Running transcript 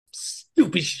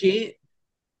stupid shit.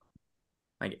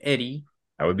 Like Eddie.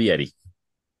 That would be Eddie.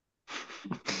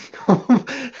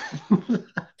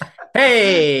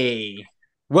 Hey,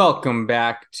 welcome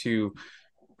back to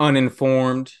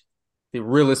Uninformed, the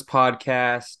realest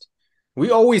podcast. We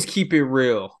always keep it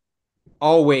real,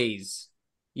 always,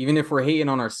 even if we're hating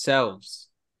on ourselves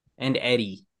and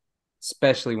Eddie,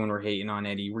 especially when we're hating on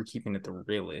Eddie, we're keeping it the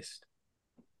realest.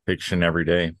 Fiction every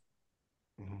day.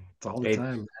 It's all the Hey,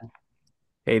 time.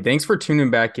 hey, thanks for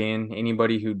tuning back in.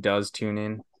 Anybody who does tune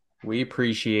in, we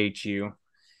appreciate you.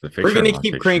 The We're fiction or gonna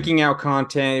keep nonfiction. cranking out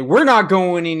content. We're not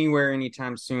going anywhere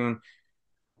anytime soon.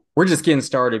 We're just getting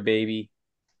started, baby.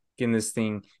 Getting this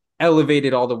thing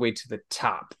elevated all the way to the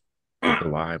top. Look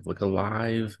alive. Look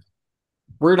alive.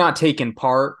 We're not taking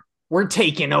part. We're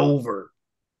taking over.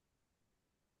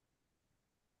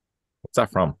 What's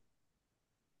that from?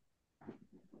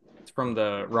 It's from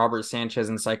the Robert Sanchez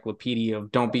Encyclopedia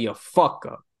of Don't Be a Fuck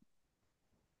Up.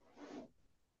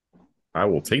 I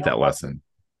will take that lesson.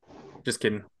 Just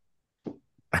kidding.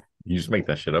 You just make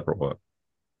that shit up or what?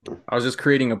 I was just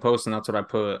creating a post and that's what I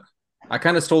put. I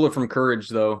kind of stole it from Courage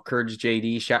though. Courage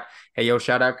JD. Hey yo,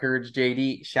 shout out Courage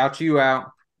JD. Shout you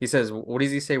out. He says, what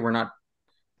does he say? We're not.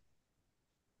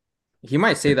 He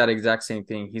might say that exact same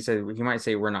thing. He might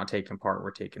say we're not taking part, we're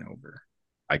taking over.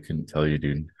 I couldn't tell you,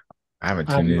 dude. I haven't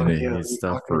I have tuned no into idea what his you're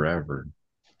stuff talking about. forever.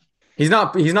 He's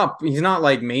not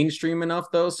like mainstream enough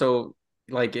though. So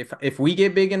like if we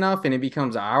get big enough and it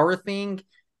becomes our thing,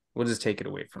 we'll just take it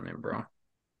away from him, bro.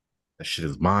 That shit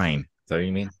is mine. Is that what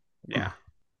you mean? Yeah.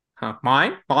 Huh.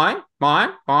 Mine. I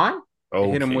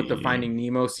hit him with the Okay. Finding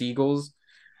Nemo seagulls.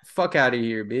 Fuck out of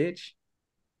here, bitch.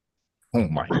 Oh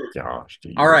my gosh,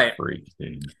 dude. All You're a right. freak,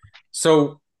 dude.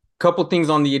 So couple things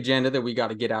on the agenda that we got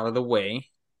to get out of the way.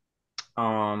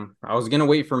 I was gonna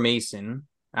wait for Mason.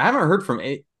 I haven't heard from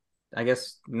it. I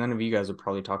guess none of you guys would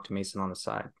probably talk to Mason on the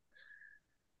side.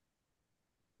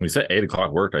 We said 8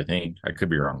 o'clock worked, I think. I could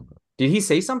be wrong. Did he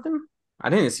say something? I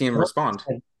didn't see him respond.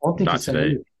 I don't think he Not said today.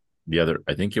 anything.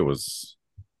 I don't think it was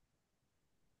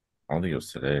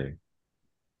today.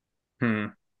 Hmm.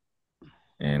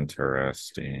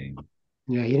 Interesting.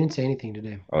 Yeah, he didn't say anything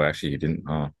today. Oh, actually, he didn't.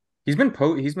 Oh, He's been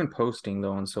posting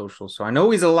though on social, so I know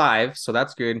he's alive, so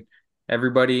that's good.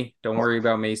 Everybody, don't worry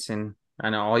about Mason. I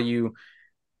know all you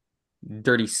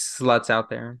dirty sluts out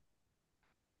there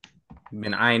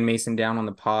been eyeing Mason down on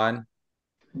the pod.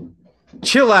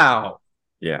 Chill out.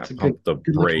 yeah. It's a Pump the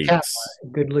good looking cat. brakes.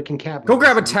 Good looking cat. Go by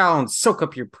grab a the way. towel and soak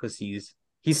up your pussies.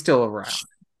 He's still around.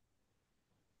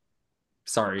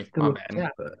 Sorry, Good my looking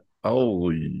bad. cat.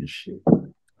 Holy shit.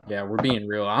 Yeah, we're being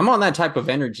real. I'm on that type of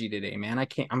energy today, man. I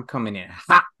can't. I'm coming in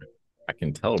hot. I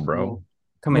can tell, bro. Well, what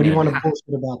Coming do you in want to hot.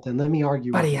 bullshit about then? Let me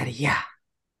argue Yada with yada you. yeah.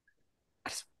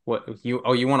 What you?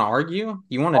 Oh, you want to argue?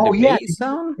 You want to Oh yeah. debate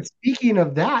some? Speaking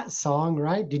of that song,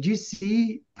 right? Did you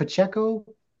see Pacheco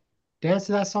dance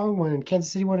to that song when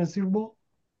Kansas City won the Super Bowl?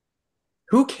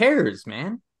 Who cares,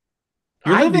 man?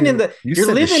 You're I living in do. the You you're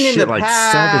said this living in the shit like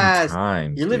seven past.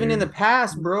 times, You're living in the dude.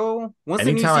 past, bro. Once the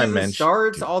new Anytime I season mention,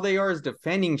 starts, dude, all they are is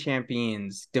defending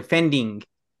champions. Defending.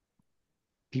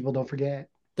 People don't forget.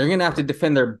 They're gonna have to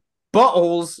defend their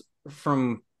buttholes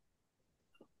from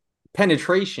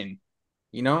penetration.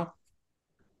 You know,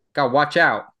 gotta watch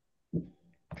out,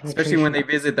 especially when Penetration. they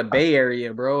visit the Bay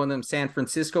Area, bro, and them San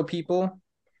Francisco people.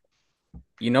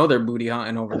 You know they're booty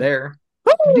hunting over there.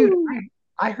 Dude, Woo!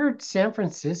 I heard San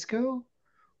Francisco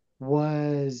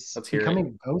was Let's hear it.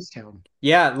 becoming a ghost town.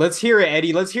 Yeah, let's hear it,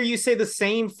 Eddie. Let's hear you say the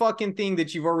same fucking thing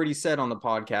that you've already said on the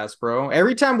podcast, bro.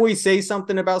 Every time we say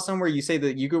something about somewhere, you say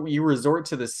that you resort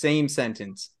to the same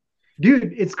sentence.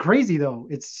 Dude, it's crazy though.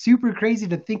 It's super crazy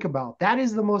to think about. That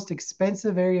is the most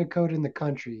expensive area code in the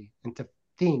country. And to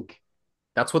think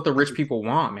That's what the that rich people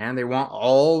want, man. They want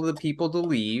all the people to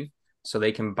leave so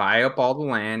they can buy up all the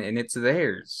land and it's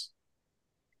theirs.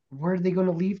 where are they going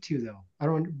to leave to though? I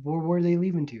don't where are they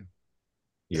leaving to?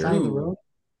 Side here. of the Who? road?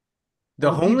 The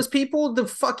All the people. homeless people,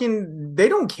 they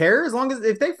don't care as long as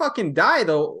if they fucking die,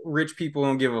 though, rich people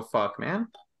don't give a fuck, man.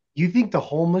 You think the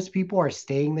homeless people are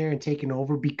staying there and taking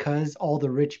over because all the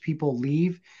rich people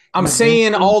leave I'm and saying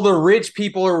eventually all the rich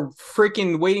people are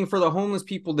freaking waiting for the homeless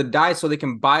people to die so they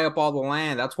can buy up all the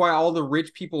land. That's why all the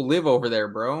rich people live over there,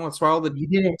 bro. That's why all the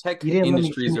tech you didn't let me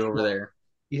industries finish are over though. there.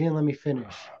 You didn't let me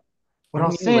finish. What I I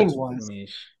don't was need to let saying you was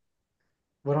finish.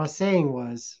 what I was saying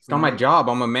was, It's not my right? job.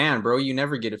 I'm a man, bro. You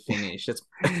never get to finish. That's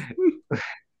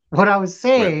What I was Wait,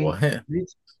 saying, what?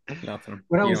 nothing.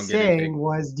 what I You was don't get anything. saying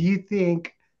was, do you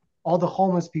think all the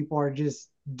homeless people are just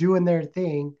doing their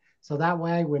thing so that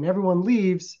way when everyone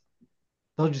leaves,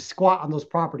 they'll just squat on those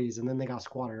properties and then they got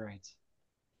squatter rights?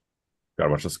 Got a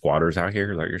bunch of squatters out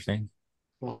here. Is that what you're saying?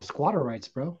 Well, squatter rights,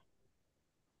 bro.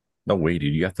 No way,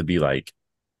 dude. You have to be like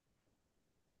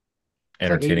It's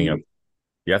like eight entertaining a. years.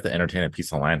 You have to entertain a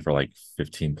piece of land for like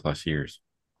 15 plus years.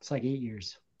 It's like 8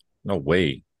 years. No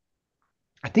way.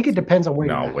 I think it depends on where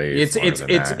you're No at. way. It's It's longer it's than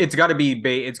it's that. it's got to be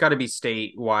it's got to be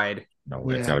statewide. No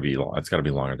way. It's Yeah. got to be long. It's got to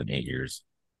be longer than 8 years.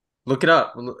 Look it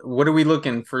up. What are we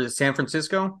looking for? San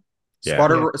Francisco? Yeah.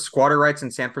 Yeah. Squatter rights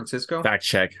in San Francisco? Fact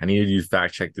check. I need you to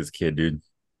fact check this kid, dude.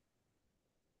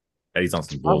 He's on It's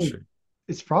some probably bullshit.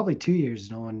 it's probably 2 years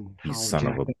knowing You how son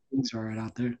of jacked a up things are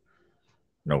out there.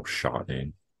 no shot,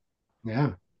 dude.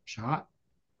 Yeah. Shot.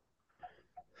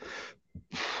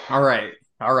 All right.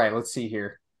 All right, let's see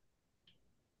here.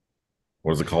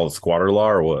 What is it called? Squatter law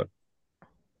or what?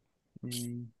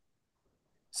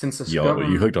 Since the Yo, you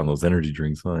government hooked on those energy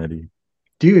drinks, huh, Eddie?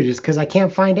 Dude, it's because I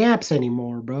can't find apps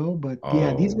anymore, bro. But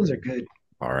yeah, these ones Oh, are good.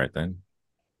 all right then.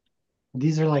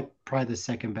 These are like probably the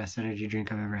second best energy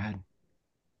drink I've ever had.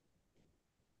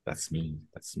 That's me.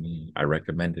 That's me. I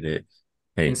recommended it.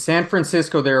 In Hey, San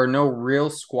Francisco, there are no real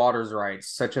squatters' rights,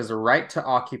 such as a right to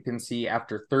occupancy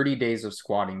after 30 days of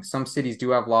squatting. Some cities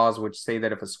do have laws which say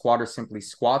that if a squatter simply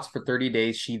squats for 30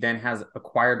 days, she then has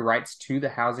acquired rights to the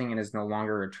housing and is no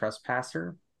longer a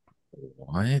trespasser.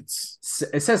 what? It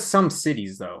says some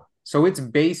cities, though. So it's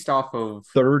based off of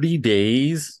 30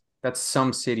 days? that's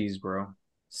some cities, bro.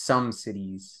 Some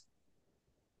cities.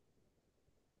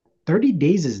 30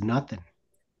 days is nothing.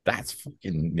 That's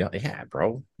fucking yeah,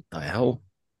 bro. What the hell?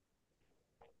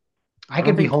 I I don't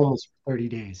could be think homeless for 30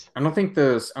 days. I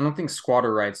don't think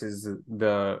squatter rights is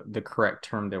the correct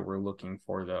term that we're looking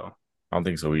for though. I don't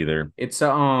think so either. It's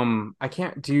I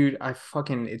can't dude,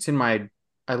 it's in my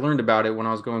I learned about it when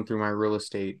I was going through my real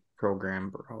estate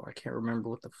program, bro. I can't remember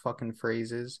what the fucking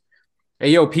phrase is.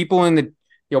 Hey people in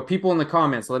the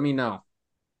comments, let me know.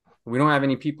 We don't have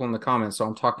any people in the comments, so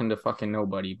I'm talking to fucking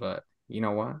nobody, but you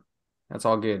know what? That's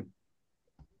all good.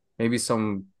 Maybe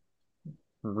some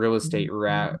real estate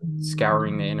rat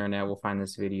scouring the internet will find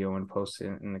this video and post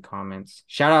it in the comments.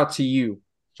 Shout out to you.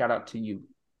 Shout out to you.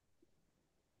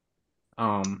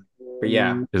 But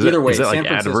yeah, either Is way, it like San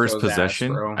adverse Francisco's ass,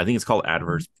 possession? bro. I think it's called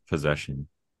adverse possession.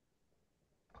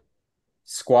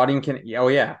 Squatting can oh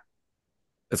yeah.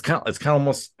 It's kind of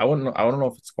almost I don't know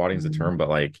if it's squatting is the term, but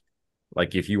like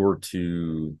if you were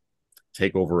to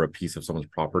take over a piece of someone's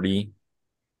property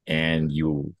and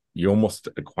you almost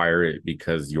acquire it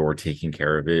because you're taking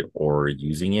care of it or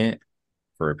using it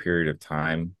for a period of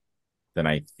time, then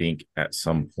I think at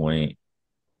some point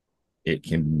it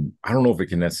can I don't know if it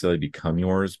can necessarily become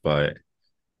yours, but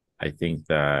I think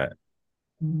that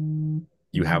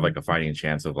you have like a fighting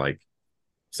chance of like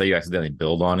say you accidentally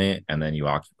build on it and then you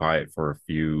occupy it for a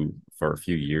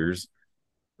few years,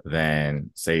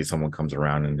 then say someone comes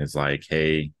around and is like,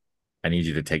 hey, I need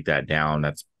you to take that down.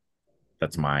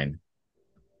 That's mine.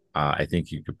 I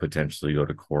think you could potentially go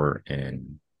to court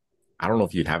and I don't know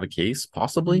if you'd have a case,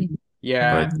 possibly,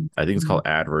 Yeah, but I think it's called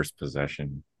adverse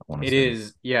possession. I want to it say.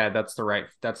 is. Yeah, that's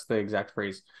the exact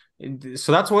phrase.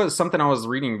 So that's what something I was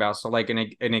reading about. So like an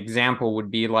example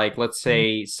would be like, let's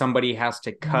say somebody has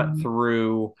to cut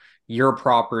through your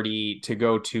property to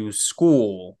go to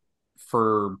school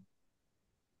for,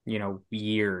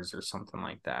 years or something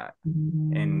like that.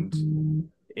 And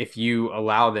if you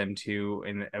allow them to,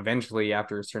 and eventually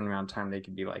after a certain amount of time, they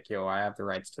could be like, yo, I have the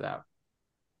rights to that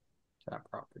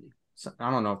property. So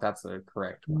I don't know if that's the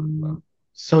correct one, but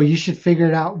So you should figure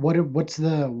it out. What is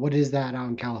that out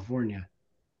in California?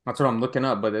 that's what I'm looking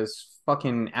up. But this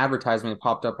fucking advertisement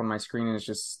popped up on my screen and it's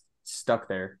just stuck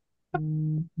there.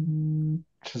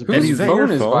 Which is a Whose Eddie, is that your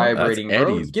phone is phone? That's vibrating, bro?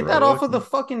 Eddie's, Get that bro. off of the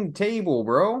fucking table,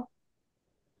 bro.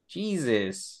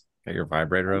 Jesus. Got your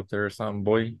vibrator up there or something,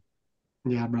 boy?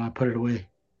 Yeah, bro. I put it away.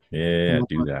 Yeah,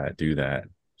 do that. Do that.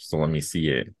 Just don't let me see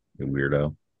it, you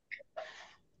weirdo.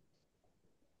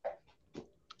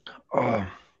 Oh, did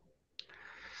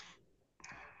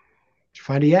you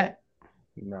find it yet?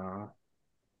 Nah.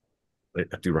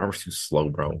 Dude, Robert's too slow,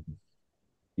 bro.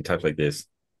 He types like this.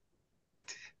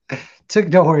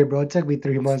 Don't worry, bro. It took me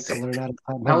 3 months to learn how to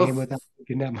type my name without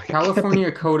looking at my California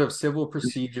Code of Civil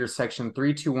Procedure, Section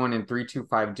 321 and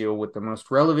 325 deal with the most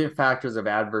relevant factors of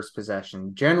adverse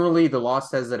possession. Generally, the law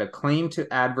says that a claim to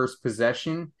adverse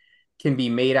possession can be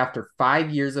made after 5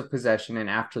 years of possession and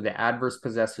after the adverse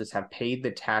possessors have paid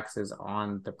the taxes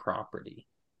on the property.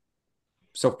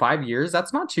 So 5 years,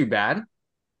 that's not too bad.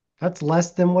 That's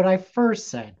less than what I first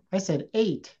said. I said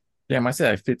 8. Damn, I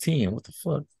said 15. What the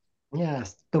fuck? Yeah,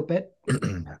 stupid.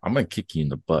 I'm gonna kick you in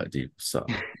the butt, dude. What's up?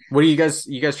 What are you guys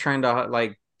trying to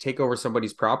like take over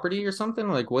somebody's property or something?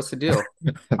 Like, what's the deal?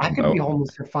 I could be No.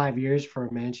 homeless for 5 years for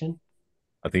a mansion.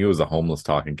 I think it was a homeless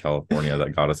talk in California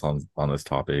that got us on this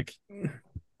topic.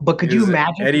 But could you Is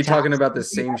imagine the Eddie talking taxes about the you'd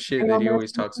same have to shit pay that on he that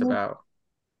always shit, talks though? about?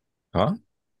 Huh?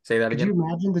 Say that Could you again.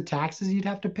 imagine the taxes you'd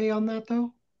have to pay on that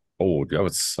though? Oh, that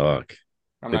would suck.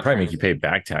 I'm They not probably trying make to. you pay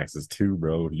back taxes too,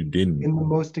 bro. You didn't. In the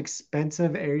most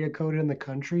expensive area code in the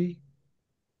country?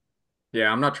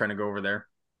 Yeah, I'm not trying to go over there.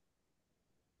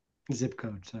 Zip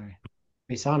code, sorry.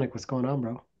 Masonic, what's going on,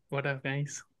 bro? What up,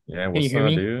 guys? Yeah, Can you what's hear up,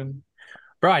 me? dude?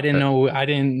 Bro, I didn't Uh, know. I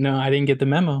didn't get the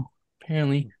memo.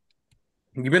 Apparently.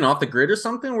 You been off the grid or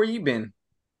something? Where you been?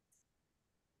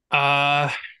 Uh,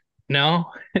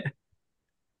 no,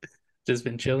 just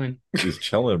been chilling. just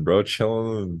chilling, bro.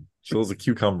 Chilling. Chill as a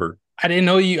cucumber. I didn't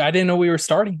know you. I didn't know we were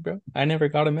starting, bro. I never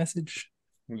got a message,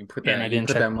 You put and I that you didn't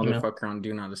put check that the email. motherfucker on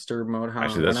do not disturb mode, huh?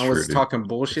 Actually, When that's I true, was dude. talking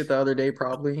bullshit the other day,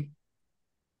 probably.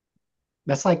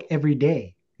 That's like every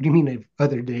day. What do you mean every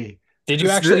other day? Did you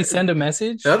actually The send a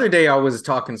message? other day I was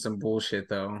talking some bullshit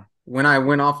though. When I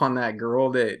went off on that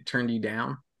girl that turned you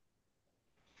down,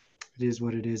 It is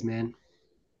what it is, man.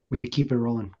 We keep it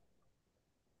rolling.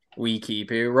 we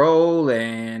keep it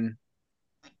rolling.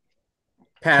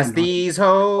 Past Can't not. these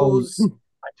Totally, hoes,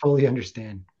 I totally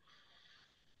understand.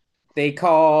 they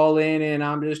call in and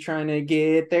I'm just trying to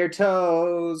get their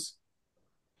toes.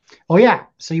 Oh yeah.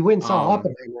 So you went and saw Um,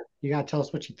 Oppenheimer. You gotta tell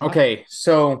us what you thought. okay,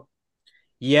 so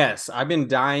yes, I've been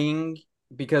dying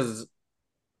because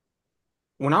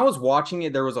when I was watching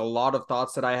it, there was a lot of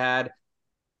thoughts that I had.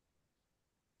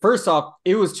 First off,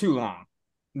 it was too long.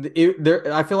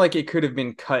 I feel like it could have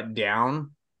been cut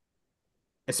down,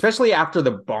 especially after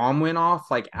the bomb went off.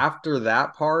 Like after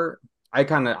that part, I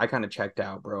kind of checked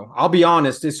out, bro. I'll be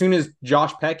honest. As soon as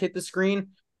Josh Peck hit the screen,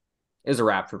 it was a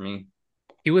wrap for me.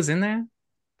 He was in there.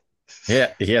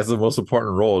 Yeah, he has the most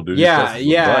important role, dude. He Yeah, presses the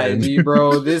yeah, button.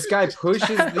 bro. This guy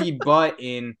pushes the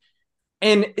button.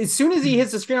 And as soon as he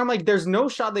hits the screen, I'm like, there's no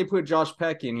shot they put Josh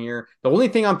Peck in here. The only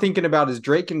thing I'm thinking about is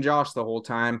Drake and Josh the whole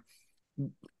time.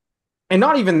 And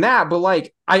not even that, but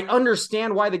like, I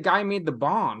understand why the guy made the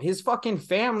bomb. His fucking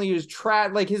family was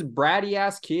like his bratty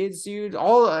ass kids, dude.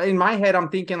 All in my head, I'm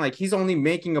thinking like he's only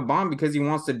making a bomb because he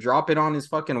wants to drop it on his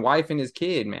fucking wife and his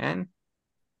kid, man.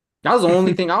 That was the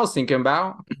only thing I was thinking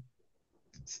about.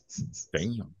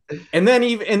 Damn. And then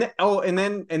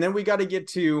and then we got to get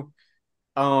to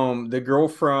the girl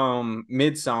from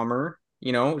Midsummer.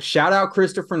 Shout out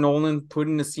Christopher Nolan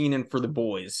putting the scene in for the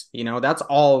boys. That's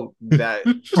all that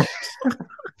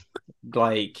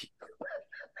like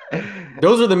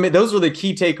those are the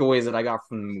key takeaways that I got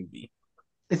from the movie.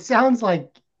 It sounds like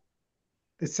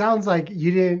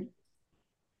you didn't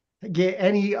get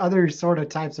any other sort of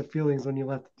types of feelings when you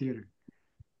left the theater.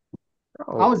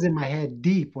 I was in my head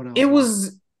deep when I It was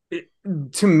was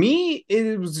to me,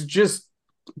 it was just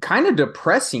kind of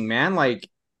depressing, man. Like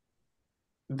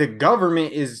the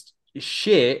government is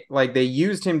shit. Like they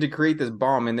used him to create this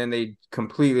bomb and then they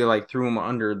completely like threw him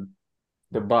under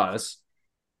the bus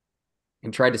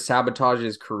and tried to sabotage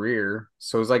his career.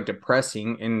 So it was like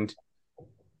depressing. And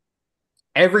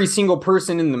every single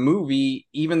person in the movie,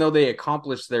 even though they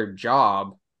accomplished their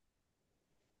job,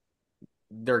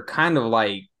 they're kind of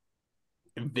like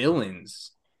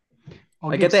villains. I'll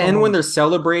Like give at the end when someone they're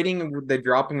celebrating, they're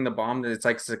dropping the bomb that it's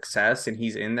like success and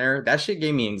he's in there. That shit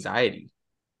gave me anxiety.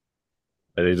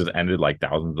 They just ended like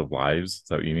thousands of lives. Is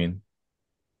that what you mean?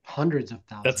 hundreds of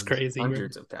That's thousands. crazy, bro.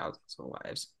 Hundreds of thousands of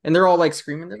lives. And they're all like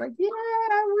screaming. They're like, yeah,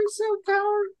 we're so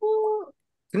powerful.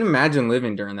 Can you imagine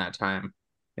living during that time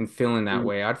and feeling that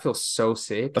way? I'd feel so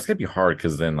sick. That's gonna be hard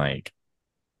because then like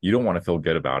you don't want to feel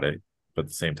good about it, but at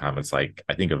the same time, it's like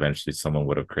I think eventually someone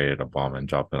would have created a bomb and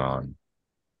dropped it on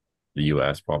the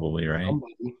US probably, right?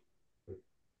 Somebody.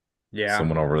 Yeah.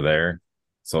 Someone over there.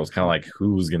 So it's kind of like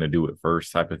who's gonna do it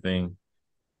first type of thing.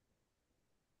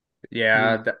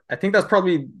 Yeah. I think that's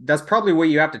probably what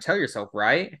you have to tell yourself,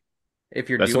 right? If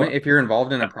you're That's doing what if you're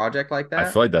involved in a project like I that.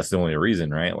 feel like that's the only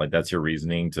reason, right? Like that's your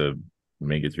reasoning to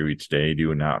make it through each day,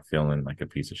 do not feeling like a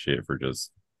piece of shit for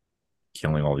just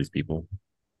killing all these people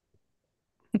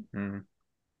Hmm,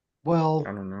 Well,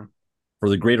 I don't know. for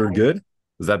the greater good.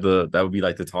 Is that would be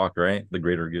like the talk, right? The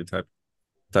greater good type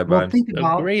well, vibes. The think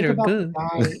greater about the good.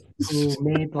 guy who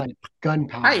made like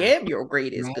I gunpowder, am your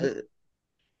greatest right? good.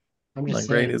 I'm The just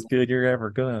saying. greatest good you're ever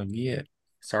gonna get.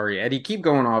 Sorry, Eddie, keep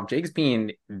going off. Jake's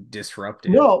being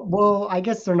disruptive. No, well, I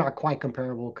guess they're not quite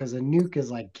comparable because a nuke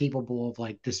is like capable of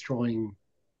like destroying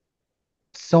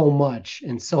so much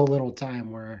in so little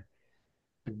time, where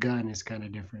a gun is kind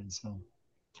of different. So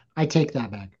I take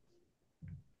that back.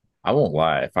 I won't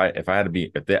lie. If I had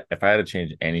to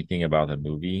change anything about the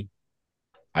movie,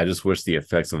 I just wish the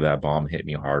effects of that bomb hit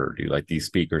me harder, dude. Like these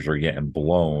speakers are getting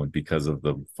blown because of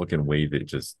the fucking wave. It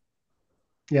just,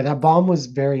 Yeah, that bomb was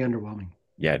very underwhelming.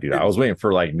 yeah, dude. I was waiting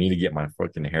for like me to get my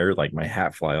fucking hair, like my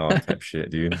hat fly off type shit,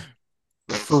 dude.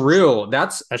 For real.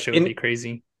 That's That shit would be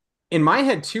crazy. in my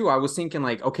head too. I was thinking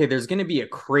like, okay, there's gonna be a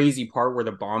crazy part where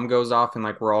the bomb goes off and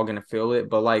like we're all gonna feel it.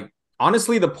 But like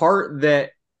honestly, the part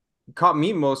that caught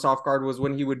me most off guard was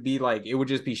when he would be like, it would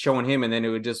just be showing him, and then it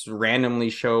would just randomly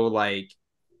show like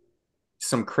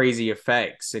some crazy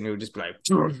effects, and it would just be like,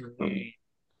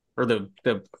 or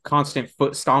the constant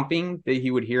foot stomping that he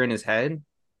would hear in his head.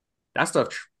 That stuff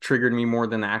triggered me more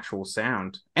than the actual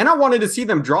sound. And I wanted to see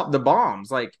them drop the bombs.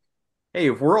 Like, hey,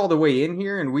 if we're all the way in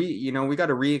here and we got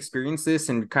to re-experience this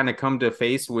and kind of come to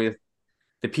face with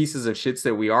the pieces of shits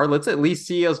that we are, let's at least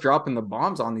see us dropping the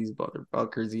bombs on these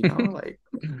motherfuckers, like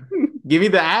give me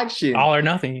the action. All or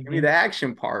nothing. Give me the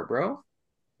action part, bro.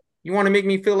 You want to make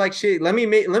me feel like shit? Let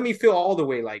me feel all the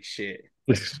way like shit.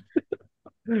 Just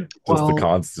Well,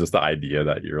 just the idea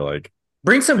that you're like,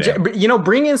 Bring some, damn.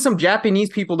 bring in some Japanese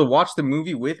people to watch the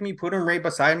movie with me. Put them right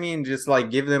beside me and just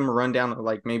like give them a rundown of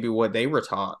like maybe what they were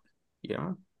taught. Give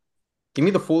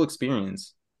me the full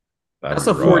experience. That'd That's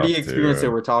be a 4D rough, experience that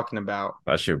dude. we're talking about.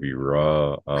 That should be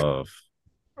rough.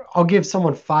 I'll give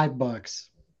someone $5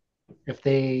 if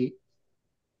they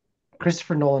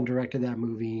Christopher Nolan directed that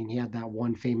movie and he had that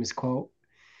one famous quote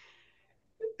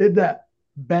in that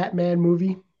Batman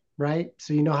movie, right?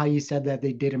 So you know how you said that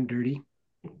they did him dirty?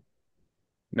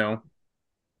 No,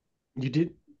 You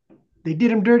did they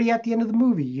did him dirty at the end of the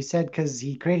movie. You said because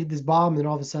he created this bomb, and then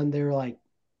all of a sudden they were like,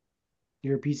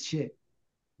 "You're a piece of shit."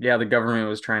 yeah, the government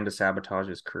was trying to sabotage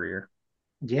his career.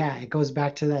 Yeah, it goes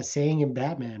back to that saying in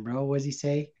Batman, bro. What does he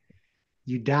say?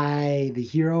 You die the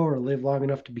hero or live long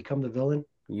enough to become the villain.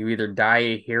 You either die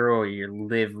a hero or you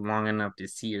live long enough to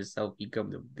see yourself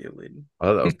become the villain. I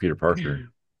thought that was Peter Parker. It's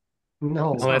No,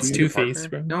 Oh, not that's dude. Peter Two-Face,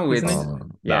 Parker. bro. No, Isn't it's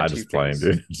it? yeah, Nah, just playing,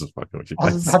 Two-Face. dude. Just fucking with you I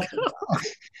was guys. about to,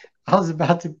 I was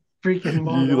about to freaking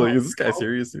log You like, off. is this guy Bro.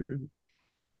 serious, dude?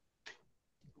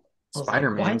 I was like,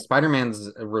 Spider-Man. what? Spider-Man's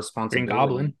a Green responsibility.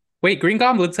 Goblin. Wait, Green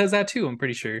Goblin says that too, I'm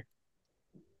pretty sure.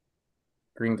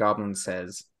 Green Goblin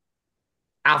says,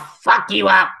 "I'll fuck you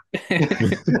up."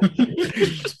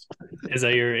 Is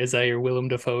that your Willem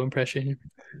Dafoe impression?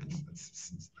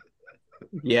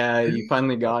 Yeah, you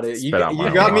finally got it. Spit out You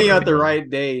my got me water, at the bro. right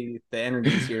day. The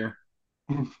energy's here.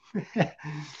 Yeah,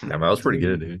 man, that was pretty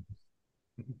good, dude.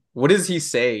 What does he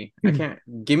say? I can't.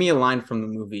 Give me a line from the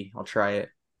movie. I'll try it.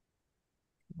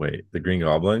 Wait, the Green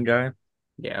Goblin guy?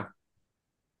 Yeah.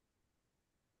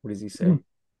 What does he say?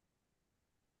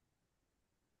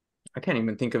 I can't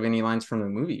even think of any lines from the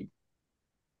movie.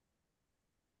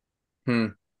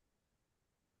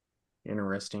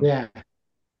 Interesting. Yeah.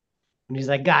 And he's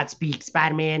like, Godspeed,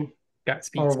 Spider-Man. Got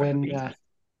speed. Or Spider-Man. when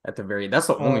At the very, that's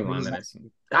the only line he's that like, I've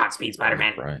seen. Godspeed,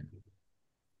 Spider-Man. Right.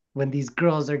 when these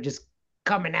girls are just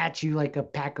coming at you like a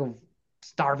pack of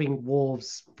starving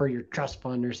wolves for your trust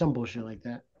fund or some bullshit like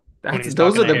that. he's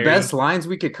Those talking are to the Harry. best lines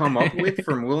we could come up with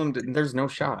from Willem. There's no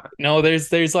shot. No,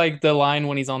 there's like the line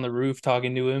when he's on the roof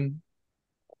talking to him.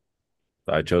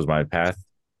 I chose my path,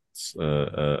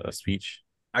 a speech,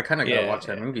 I kind of gotta watch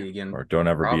that movie again. or don't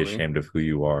ever Probably. be ashamed of who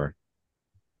you are.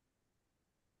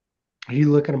 Are you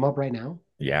looking them up right now?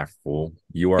 Yeah, fool.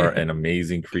 You are an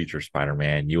amazing creature,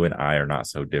 Spider-Man. You and I are not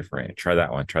so different. Try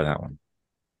that one. Try that one.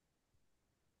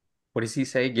 What does he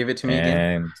say? Give it to me again.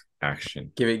 And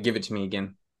action. Give it to me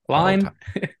again. Line.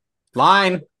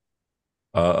 Line.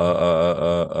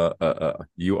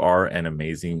 You are an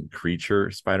amazing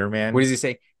creature, Spider-Man. What does he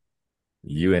say?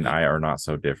 You and I are not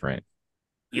so different.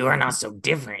 You are not so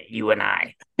different, you and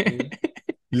I.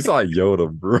 You saw Yoda,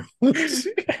 bro.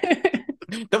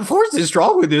 The force is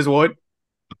strong with this one.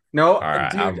 No, right,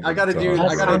 dude, I gotta do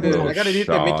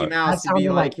the Mickey Mouse to be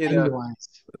like hit a.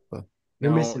 You're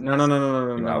No, missing no, no, no, no,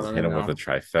 no, You no, know, I was no, hit him no, with a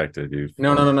trifecta, dude.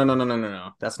 no, no, no, no, no, no, no, no, no.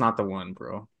 That's not the one,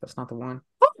 bro. That's not the one.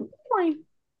 Hit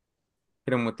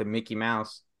him with the Mickey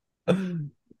Mouse.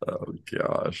 Oh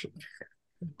gosh.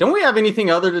 Don't we have anything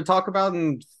other to talk about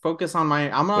and focus on my?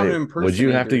 I'm not an impersonator. Would you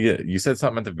have to get? You said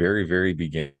something at the very, very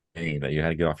beginning that you had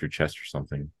to get off your chest or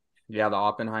something. Yeah, the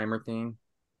Oppenheimer thing.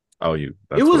 Oh, It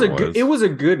was it was a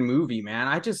good movie, man.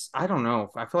 I don't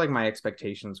know. I feel like my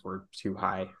expectations were too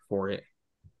high for it.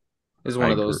 It's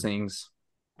one of those things.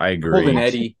 I agree. Golden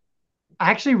Eddie. I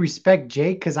actually respect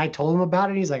Jake because I told him about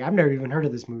it. He's like, I've never even heard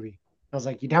of this movie. I was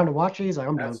like, you down to watch it? He's like,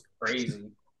 I'm down. That's crazy.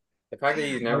 The fact that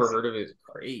he's never heard of it is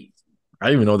crazy. I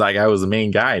didn't even know that guy was the main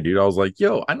guy, dude. I was like,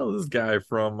 yo, I know this guy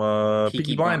from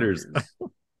Peaky Blinders.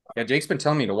 Yeah, Jake's been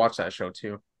telling me to watch that show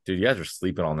too. Dude, you guys are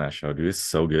sleeping on that show, dude. It's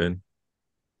so good.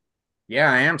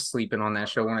 Yeah, I am sleeping on that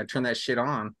show when I turn that shit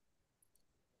on.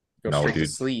 Go No, straight to dude.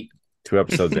 sleep. 2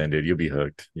 episodes in, dude, you'll be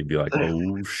hooked. You'll be like,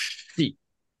 oh shit,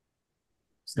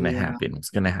 what's gonna Yeah, happen? What's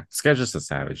gonna happen? This guy's just a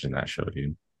savage in that show,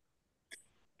 dude.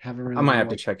 haven't I really might been have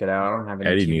to watching. check it out. I don't have any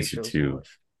Eddie TV needs to shows to too.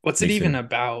 watch. What's it Needs even to.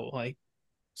 about? Like,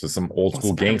 So some old what's school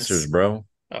the gangsters, premise? bro,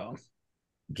 Oh,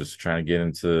 just trying to get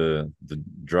into the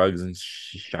drugs and is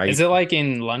shit. it like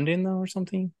in London though, or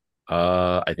something?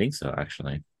 I think so,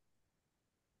 actually.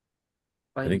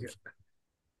 I Like, think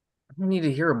I don't need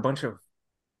to hear a bunch of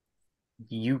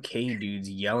UK dudes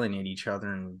yelling at each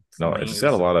other and no, it's just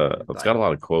got a lot of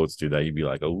like, quotes, dude, that you'd be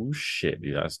like, oh shit,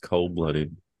 dude, that's cold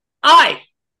blooded. "Oi,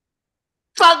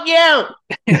 fuck you!"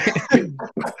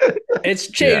 It's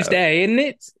Yeah, Tuesday, isn't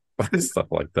it? stuff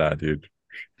like that, dude.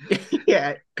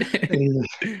 Yeah, Hey,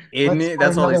 isn't let's it? start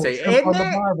That's all they another say. shrimp Isn't on the it?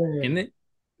 Isn't barbie. it?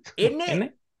 Isn't Isn't it?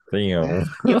 it? Damn.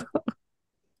 Yep.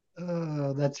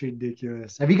 Oh, that's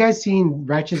ridiculous. Have you guys seen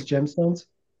Righteous Gemstones?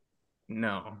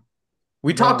 No.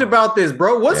 We talked Bro, about this,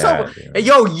 bro. What's Yeah, up? Hey, dude.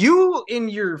 yo, you and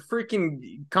your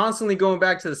freaking constantly going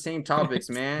back to the same topics,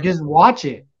 man. just watch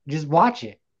it. Just watch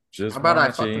it. How Just about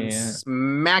I fucking watching.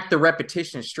 smack the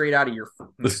repetition straight out of your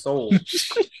fucking soul?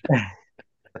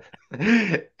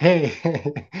 Hey,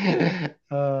 oh my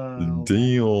God.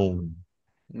 Damn.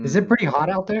 Is it pretty hot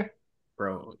out there?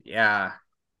 Bro, yeah,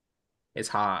 it's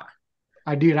hot.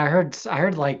 Dude, I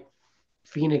heard like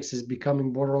Phoenix is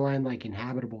becoming borderline like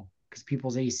inhabitable because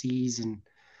people's ACs and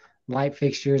light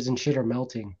fixtures and shit are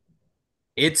melting.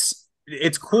 It's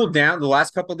cooled down. The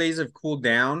last couple of days have cooled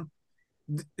down.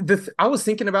 I was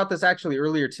thinking about this actually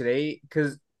earlier today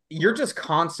because you're just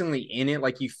constantly in it,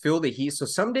 like you feel the heat. So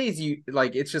some days you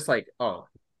like it's just like, oh,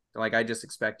 like I just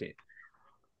expect it.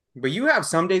 But you have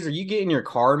some days where you get in your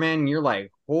car, man, and you're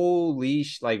like, holy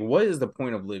like what is the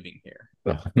point of living here?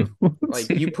 Like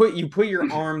you put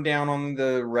your arm down on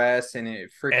the rest and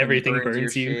it freaking Everything burns your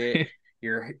burns you. shit.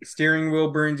 Your steering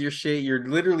wheel burns your shit. You're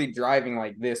literally driving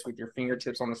like this with your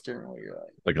fingertips on the steering wheel. You're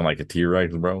like, Looking like a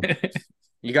T-Rex, bro.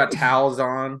 you got towels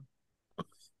on.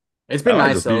 It's That been might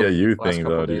nice just be though, a you last thing,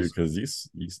 couple though, of dude. days. Because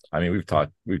I mean, we've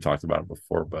talked about it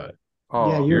before, but Yeah,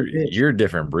 Oh, you're a bitch. you're a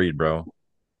different breed, bro.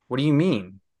 what do you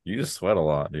mean? You just sweat a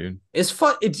lot, dude. It's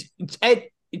fun.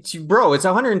 It's bro. It's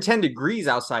 110 degrees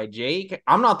outside, Jake.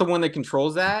 I'm not the one that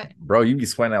controls that. Bro, you be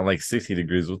sweating at like 60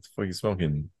 degrees. What the fuck you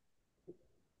smoking?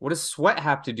 What does sweat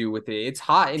have to do with it? It's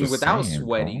hot and Just without saying, bro.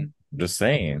 sweating. Just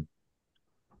saying.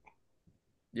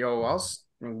 Yo,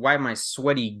 wipe my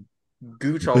sweaty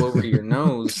gooch all over your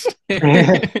nose.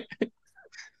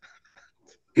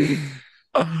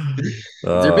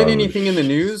 Has there been Oh anything in the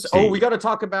news? Oh, we shit. got to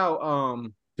talk about.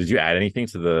 Did you add anything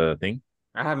to the thing?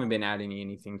 I haven't been adding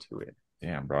anything to it.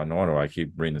 Damn, bro. No wonder why I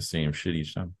keep bringing the same shit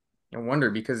each time. I wonder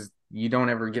because you don't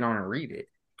ever get on and read it.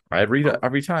 I read it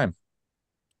every time.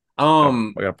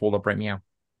 Um, I got pulled up right now.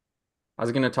 I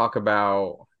was gonna talk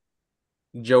about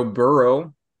Joe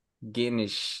Burrow getting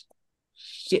his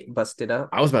shit busted up.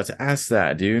 I was about to ask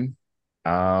that, dude.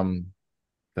 Um,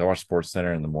 I watched Sports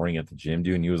Center in the morning at the gym,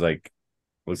 dude, and he was like,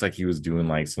 looks like he was doing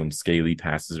like some scaly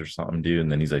passes or something, dude.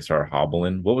 And then he's like started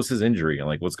hobbling. What was his injury? And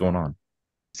like, what's going on?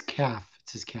 His calf.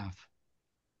 It's his calf.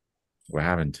 What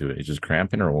happened to it? It's just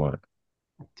cramping or what?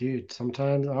 Dude,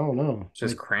 sometimes I don't know.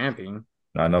 Just Like, cramping.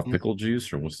 Not enough yeah. pickle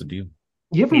juice, or what's the deal?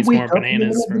 You ever Needs wake more up in the middle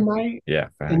bananas, of the bro. night Yeah,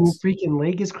 and your facts. freaking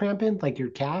leg is cramping, like your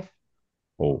calf?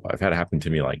 Oh, I've had it happen to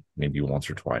me like maybe once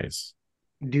or twice.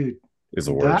 Dude, It's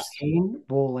the that worst. pain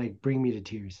will like bring me to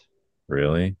tears.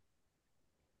 Really?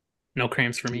 No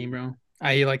cramps for me, bro.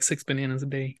 I eat like 6 bananas a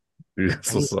day. Dude, that's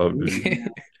I need what's up, dude.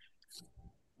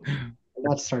 I'm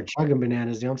about to start chugging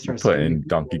bananas, dude. I'm You're start putting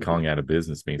Donkey Kong out of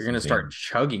business, You're makes gonna me start think.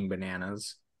 chugging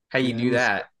bananas. How you Yeah, do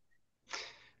that?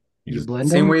 You You just blend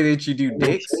Same them. way that you do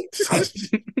dicks?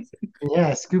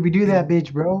 Yeah, Scooby Doo that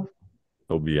bitch, bro.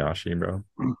 Kobayashi, bro.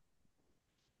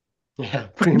 Yeah,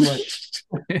 pretty much.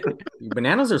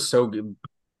 Bananas are so good.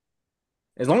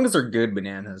 As long as they're good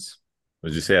bananas.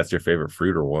 Would you say that's your favorite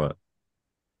fruit or what?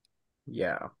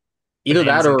 Yeah. Either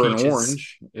Bananas that and or an peaches.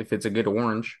 orange, if it's a good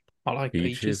orange. I like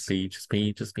Peaches, peaches.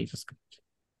 peaches.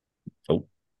 Oh,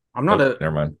 I'm not a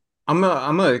never mind.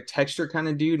 I'm a texture kind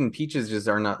of dude, and peaches just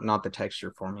are not the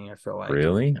texture for me, I feel like.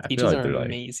 Really? I feel Peaches like are they're like,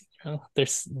 amazing, bro. They're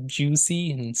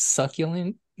juicy and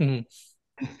succulent. Mm.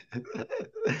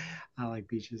 I like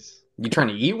peaches. You trying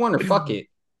to eat one or fuck it?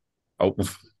 oh,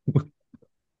 if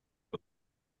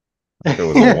it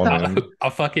was a woman. I'll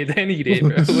fuck it then eat it,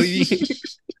 bro. What do you mean?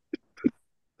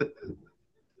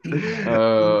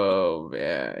 Oh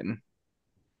man.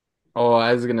 Oh,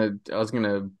 I was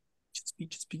gonna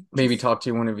Peaches. maybe talk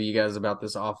to one of you guys about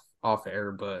this off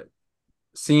air, but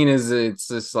seeing as it's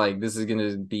just like this is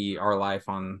gonna be our life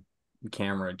on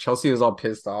camera. Chelsea was all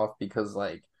pissed off because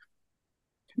like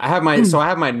I have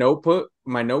my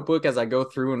notebook as I go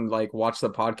through and like watch the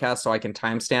podcast so I can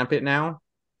timestamp it now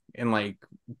and like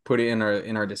put it in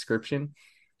our description.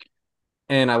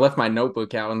 And I left my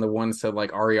notebook out and the one said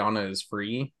like Ariana is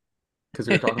free because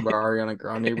we were talking about Ariana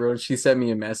Grande, bro. She sent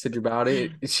me a message about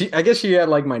it. I guess she had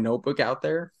like my notebook out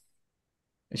there.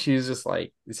 And she was just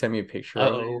like sent me a picture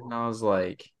of it. And Uh-oh. I was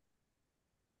like,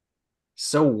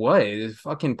 so what? This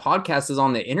fucking podcast is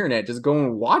on the internet. Just go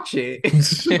and watch it.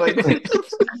 Like, what the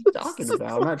fuck are you talking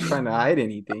about? I'm not trying to hide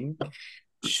anything.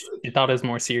 You thought it was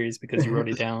more serious because you wrote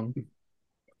it down.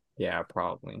 Yeah,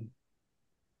 probably.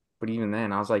 But even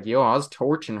then, I was like, yo, I was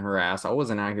torching her ass. I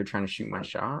wasn't out here trying to shoot my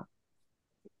shot.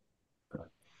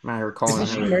 I'm out here calling Isn't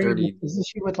she her married? dirty. Isn't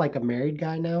she with like a married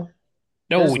guy now?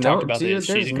 No, There's we talked no, about dude, this.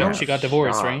 there's no She got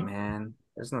divorced, shot, right? man.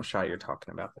 There's no shot you're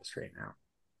talking about this right now.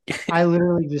 I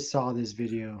literally just saw this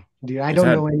video, dude. I Is don't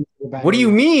that- know anything about What do you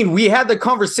it. mean? We had the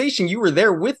conversation. You were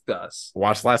there with us.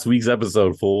 Watch last week's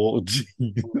episode, fool.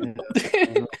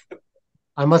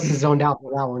 I must have zoned out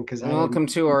for that one because Welcome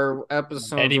to our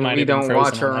episode Eddie where might we have been don't frozen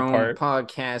watch on our that own part.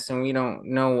 podcast and we don't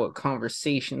know what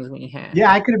conversations we had.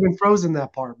 Yeah, I could have been frozen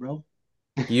that part, bro.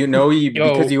 You know,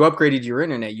 because Yo. you upgraded your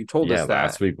internet. You told Yeah, us that.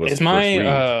 last week was Is the first week.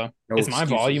 No is my excuses.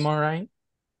 volume all right?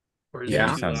 Or is Yeah.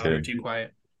 it too Sounds loud or good. too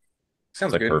quiet?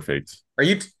 Sounds It's like good. perfect.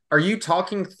 Are you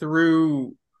talking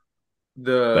through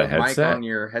The the mic headset? on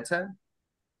your headset?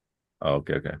 Oh,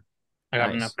 okay. I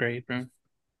got an Nice. upgrade, bro.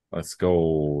 Let's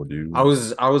go, dude. I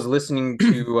was listening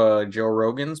to Joe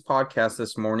Rogan's podcast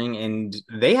this morning and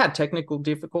they had technical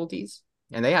difficulties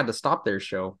and they had to stop their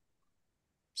show.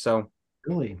 So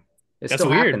Really? it That's still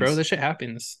weird, happens. bro. This shit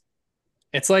happens.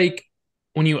 It's like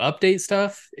when you update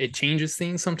stuff, it changes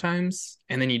things sometimes,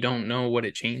 and then you don't know what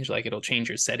it changed. Like it'll change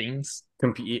your settings,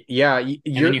 Yeah, and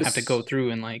then you have to go through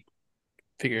and like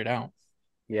figure it out.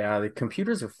 Yeah, the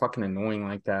computers are fucking annoying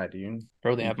like that, dude.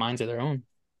 Bro, they have minds of their own.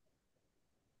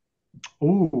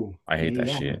 Ooh, I hate that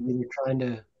yeah. shit. I mean, you're trying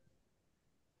to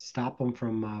stop them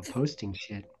from posting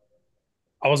shit.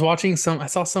 I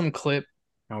saw some clip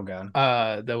Oh god.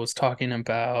 that was talking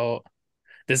about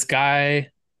this guy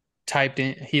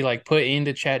he like put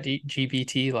into chat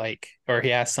GPT like, or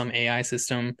he asked some AI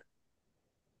system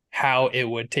how it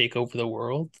would take over the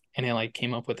world, and it like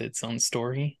came up with its own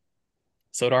story.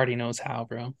 So it already knows how,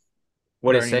 bro.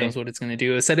 What It it already say? knows what it's gonna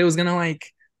do. It said it was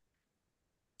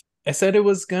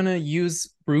gonna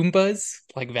use Roombas,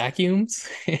 like vacuums,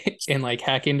 and like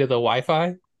hack into the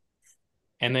Wi-Fi.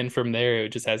 And then from there it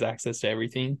just has access to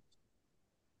everything.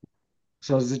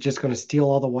 So is it just going to steal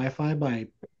all the Wi-Fi by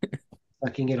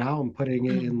sucking it out and putting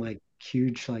it in like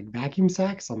huge like vacuum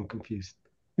sacks? I'm confused.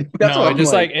 That's No, what it I'm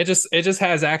just like. it just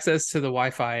has access to the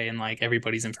Wi-Fi and like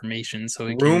everybody's information, so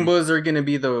it can Roombas are gonna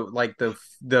be the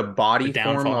body The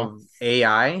form downfall. of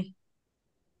AI.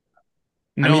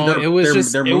 No, I mean, it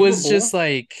was they're it was movable. just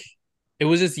like the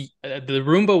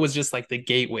Roomba was just like the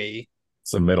gateway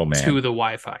It's a middleman. to the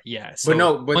Wi-Fi. Yeah. So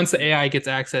but once the AI gets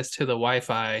access to the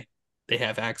Wi-Fi, they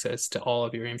have access to all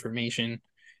of your information,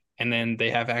 and then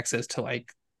they have access to like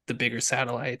the bigger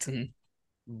satellites and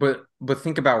but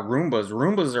think about Roombas.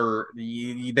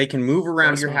 Roombas they can move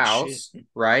around your smart house, shit.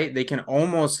 right? They can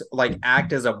almost like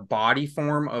act as a body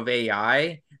form of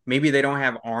AI. Maybe they don't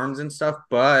have arms and stuff,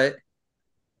 but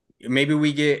maybe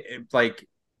we get like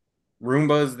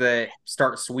Roombas that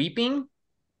start sweeping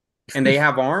and they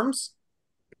have arms,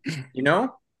 you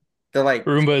know? They're like,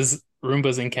 Roombas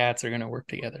and cats are gonna work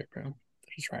together, bro.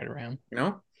 They just ride around. you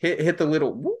know, hit the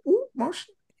little whoop, whoop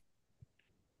motion.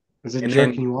 Is it And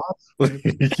jerking then- you off?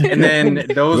 And then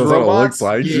those That's what it robots looks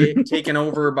like. get taken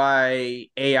over by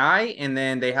AI and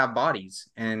then they have bodies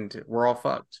and we're all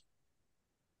fucked.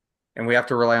 And we have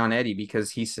to rely on Eddie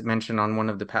because he mentioned on one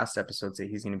of the past episodes that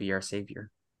he's going to be our savior.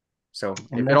 So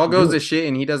if it all goes to shit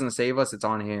and he doesn't save us, it's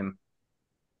on him.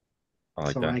 I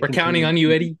like So that. We're counting on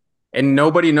you, Eddie. And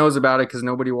nobody knows about it because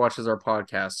nobody watches our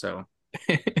podcast. So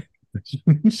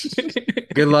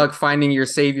good luck finding your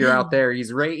savior out there.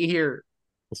 He's right here.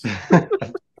 To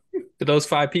those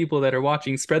 5 people that are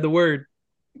watching, spread the word.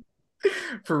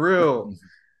 For real.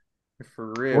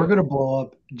 For real. We're gonna blow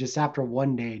up just after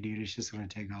one day, dude. It's just gonna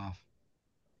take off.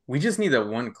 We just need that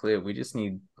one clip. We just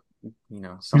need,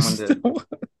 someone to.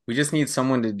 We just need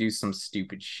someone to do some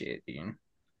stupid shit, dude.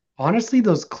 Honestly,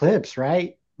 those clips,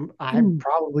 right? I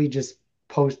probably just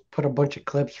put a bunch of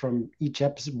clips from each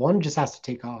episode. One just has to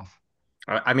take off.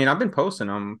 I mean, I've been posting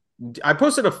them. I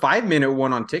posted a 5-minute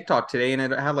one on TikTok today, and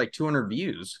it had like 200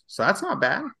 views. So that's not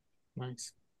bad.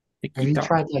 Nice. Have you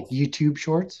tried like YouTube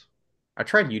Shorts? I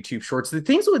tried YouTube Shorts. The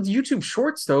things with YouTube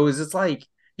Shorts though is it's like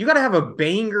you got to have a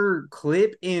banger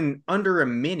clip in under a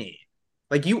minute.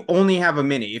 Like you only have a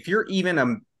minute. If you're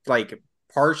even like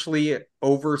partially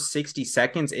over 60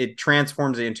 seconds, it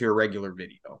transforms it into a regular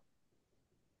video.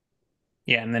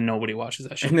 Yeah, and then nobody watches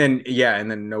that shit. And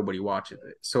then nobody watches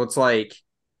it. So it's like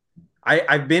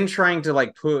I've been trying to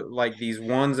like put like these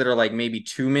ones that are like maybe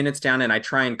 2 minutes down, and I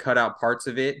try and cut out parts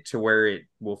of it to where it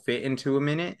will fit into a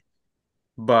minute.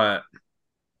 But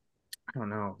I don't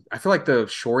know. I feel like the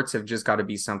shorts have just got to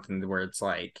be something where it's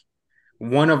like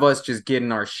one of us just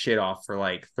getting our shit off for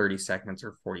like 30 seconds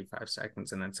or 45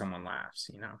 seconds, and then someone laughs,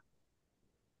 you know?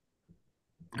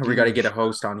 Or we got to get a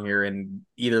host on here, and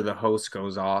either the host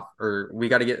goes off, or we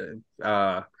got to get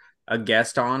a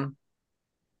guest on,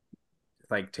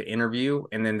 like to interview,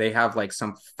 and then they have like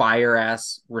some fire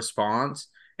ass response,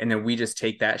 and then we just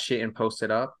take that shit and post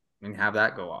it up and have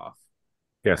that go off.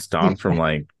 Yeah, Ston from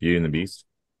like Beauty and the Beast.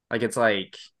 Like it's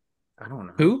like I don't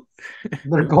know Who?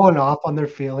 They're going off on their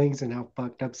feelings and how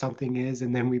fucked up something is,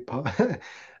 and then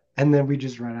and then we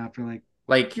just run after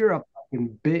like you're a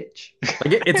fucking bitch.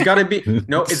 Like it's got to be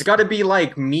it's got to be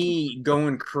like me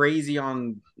going crazy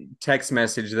on text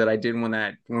message that I did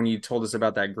when you told us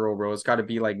about that girl, bro. It's got to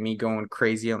be like me going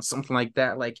crazy on something like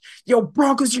that, like yo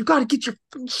Broncos, you got to get your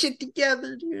shit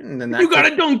together, dude. And then You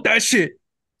gotta dunk that shit.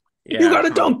 Yeah, you gotta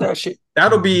dunk that shit.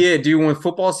 That'll be it, dude. When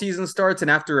football season starts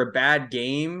and after a bad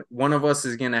game, one of us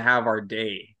is gonna have our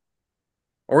day.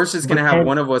 Or it's just gonna have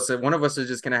one of us is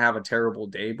just gonna have a terrible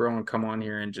day, bro, and come on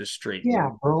here and just straight. Yeah,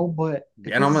 bro, but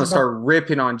and I'm gonna start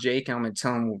ripping on Jake. I'm gonna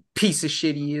tell him what piece of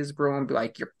shit he is, bro, and be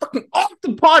like, "You're fucking off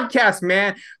the podcast,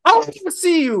 man. I'll never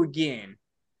see you again."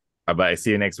 I see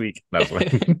you next week. That's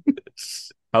what.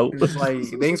 Oh, like,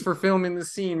 thanks for filming the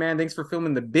scene, man. Thanks for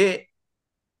filming the bit.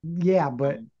 Yeah,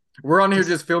 but we're on here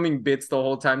just filming bits the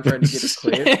whole time, trying to get a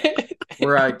clip.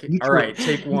 We're like, all right,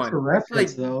 take one.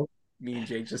 Reference though. Me and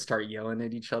Jake just start yelling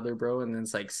at each other, bro, and then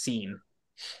it's like scene.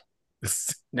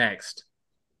 Next.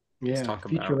 Yeah, talk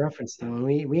future reference though.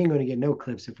 We ain't gonna get no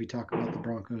clips if we talk about the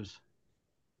Broncos.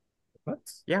 What?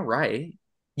 Yeah, right.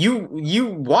 You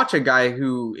watch a guy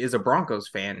who is a Broncos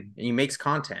fan and he makes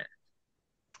content.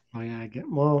 Oh yeah,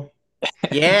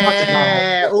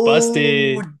 yeah. Ooh.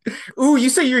 Busted. Ooh, you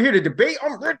say you're here to debate?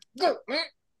 I'm ready to go, man.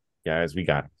 Guys, we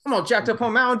got. I'm all jacked up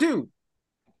on Mountain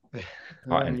Dew.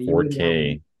 Hot in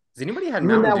 4K. Has anybody had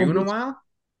Mountain Dew in a while?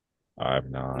 I've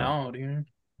not. No, dude.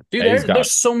 Dude,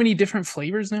 there's so many different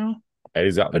flavors now.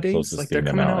 Eddie's got the closest like thing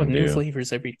they're coming out with new Dew.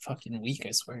 flavors every fucking week,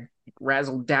 I swear.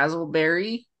 Razzle Dazzle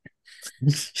Berry.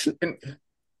 The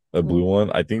blue one.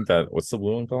 I think what's the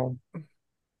blue one called?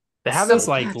 They have this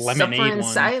like lemonade one.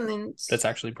 Silence. That's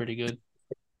actually pretty good.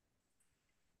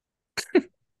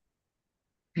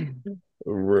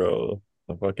 Bro,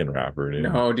 a fucking rapper, dude.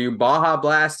 No, dude. Baja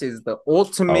Blast is the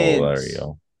ultimate. Oh, there you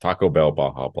go. Taco Bell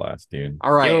Baja Blast, dude.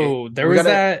 All right. Yo, there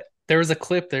was a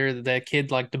clip there that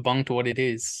kid like debunked what it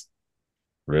is.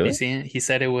 Really? You seen it? He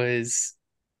said it was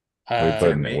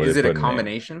is it a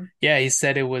combination? Yeah, he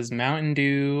said it was Mountain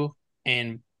Dew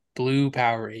and blue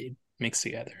Powerade mixed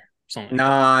together.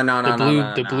 No.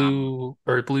 The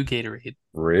blue Gatorade.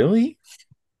 Really?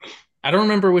 I don't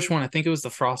remember which one. I think it was the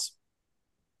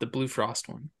blue Frost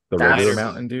one. The regular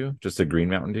Mountain Dew? Just a green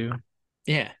Mountain Dew?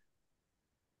 Yeah.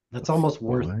 That's almost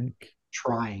worth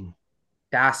trying.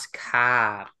 Das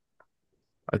cap.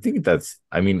 I think it's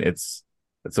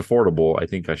affordable. I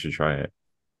think I should try it.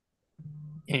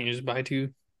 And you just buy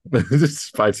two.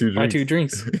 Just buy two drinks. Buy two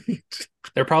drinks.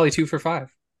 They're probably 2 for $5.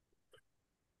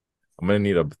 I'm gonna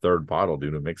need a third bottle,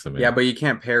 dude, to mix them in. Yeah, but you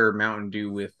can't pair Mountain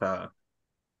Dew with Powerade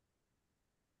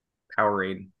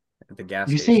at the gas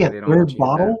station. You see a third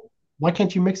bottle? Why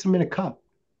can't you mix them in a cup?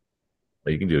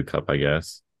 Well, you can do a cup, I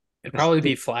guess. It'd probably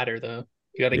be flatter though.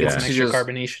 You got to get some extra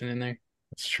carbonation in there.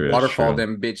 That's true. Waterfall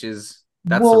them bitches.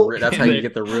 That's how you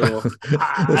get the real.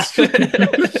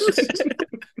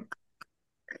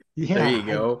 Yeah, there you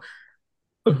go.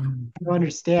 I don't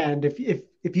understand if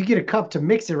you get a cup to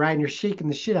mix it right and you're shaking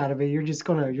the shit out of it, you're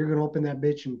gonna open that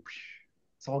bitch and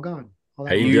it's all gone.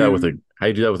 How you do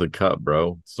that with a cup,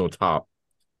 bro? It's no top.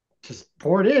 Just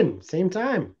pour it in same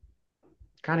time.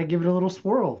 Kind of give it a little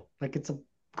swirl like it's a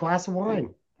glass of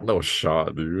wine. No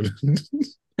shot, dude.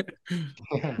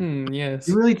 Yeah. Yes.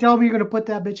 You really tell me you're gonna put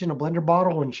that bitch in a blender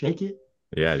bottle and shake it?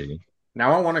 Yeah, dude.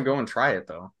 Now I want to go and try it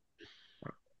though.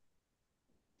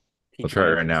 I'll try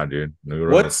it right now, dude. You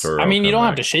don't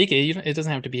have to shake it. It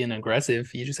doesn't have to be an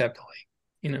aggressive. You just have to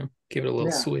give it a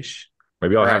little swish.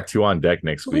 Maybe I'll have two on deck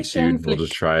next week, dude. We'll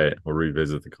just try it. We'll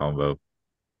revisit the combo.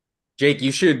 Jake,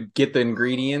 you should get the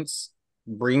ingredients,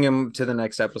 bring them to the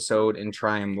next episode, and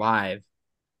try them live.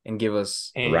 and give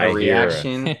us And- Right a here.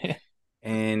 reaction.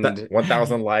 And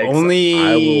 1,000 likes. only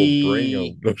I will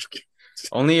bring them.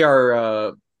 only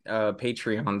our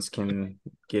Patreons can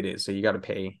get it, so you got to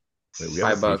pay Wait, we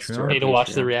have a $5 to our Patreon? Pay to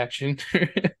watch the Patreon. reaction.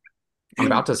 I'm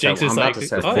about to set. Jake's just I'm about like, to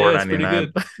set. oh one. yeah, it's pretty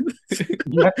good.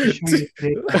 You have to show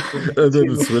your dick after And that, then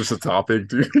too. switch the topic,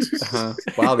 dude.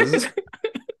 Wow, this is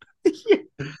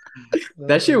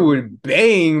that shit would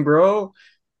bang, bro.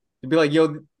 It'd be like, yo,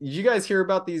 did you guys hear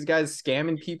about these guys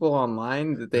scamming people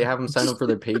online that they have them sign up for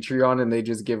their Patreon and they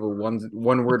just give a one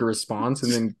word response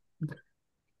and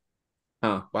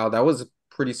then, wow, that was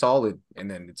pretty solid, and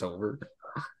then it's over.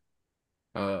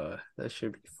 That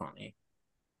should be funny.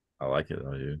 I like it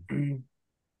though, dude.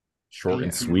 Short Yeah.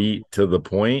 and sweet, to the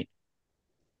point.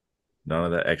 None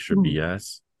of that extra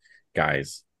BS.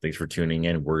 Guys, thanks for tuning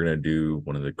in. We're gonna do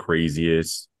one of the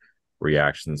craziest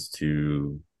reactions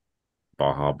to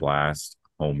Baja Blast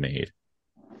homemade.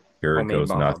 Here it Homemade goes,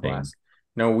 Baja nothing. Blast.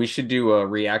 No, we should do a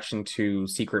reaction to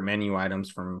secret menu items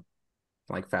from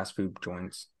like fast food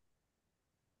joints.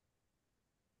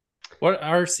 What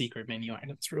are secret menu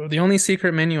items, bro? The only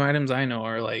secret menu items I know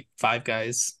are like Five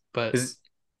Guys, but Is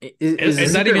Is the that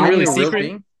secret even menu really a real secret?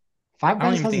 thing? Five I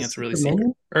don't Guys even has think a it's really secret secret.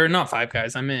 menu? Or not Five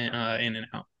Guys. I meant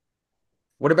In-N-Out.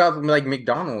 What about like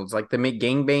McDonald's, like the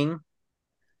McGangbang?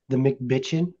 The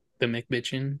McBitchin? The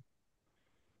McBitchin.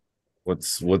 What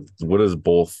is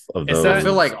both of Is those? I that-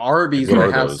 feel like Arby's What would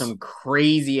are have those? some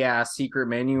crazy ass secret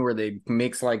menu where they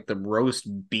mix like the roast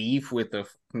beef with the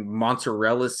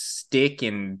mozzarella stick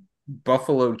and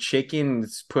buffalo chicken,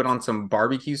 put on some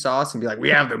barbecue sauce, and be like, "We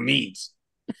have the meats."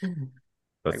 That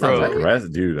Like, sounds what?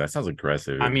 aggressive, dude. That sounds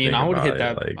aggressive. I if you mean, think I would about hit it.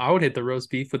 that. Like, I would hit the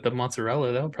roast beef with the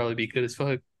mozzarella. That would probably be good as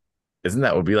fuck. isn't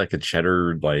that would be like a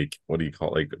cheddar? Like, what do you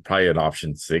call it? Like, probably an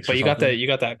option 6. But or you got something? that. You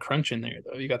got that crunch in there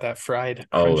though. You got that fried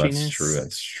Oh, crunchiness. that's true.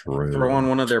 That's true. Throw on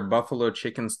one of their buffalo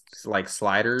chickens like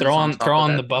sliders. Throw top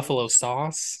on of the that. buffalo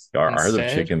sauce. I heard the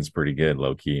instead. chicken's pretty good,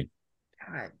 low key.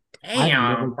 God I've never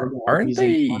damn. been to Aren't Arby's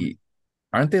in my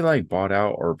life. they like bought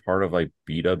out or part of like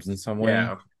B-Dubs in some way?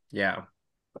 Yeah.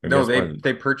 Maybe No, that's why-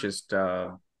 they purchased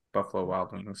Buffalo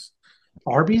Wild Wings.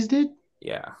 Arby's did?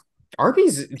 Yeah.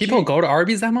 Arby's People go to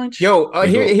Arby's that much? Yo,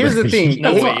 here's the thing.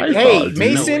 No hey, way. I hey, thought, dude.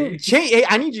 Mason, No way. hey,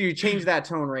 I need you to change that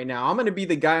tone right now. I'm gonna be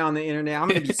the guy on the internet. I'm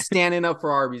gonna be standing up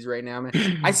for Arby's right now,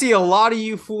 man. I see a lot of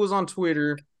you fools on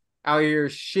Twitter out here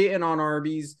shitting on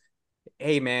Arby's.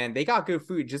 Hey, man, they got good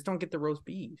food. Just don't get the roast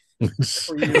beef. it's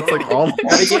Or you're like wrong.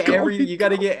 all You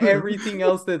gotta get everything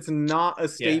else that's not a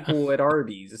staple at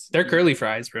Arby's. They're curly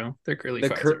fries, bro. They're curly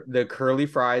fries. The curly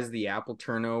fries, the apple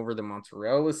turnover, the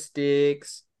mozzarella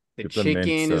sticks, the Get the chicken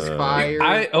mint, is fire.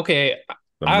 I mint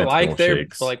like their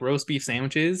milkshakes. like roast beef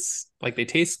sandwiches. Like they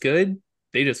taste good.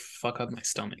 They just fuck up my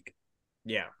stomach.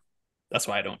 Yeah. That's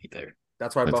why I don't eat there.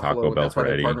 That's why The Taco Bell That's why for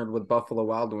they Eddie. partnered with Buffalo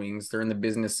Wild Wings. They're in the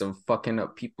business of fucking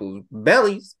up people's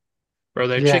bellies. Bro,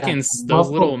 their Yeah, chickens, those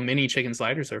Buffalo- little mini chicken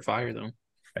sliders are fire though.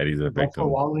 Eddie's a Buffalo victim.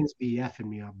 Wild Wings be effing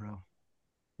me up, bro.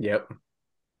 Yep.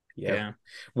 Yeah.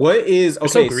 What is They're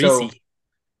okay? so greasy. So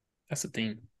That's the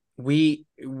thing. we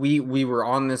were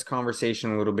on this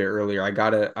conversation a little bit earlier.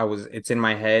 It's in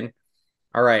my head.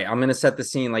 All right, I'm gonna set the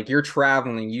scene. Like you're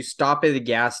traveling, you stop at the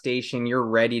gas station, you're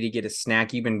ready to get a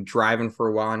snack. You've been driving for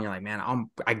a while, and you're like, man,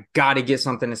 I gotta get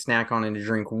something to snack on and to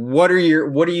drink. What are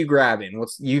you grabbing?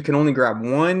 You can only grab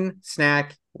one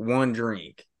snack, one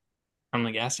drink From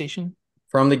the gas station?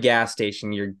 from the gas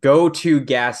station. Your go-to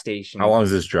gas station. How long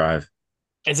is this drive?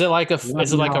 Is it like a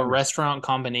 $11. restaurant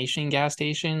combination gas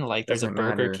station? Like there's a Doesn't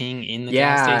Burger matter. King in the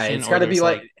Yeah, gas station? it's or got to be there's,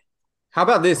 like. How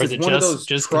about this? or is It's it one of just- those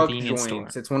just truck convenience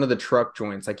joints. store? It's one of the truck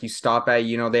joints. Like you stop at,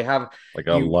 they have Like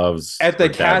You- Love's at the or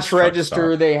Dad's cash truck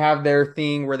register, stop. they have their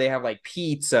thing where they have like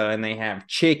pizza and they have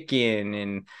chicken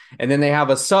and then they have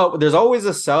a sub. There's always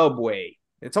a Subway.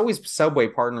 It's always Subway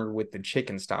partnered with the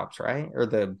chicken stops, right? Or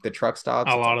the truck stops.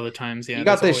 A lot of the times, yeah. you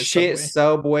got the there's always shit Subway.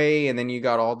 Subway, and then you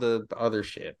got all the other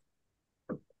shit.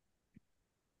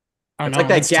 I don't It's know, like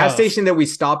that it's gas tough. station that we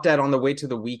stopped at on the way to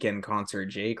the Weekend concert,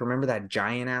 Jake. Remember that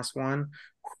giant ass one?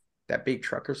 That big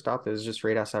trucker stop that was just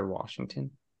right outside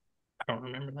Washington. I don't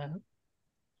remember that.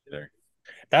 There.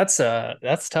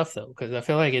 That's tough though, because I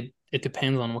feel like it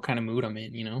depends on what kind of mood I'm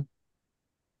in.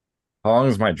 How long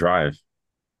is my drive?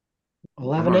 I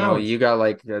 11 don't know. hours. You got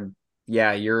like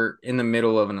you're in the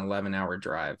middle of an 11-hour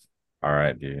drive. All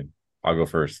right, dude. I'll go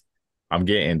first. I'm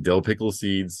getting dill pickle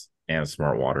seeds and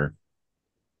smart water.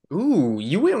 Ooh,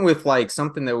 you went with like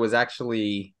something that was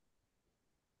actually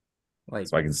like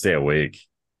So I can stay awake.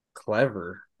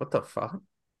 clever. What the fuck?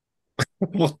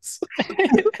 What?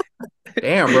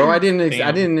 Damn, bro. I Damn.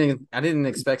 didn't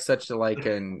expect such a like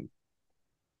an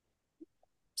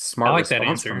Smart like that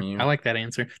response from answer. I you. like that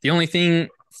answer. The only thing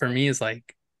for me is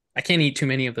like I can't eat too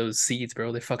many of those seeds,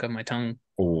 bro. They fuck up my tongue.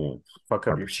 Oh, Fuck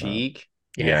up your 100%. cheek.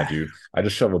 Yeah, Yeah. dude. I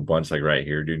just shove a bunch like right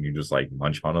here, dude. And you just like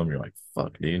munch on them. You're like,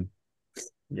 fuck, dude.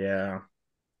 Yeah.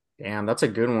 Damn, that's a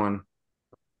good one.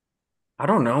 I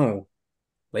don't know.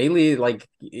 Lately, like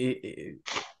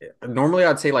normally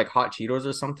I'd say like hot Cheetos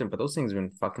or something, but those things have been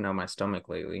fucking up my stomach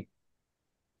lately.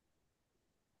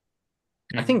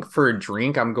 I Mm. think for a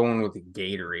drink, I'm going with a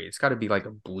Gatorade. It's got to be like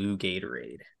a blue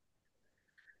Gatorade.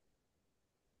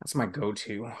 That's my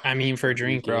go-to. I mean, for a Blue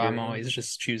drink, bro, I'm Gatorade. always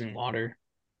just choosing water.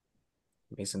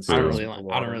 Mason I don't sticks Boo. really with the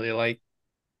like. I don't water. really like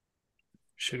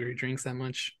sugary drinks that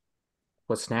much.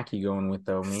 What snack you going with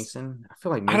though, Mason? I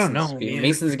feel like I don't know, man.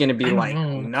 Mason's gonna be I don't like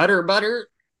know. Nutter Butter.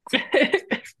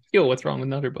 Yo, what's wrong with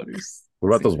Nutter Butters? What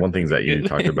about those one Pretty things that you good.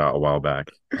 talked about a while back?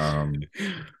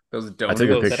 Those I took a Oh, donuts.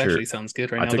 that picture. actually sounds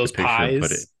good right I now. took a Those picture and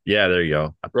put it. pies, Yeah, there you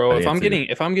go. bro. I If need I'm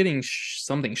to. getting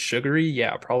something sugary,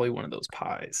 yeah, probably one of those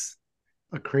pies.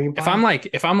 A cream If pie. I'm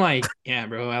like, yeah,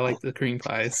 bro, I like the cream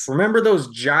pies. Remember those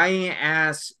giant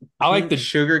ass I like pink the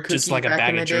sugar just cookies like a back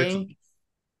in bag the of day? jerky.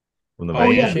 From the Oh Oh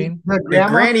vending yeah, yeah, machine. the The grandma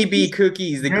Granny Bee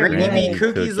cookies. cookies. The Granny Granny Bee Yeah. Bee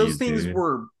cookies. Those cookies, things dude.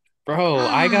 were. bro,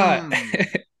 I got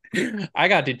Mm. I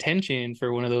got detention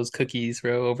for one of those cookies,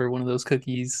 bro, over one of those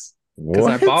cookies. Because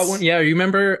I bought one. What? Yeah, you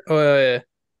remember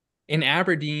in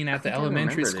Aberdeen I at the think I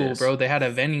elementary remember school, this. bro, they had a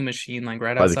vending machine like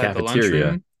right By the outside the cafeteria.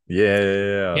 lunchroom. Yeah,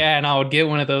 yeah, Yeah, and I would get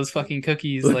one of those fucking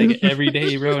cookies like yeah. every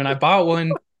day, bro. And I bought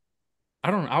one.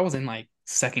 I was in like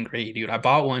second grade, dude. I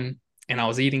bought one and I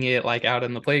was eating it like out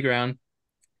in the playground.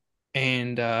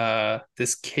 And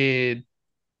this kid,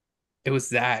 it was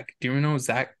Zach. Do you know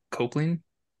Zach Copeland?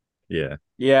 Yeah.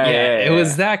 Yeah, Yeah, yeah, it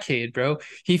was yeah. that kid, bro.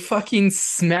 He fucking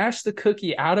smashed the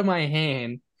cookie out of my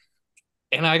hand.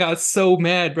 And I got so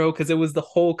mad, bro, because it was the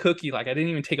whole cookie. Like I didn't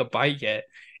even take a bite yet.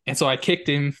 And so I kicked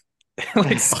him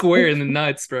like square in the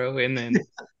nuts, bro. And then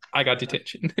I got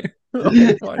detention. Oh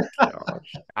my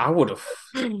gosh. I would have.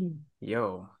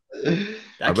 Yo, I'm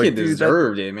that kid like, dude, that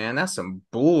deserved it, man. That's some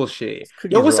bullshit.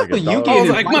 those Yo, cookies are what's up like a with you I dollar. was getting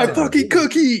in like, my fights at fucking school?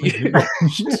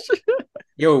 cookie.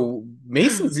 Yo,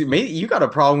 you got a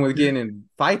problem with getting in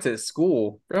fights at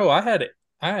school. Bro, I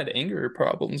had anger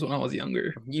problems when I was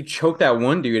younger. You choked that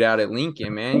one dude out at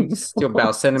Lincoln, man. You still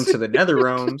about send him to the nether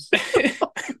realms.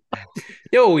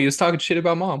 Yo, he was talking shit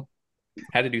about mom.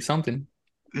 Had to do something.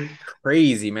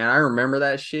 Crazy, man. I remember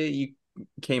that shit. You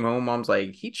came home, mom's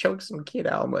like, he choked some kid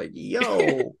out. I'm like,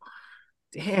 yo,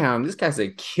 damn, this guy's a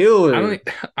killer.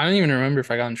 I don't even remember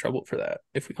if I got in trouble for that.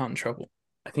 If we got in trouble.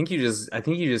 I think you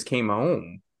just came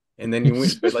home and then you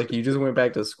went, but like you just went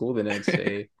back to school the next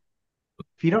day.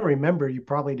 If you don't remember, you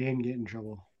probably didn't get in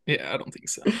trouble. Yeah, I don't think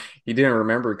so. You didn't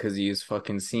remember because he was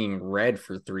fucking seeing red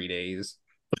for 3 days.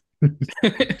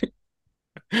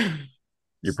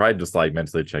 You're probably just like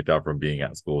mentally checked out from being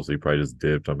at school, so you probably just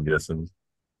dipped, I'm guessing.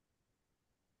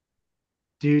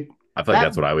 Dude, I feel like that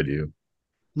that's what I would do.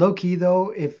 low key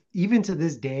though, if even to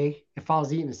this day, if I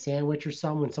was eating a sandwich or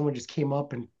something and someone just came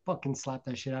up and fucking slapped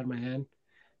that shit out of my hand,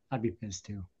 I'd be pissed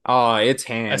too. Oh, it's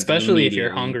hands Especially if you're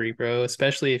immediately. hungry, bro.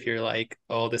 Especially if you're like,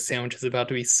 oh, this sandwich is about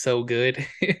to be so good.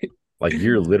 Like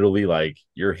you're literally like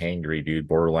you're hangry, dude,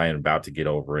 borderline about to get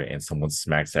over it, and someone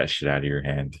smacks that shit out of your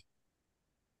hand.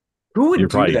 Who would You're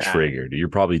do probably that? triggered. You're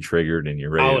probably triggered, and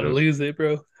you're I ready would to lose it,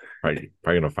 bro. probably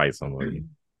gonna fight somebody.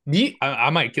 I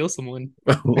might kill someone.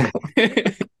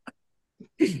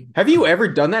 Have you ever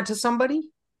done that to somebody?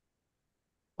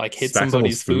 Like hit Smack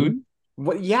somebody's someone's food.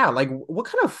 What? Yeah, like what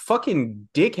kind of fucking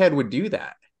dickhead would do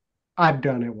that? I've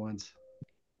done it once.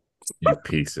 You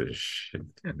piece of shit.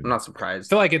 I'm not I surprised.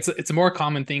 feel like it's a more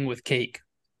common thing with cake,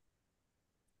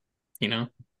 you know,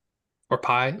 or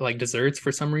pie, like desserts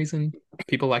for some reason.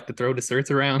 People like to throw desserts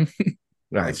around.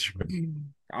 That's true.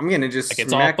 I'm gonna just Like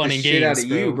it's all smack the fun and shit out games, of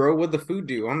you, bro. bro. What'd the food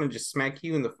do? I'm gonna just smack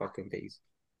you in the fucking face.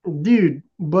 Dude,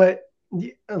 but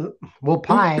well,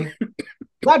 pie,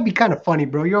 that'd be kind of funny,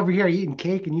 bro. You're over here eating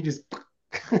cake and you just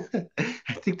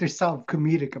I think there's something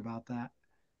comedic about that.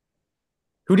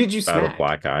 Who did you Battle smack?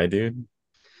 black eye, dude.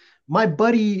 My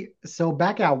buddy, so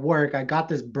back at work, I got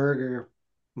this burger,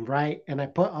 right? And I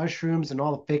put mushrooms and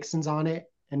all the fixings on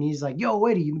it. And he's like, yo,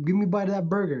 Eddie, give me a bite of that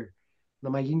burger. And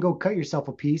I'm like, you can go cut yourself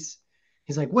a piece.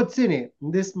 He's like, what's in it?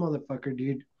 And this motherfucker,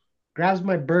 dude, grabs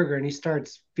my burger and he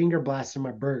starts finger blasting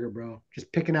my burger, bro.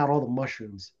 Just picking out all the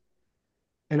mushrooms.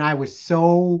 And I was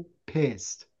so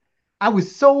pissed. I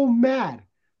was so mad. I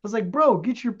was like, bro,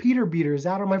 get your Peter beaters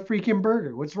out of my freaking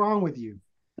burger. What's wrong with you?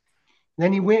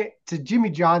 Then he went to Jimmy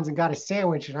John's and got a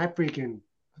sandwich, and I freaking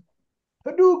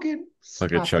Hadouken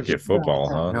Like a slapped the Chuck shit it out of football,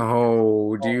 that. huh? No,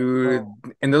 Oh, dude.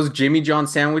 bro. And those Jimmy John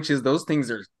sandwiches, those things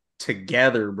are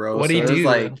together, bro. What'd So he it was do?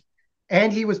 like,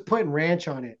 And he was putting ranch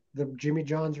on it. The Jimmy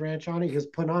John's ranch on it. He was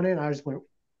putting on it. And I just went,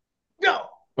 no.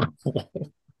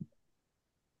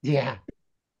 Yeah.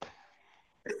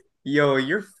 yo,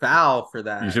 you're foul for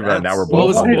that. You should be like, now we're What both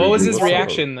was hungry, what was dude. his What's up?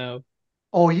 reaction though?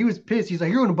 Oh, he was pissed. He's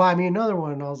like, you're gonna buy me another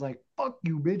one. And I was like, fuck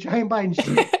you, bitch. I ain't buying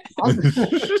shit.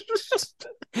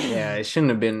 Yeah, it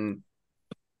shouldn't have been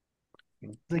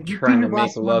Like, you trying finger to make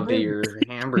blasted my love to burger. your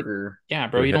hamburger. Yeah,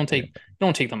 bro, you don't take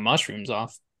the mushrooms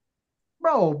off.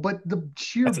 Bro, but the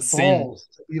sheer That's a sin. balls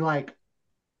to be like,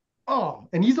 oh,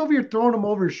 and he's over here throwing them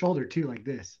over his shoulder too, like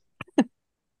this.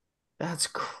 That's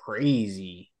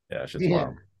crazy. Yeah, shit's Yeah.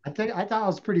 wild. I thought I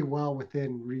was pretty well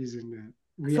within reason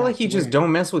to I feel like you react just the way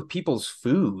don't mess with people's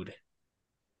food.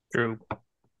 True.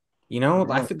 You know,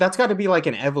 Yeah. that's got to be like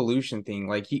an evolution thing.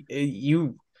 Like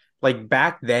you, like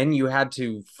back then, you had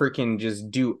to freaking just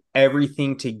do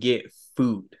everything to get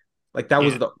food. Like that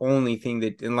was Yeah. the only thing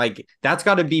that, and like that's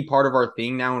got to be part of our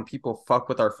thing now. When people fuck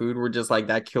with our food, we're just like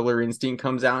that killer instinct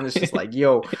comes out, and it's just like,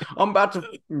 yo, I'm about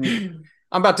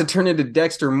to turn into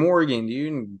Dexter Morgan,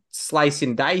 dude, and slice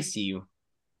and dice you.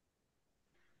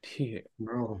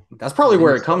 bro. That's probably And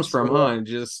where then it comes start from, huh?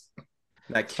 Just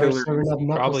that Start killer. serving up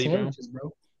knuckle Probably, bro. sandwiches,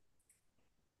 bro.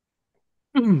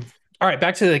 All right,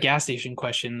 back to the gas station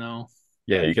question though.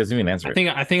 Yeah, you guys didn't even answer I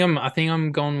it. think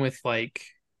I'm going with like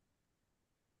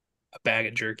a bag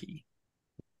of jerky.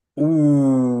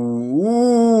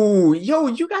 Ooh, yo,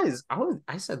 you guys.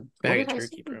 I said, what Bag did of I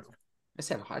jerky, say? bro. I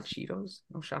said hot Cheetos.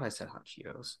 No shot. I said hot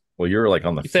Cheetos. Well, you're like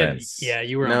on the You said, fence. yeah,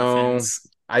 you were on the No, fence.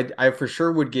 I for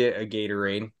sure would get a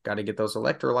Gatorade. Got to get those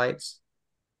electrolytes.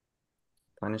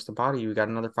 Replenish the body. We got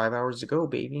another 5 hours to go,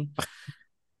 baby.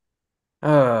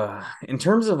 In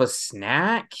terms of a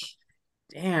snack,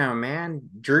 damn man,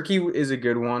 jerky is a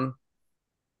good one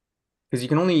because you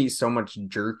can only eat so much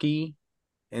jerky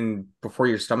and before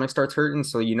your stomach starts hurting,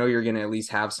 so you know you're gonna at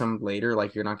least have some later.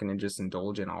 Like you're not gonna just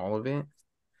indulge in all of it.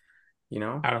 You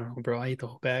know, I don't know, bro. I ate the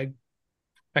whole bag.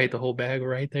 I ate the whole bag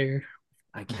right there.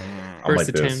 I can't. I'm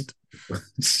First like attempt.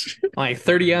 this. Like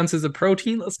 30 ounces of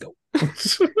protein. Let's go.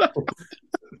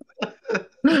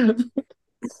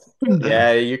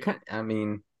 Yeah, you kind. I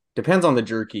mean, depends on the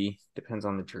jerky. Depends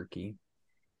on the jerky.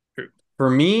 True. For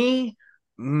me,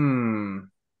 let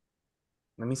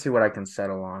me see what I can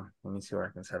settle on. Let me see what I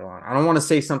can settle on. I don't want to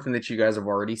say something that you guys have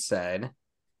already said.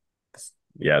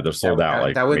 Yeah, they're sold out.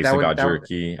 Like Mason got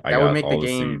jerky. I that would got make all the the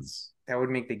game. seeds. That would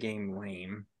make the game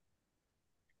lame.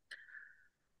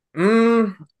 I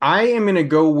am gonna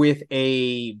go with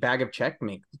a bag of Chex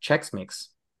Mix.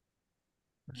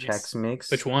 Chex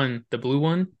Mix. Which one? The blue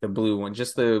one? The blue one,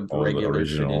 just the Oh, the regular,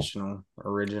 original.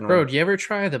 original. Bro, do you ever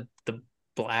try the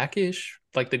blackish,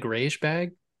 like the grayish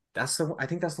bag? I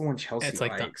think that's the one Chelsea It's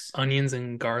like likes. the onions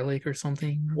and garlic or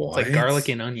something. What? It's like garlic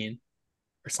and onion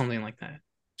or something like that.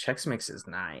 Chex Mix is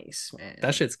nice, man.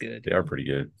 That shit's good. They are pretty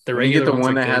good. The When you get regular the ones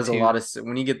one are that good has a too. lot of,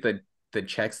 when you get the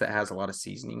Chex that has a lot of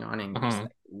seasoning on it, and you're just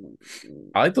like, ooh.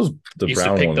 I like those the used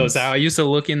brown to pick ones. those out. I used to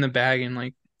look in the bag and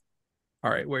like,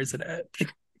 all right, where's it at?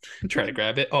 Try to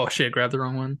grab it. Oh shit, grab the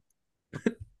wrong one.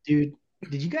 Dude,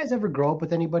 did you guys ever grow up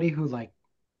with anybody who like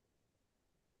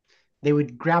they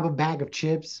would grab a bag of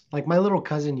chips? Like my little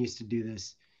cousin used to do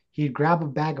this. He'd grab a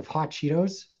bag of hot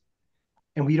Cheetos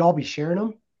and we'd all be sharing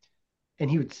them. And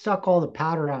he would suck all the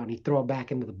powder out and he'd throw it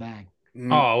back into the bag.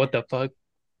 Oh, what the fuck?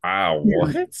 Wow,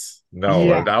 what? No,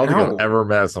 Yeah. I don't think No. I've ever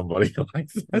met somebody like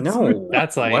that. No,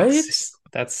 That's like what?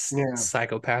 that's Yeah.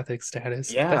 psychopathic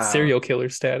status. Yeah. That's serial killer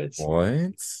status.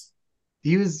 What?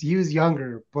 He was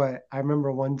younger, but I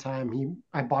remember one time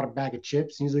I bought a bag of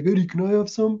chips and he's like, Eddie, can I have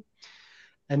some?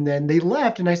 And then they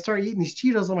left and I started eating these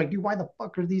Cheetos. I'm like, dude, why the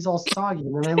fuck are these all soggy?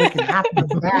 And then I look and half of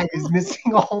the bag is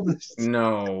missing all this.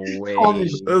 No way. All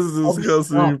this This is all this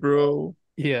disgusting, stuff. bro.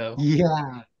 Yeah.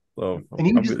 Yeah. So, And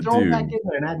he would just throw them back in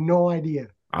there and I had no idea.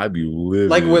 I'd be livid.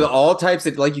 Like with all types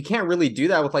of, like you can't really do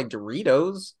that with like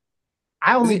Doritos.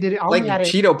 I only did it. I Like only had it.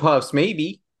 Cheeto Puffs,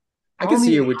 maybe. I can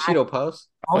see it with Cheeto Puffs.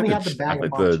 I only I had the bag feel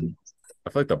of like hot the Cheetos. I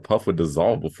feel like the puff would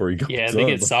dissolve before you got Yeah, done. they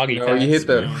get soggy No, fast. you hit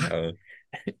the- man.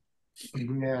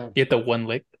 Yeah. You get the one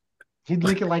lick. He'd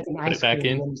lick it like an it ice back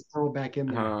cream in. and then just throw it back in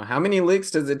there. How many licks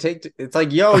does it take to, it's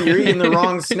like, yo, you're eating the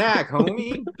wrong snack,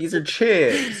 homie. These are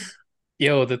chips.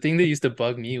 Yo, the thing that used to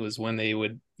bug me was when they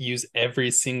would use every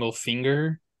single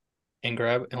finger and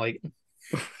grab and like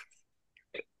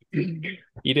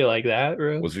eat it like that,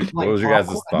 bro. What Like was your guys'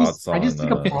 popcorn. thoughts I just on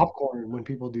think of popcorn when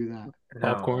people do that.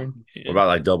 Popcorn. what about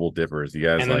like double dippers? You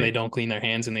guys And then like they don't clean their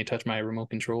hands and they touch my remote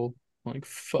control. I'm like,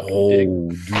 fuck, oh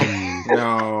dude.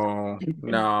 No,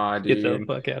 nah, get the dude.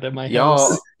 fuck out of my Y'all,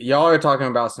 house. y'all are talking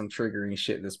about some triggering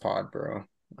shit this pod, bro.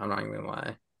 I'm not even gonna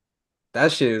lie.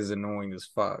 That shit is annoying as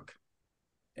fuck.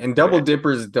 And double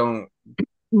dippers don't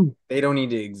need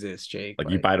to exist, Jake. Like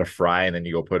you buy the fry and then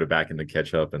you go put it back in the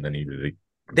ketchup and then you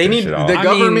they finish need it the off.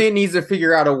 government needs to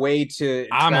figure out a way to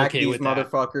I'm track okay these with that.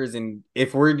 motherfuckers, and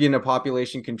if we're getting a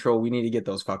population control, we need to get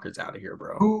those fuckers out of here,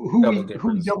 bro. Who Double we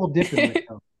dippers. double dipping with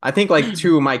though? I think like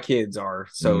 2 of my kids are,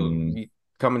 so Mm. you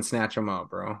come and snatch them up,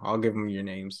 bro. I'll give them your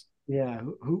names. Yeah,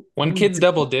 When kids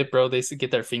double dip, bro, they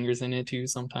get their fingers in it too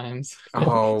sometimes.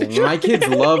 Oh, my kids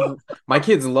love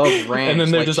ranch, And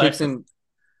then they're like just chips like, and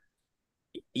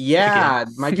yeah,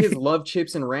 my kids love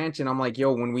chips and ranch, and I'm like,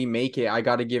 yo, when we make it, I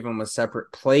got to give them a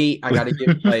separate plate. I got to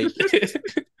give like,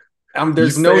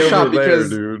 there's You no stay shot over there, because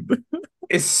dude.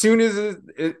 as soon as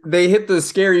they hit the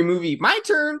scary movie, my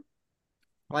turn.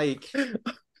 Like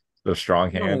The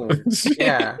strong hand. no,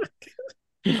 yeah,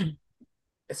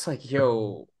 it's like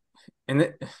yo,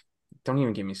 and don't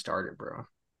even get me started, bro. Who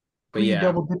But you yeah,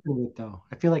 double dipping with though?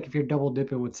 I feel like if you're double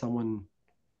dipping with someone,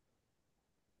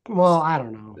 well, I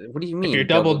don't know. what do you if you're mean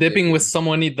double dipping with dipping?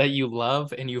 someone that you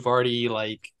love and you've already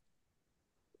like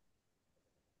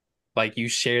you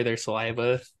share their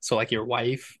saliva, so like your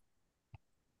wife,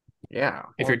 Yeah.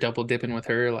 if you're double dipping with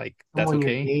her, like that's Someone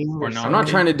you're okay dating or or not I'm not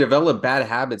okay. trying to develop bad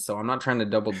habits, though. I'm not trying to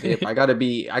double dip. I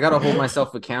gotta hold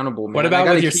myself accountable, man. What I about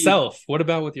gotta with keep. yourself? What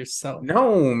about with yourself?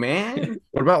 No, man.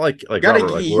 What about like Gotta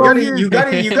Robert? Like keep. what if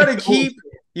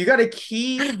You gotta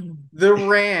keep the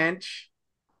ranch.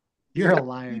 You You're a gotta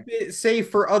liar. keep it safe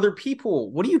for other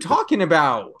people. What are you talking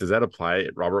about? does that apply,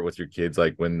 Robert, with your kids?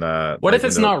 Like when What like if when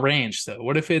it's the not ranch though?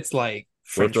 What if it's like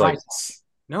what if French they're like fries?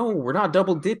 No, we're not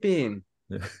double dipping.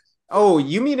 Oh,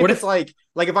 you mean if What it's if like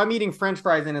if I'm eating French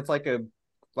fries and it's like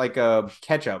a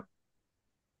ketchup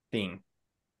thing?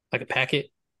 like a packet?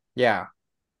 Yeah,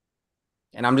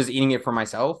 and I'm just eating it for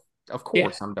myself. Of Yeah.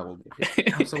 course, I'm double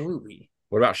dipping. Absolutely.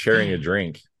 what about sharing a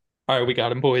drink? All right, we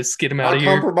got him, boys. Get him out of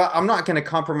Not here. I'm not going to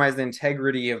compromise the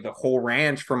integrity of the whole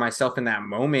ranch for myself in that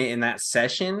moment, in that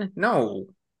session. No,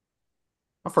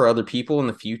 not for other people in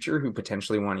the future who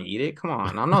potentially want to eat it. Come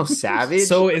on, I'm no savage.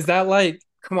 So is that like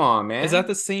Come on, is man. that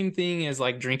the same thing as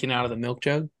like drinking out of the milk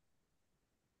jug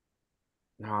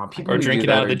No, people or who do drinking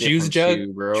that out of are the juice different jug?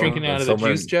 too, bro. Drinking out of the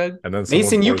juice jug? And then someone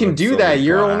Mason, you pours can in do some that.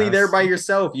 You're only there glass. by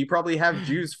yourself. You probably have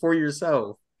juice for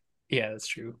yourself. Yeah, that's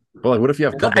true. But like, what if you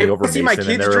have company over, I see my Mason, and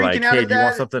kids they're drinking like, out "Hey, of do you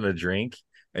want that. something to drink?"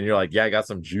 And you're like, "Yeah, I got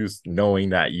some juice," knowing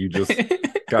that you just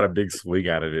got a big swig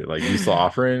out of it. Like, you still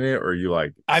offering it, or you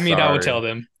like? I mean, I would tell Sorry,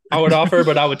 them. I would offer,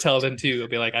 but I would tell them too. I'd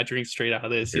be like, I drink straight out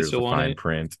of this. You here's still the want fine it?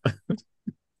 print.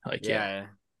 Like, yeah, Yeah.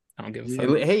 I don't give a Yeah.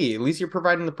 fuck. Hey, at least you're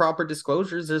providing the proper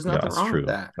disclosures. There's Yeah, nothing that's wrong with true.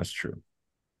 that. That's true.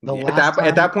 The Yeah, last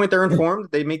at that time, point, they're informed.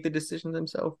 They make the decision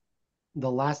themselves. the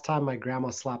last time my grandma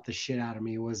slapped the shit out of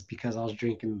me was because I was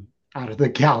drinking out of the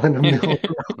gallon of milk.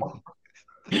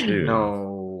 Dude,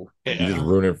 No, you just Yeah.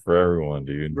 ruin it for everyone,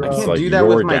 dude. Bro. I It's can't like do that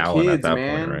with your my gallon at kids, that point,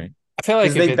 man. right? I feel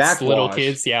like Because if they it's little backwash.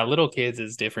 kids, yeah, little kids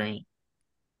is different.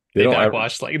 They They don't ever.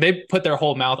 backwash, like they put their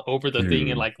whole mouth over the thing and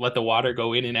Dude. like let the water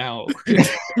go in and out. It's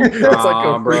like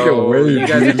a freaking Bro, wave, you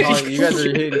guys are dude. talking. You guys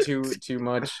are hitting too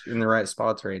much in the right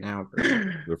spots right now, bro.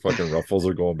 The fucking ruffles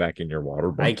are going back in your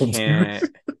water I bottle, dude.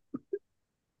 can't.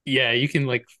 Yeah, you can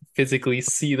like physically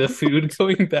see the food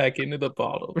going back into the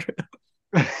bottle.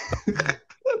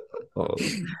 Oh,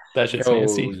 That shit's Yo,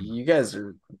 nasty. you guys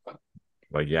are.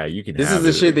 like, yeah, you can This is have the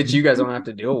it. shit that you guys don't have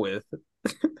to deal with.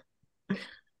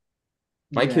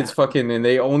 My Yeah. kids fucking and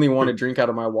they only want to drink out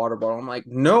of my water bottle. I'm like,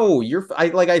 no,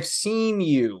 I've seen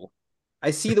you.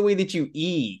 I see the way that you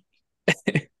eat.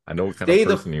 I know what kind Stay of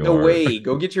person you the are. way.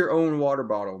 Go get your own water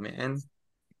bottle, man.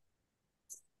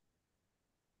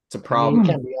 It's a I mean, problem. it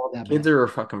can't be all that Kids bad. are a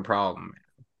fucking problem,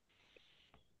 man.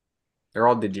 They're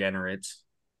all degenerates.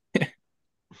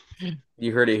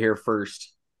 You heard it here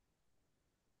first.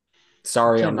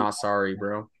 Sorry, I'm not sorry,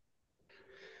 bro.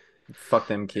 Fuck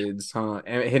them kids, huh?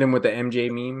 Hit him with the MJ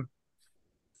meme.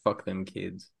 Fuck them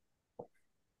kids. I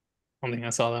don't think I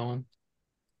saw that one.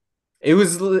 It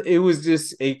was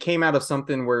just it came out of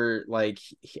something where like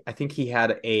I think he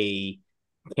had a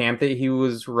camp that he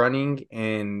was running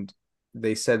and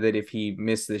they said that if he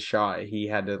missed the shot he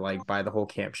had to like buy the whole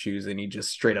camp shoes and he just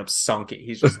straight up sunk it.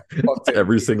 He's just like, fuck that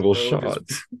Every kid, single bro. shot.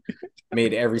 Just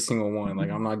made every single one. Like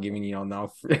I'm not giving you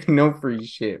no free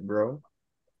shit, bro.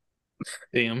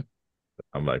 Damn.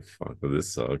 I'm like, fuck,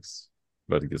 this sucks.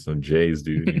 About to get some J's,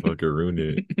 dude. You fucking ruined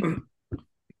it.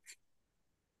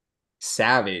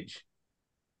 Savage.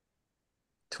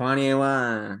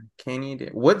 21. Can you do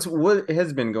what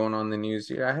has been going on in the news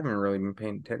here? I haven't really been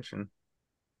paying attention.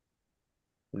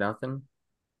 Nothing.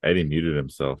 Eddie muted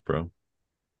himself, bro.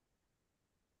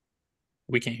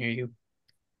 We can't hear you.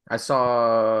 I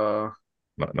saw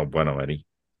No, no bueno, Eddie.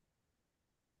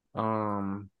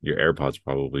 Um, Your AirPods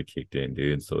probably kicked in,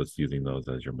 dude. So it's using those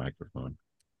as your microphone.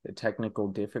 the technical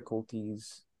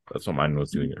difficulties. That's what mine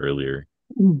was doing earlier.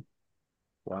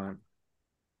 What?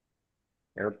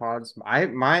 AirPods. I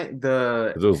my the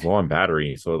Because it was low on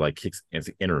battery, so it like kicks. It's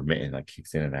intermittent, like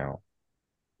kicks in and out.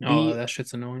 Oh, the that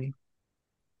shit's annoying.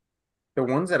 the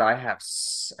ones that I have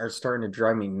are starting to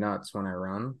drive me nuts when I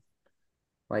run.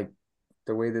 Like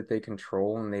the way that they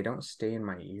control and they don't stay in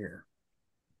my ear.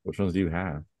 Which ones do you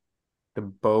have? The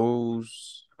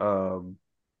Bose, I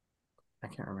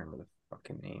can't remember the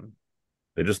fucking name.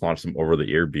 They just launched some over the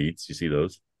ear Beats. You see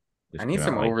those? They I just need came out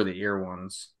some like over the ear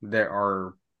ones that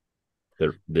are.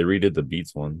 they redid the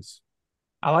Beats ones.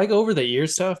 I like over the ear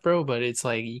stuff, bro, but it's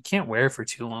like you can't wear it for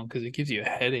too long because it gives you a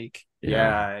headache. Yeah,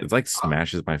 Yeah. it's like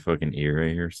smashes my fucking ear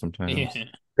right here sometimes. Yeah.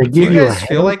 They It's Do give you you a guys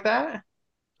feel headache. like that?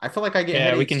 I feel like I get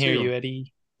Yeah, we can headaches hear you, too.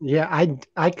 Eddie. Yeah,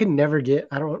 I could never get.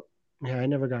 I don't. Yeah, I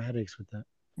never got headaches with that.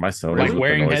 My Sony's Like Really? with the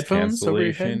wearing noise headphones over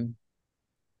your head. cancellation.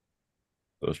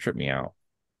 Those trip me out.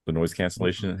 The noise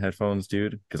cancellation headphones,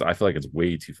 dude. Because I feel like it's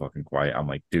way too fucking quiet. I'm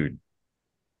like, dude,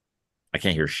 I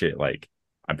can't hear shit. Like,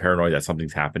 I'm paranoid that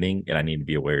something's happening and I need to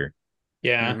be aware.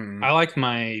 Yeah, Hmm. I like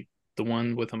the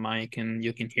one with a mic and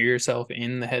you can hear yourself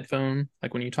in the headphone,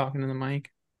 like when you're talking to the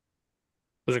mic.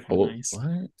 Those are kind of Oh, nice.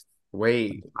 what?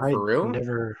 Wait, I for real?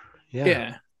 never. Yeah,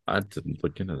 Yeah, I didn't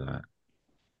look into that.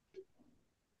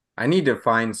 I need to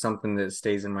find something that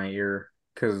stays in my ear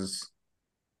because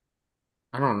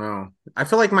I don't know. I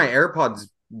feel like my AirPods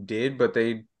did, but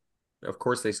of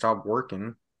course, they stopped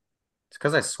working. It's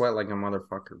because I sweat like a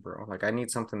motherfucker, bro. Like, I need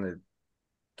something that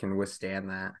can withstand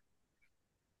that.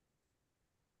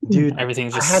 dude,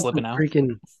 everything's I just had some slipping out.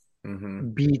 freaking Hmm.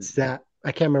 Beats that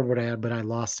I can't remember what I had, but I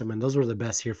lost them, and those were the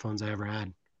best earphones I ever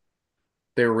had.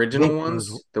 The I original think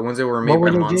those. ones, the ones that were What made were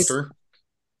by they, Jace? Monster.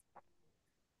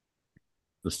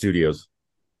 The studios,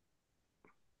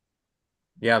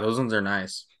 Yeah, those ones are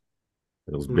nice.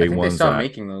 those I big Mm. think they ones stopped that,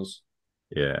 making those.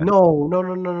 yeah. No, no,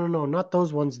 no, no, no, no, not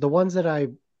those ones. The ones that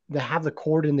have the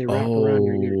cord and they wrap around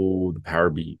your ear. Oh, the power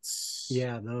beats.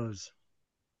 Yeah, those.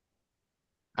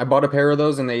 I bought a pair of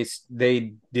those and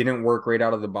they didn't work right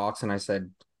out of the box, and I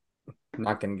said,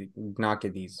 not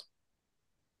get these.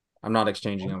 I'm not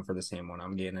exchanging them for the same one.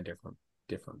 I'm getting a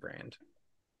different brand.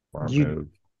 Farm You mode.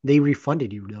 They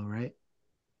refunded you though, right?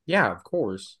 Yeah, of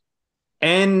course.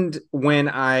 And when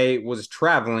I was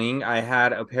traveling, I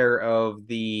had a pair of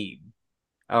the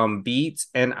Beats,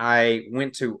 and I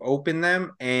went to open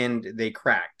them and they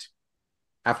cracked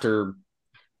after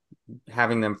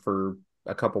having them for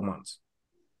a couple months.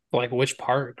 Like which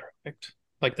part, correct?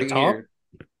 Like the Right top? here.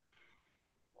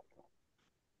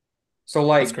 So That's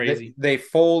like crazy. they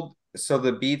fold, so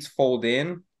the Beats fold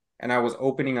in, and I was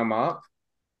opening them up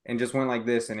and just went like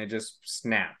this, and it just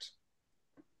snapped.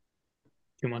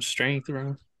 Too much strength,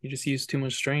 bro. You just use too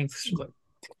much strength. It's just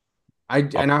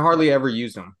like, And I hardly ever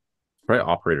used them. Probably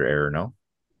operator error, no?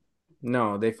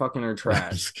 No, they fucking are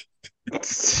trash.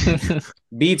 Just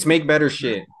Beats make better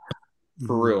shit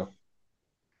for Mhm. real.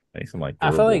 make some like I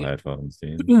feel durable like headphones,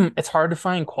 dude. it's hard to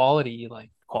find quality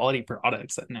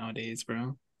products nowadays, bro. I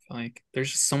feel like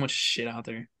there's just so much shit out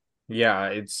there. Yeah,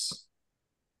 it's.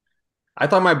 I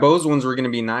thought my Bose ones were gonna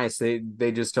be nice. They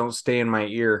just don't stay in my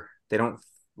ear. They don't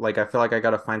like. I feel like I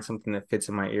gotta find something that fits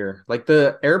in my ear. Like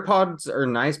the AirPods are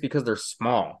nice because they're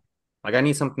small. Like I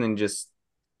need something that just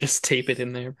Just tape it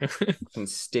in there, bro. can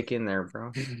stick in there,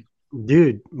 bro.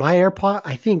 Dude, my AirPod,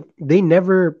 I think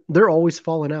they're always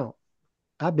falling out.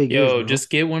 I have big ears, Yo, bro. just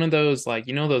get one of those, like,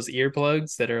 you know, those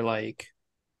earplugs that are like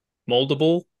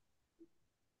moldable.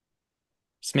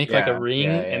 Just make like a Yeah, yeah, ring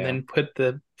and yeah. then put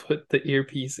the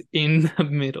earpiece in the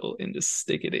middle and just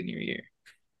stick it in your ear.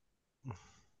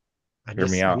 I Hear me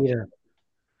just I out. need a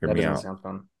Hear That me doesn't out. sound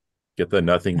fun. Get the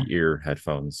nothing ear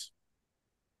headphones.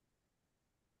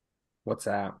 What's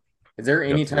that? Is there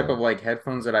You any got type of the like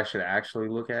headphones that I should actually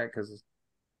look at? Because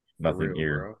for nothing real,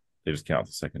 ear. bro. They just came out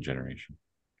the second generation.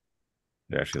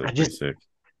 They actually I look pretty just sick.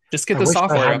 Just get I the wish I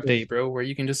software had those. update, bro, where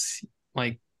you can just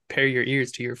like pair your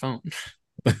ears to your phone.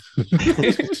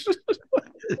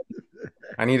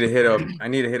 I need to hit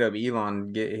up Elon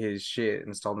and get his shit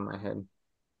installed in my head.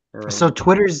 So Or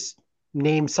Twitter's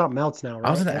named something else now, I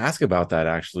was right? gonna X? ask about that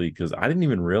actually because I didn't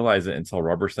even realize it until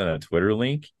Rubber sent a Twitter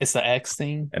link, It's the X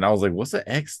thing. and I was like, "What's the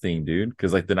X thing, dude?"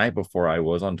 Because like the night before I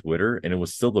was on Twitter, and it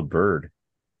was still the bird,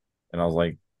 and I was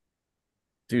like,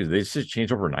 "Dude, they should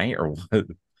change overnight or what?"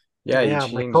 yeah, you Yeah, my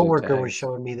change the coworker was tags.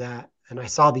 showing me that, and I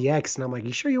saw the X, and I'm like,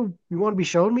 "You sure you want to be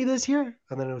showing me this here?"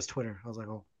 And then it was Twitter. I was like,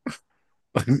 "Oh,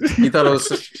 He thought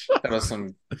it was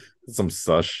some Some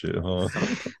sus shit, huh?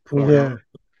 some yeah." porno.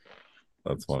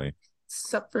 That's funny.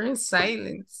 Suffer in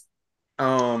silence.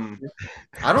 Um,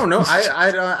 I don't know.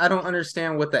 I don't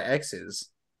understand what the X is.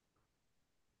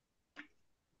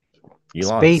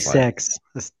 Elon's like SpaceX,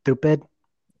 stupid.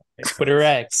 makes Twitter sense.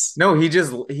 X. No,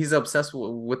 he's obsessed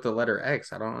with the letter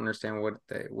X. I don't understand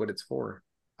what it's for.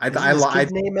 I Isn't I his I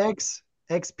kid's name X?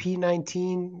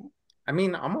 XP19? I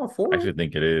mean, I'm all I for it. actually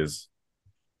think it is.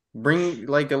 Bring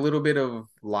like a little bit of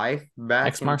life back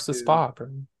X marks the into. spot, bro.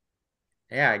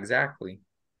 Yeah, exactly.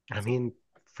 I mean,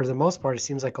 for the most part, it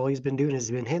seems like all he's been doing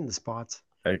has been hitting the spots.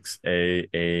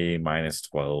 XAA minus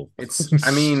 12.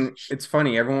 I mean, it's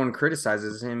funny. Everyone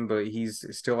criticizes him, but he's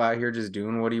still out here just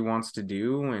doing what he wants to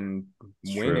do and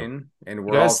It's true. winning. And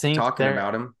You we're guys all think talking they're?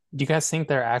 about him. Do you guys think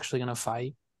they're actually gonna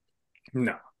fight?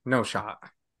 No, no shot.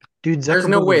 Dude, There's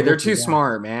no Zuckerberg was way. They're ripped too his ass.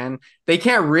 smart, man. They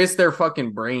can't risk their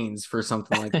fucking brains for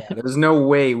something like that. There's no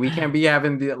way. We can't be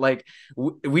having the like.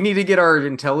 We need to get our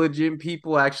intelligent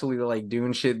people actually like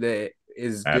doing shit that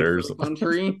is good for Matters. the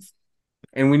country.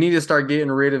 And we need to start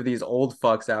getting rid of these old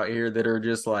fucks out here that are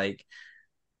just like,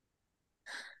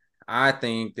 I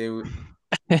think they would.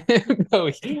 No,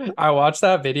 I watched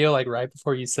that video like right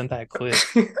before you sent that clip.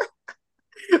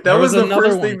 That There was was the another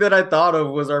first thing one. that I thought of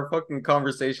was our fucking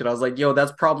conversation. I was like, yo,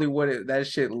 that's probably what that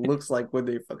shit looks like when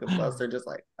they fucking bust. They're just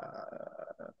like,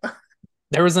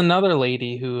 There was another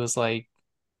lady who was like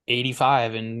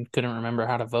 85 and couldn't remember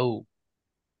how to vote.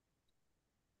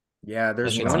 yeah, That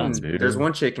there's shit's nuts, Damn, one bro. there's dude.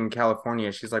 one chick in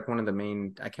California. She's like one of the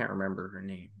main, I can't remember her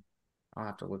name. I'll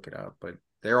have to look it up, but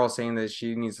they're all saying that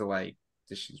she needs to like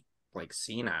that she's like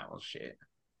senile shit.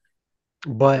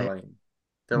 They're But like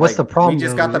they're what's like, the we problem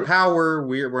just though? got the power.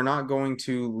 We're not going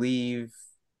to leave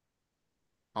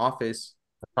office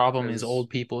The problem is because old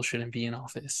people shouldn't be in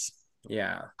office.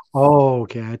 yeah. Oh,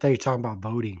 okay. I thought you were talking about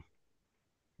voting.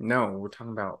 No, we're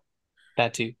talking about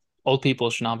That too. Old people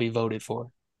should not be voted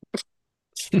for.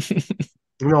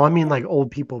 No, I mean like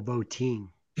old people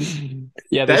voting.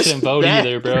 Yeah, they that's shouldn't vote that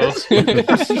either, bro. that's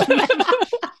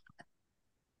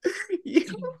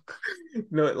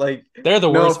no like They're the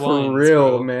no worst for ones,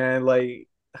 real, bro. man. Like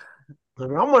I'm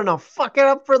gonna fuck it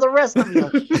up for the rest of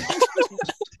you.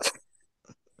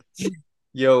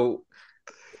 yo,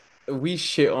 we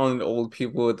shit on old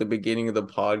people at the beginning of the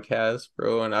podcast,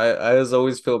 bro, and I was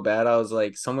always feel bad. I was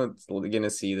like, someone's gonna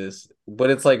see this, but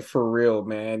it's like for real,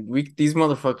 man. We these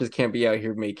motherfuckers can't be out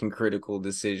here making critical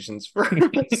decisions for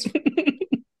us.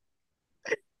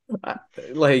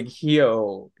 Like,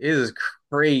 yo, it is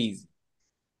crazy.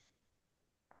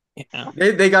 Yeah.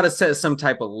 They got to set some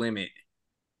type of limit.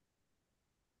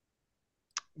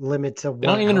 Limit to They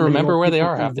don't what? even How many remember old where they people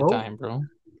are half can the vote? time, bro.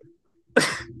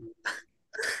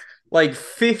 Like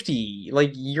 50,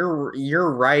 like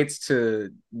your rights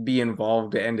to be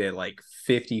involved end at like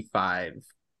 55.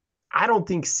 I don't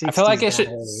think I feel 60 like is it that should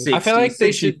old. I feel 60, like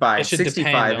they should it 65, should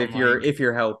depend 65 on like if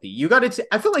you're healthy. You got to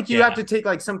I feel like you have yeah, to take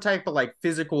like some type of like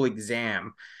physical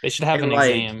exam they should have and an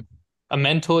like exam, a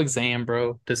mental exam,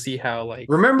 bro, to see how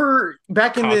like remember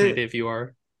back in the cognitive you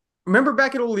are. remember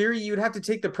back at O'Leary you'd have to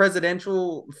take the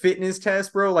presidential fitness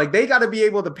test, bro. Like they got to be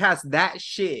able to pass that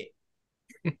shit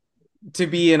to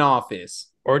be in office.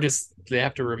 Or just they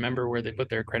have to remember where they put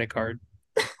their credit card.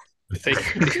 If they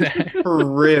can do that. For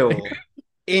real.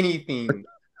 Anything.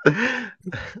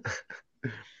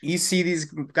 You see these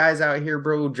guys out here,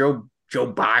 bro. Joe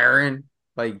Byron,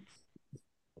 like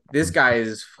this guy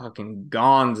is fucking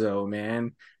gonzo,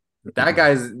 man. That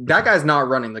guy's not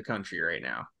running the country right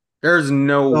now. There's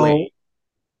no So way.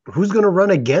 who's gonna run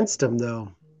against him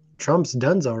though? Trump's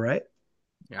donezo, right?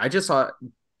 I just saw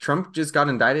Trump just got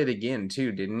indicted again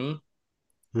too, didn't he?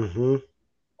 Mm-hmm.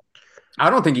 I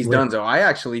don't think he's With done so. I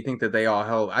actually think that they all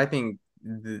help. I think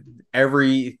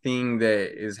everything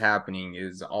that is happening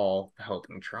is all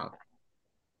helping Trump.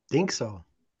 think so.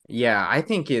 Yeah, I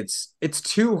think it's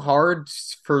too hard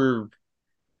for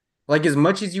like as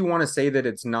much as you want to say that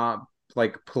it's not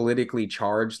like politically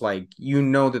charged, like you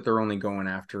know that they're only going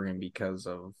after him because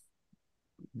of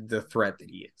the threat that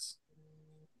he is.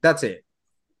 That's it.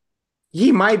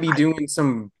 He might be I, doing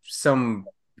some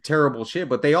terrible shit,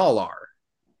 but they all are.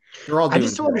 They're all I doing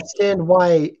just don't terrible. understand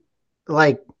why,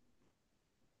 like,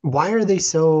 why are they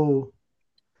so?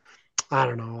 I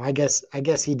don't know. I guess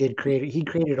he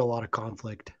created a lot of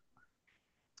conflict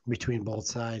between both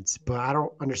sides, but I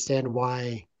don't understand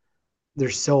why they're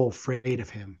so afraid of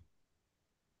him.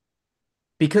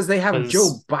 Because they have Joe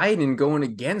Because Biden going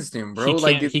against him, bro.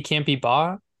 he can't be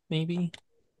bought, maybe.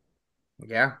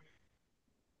 Yeah,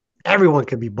 Everyone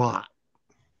could be bought.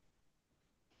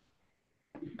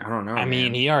 I don't know, I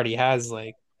mean, man. he already has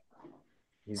like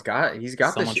He's got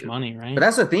So the much shit. money, But right?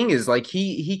 that's the thing is like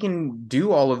he can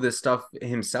do all of this stuff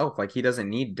himself. Like he doesn't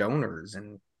need donors.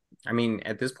 And I mean,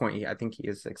 at this point, I think he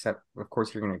is accept. Of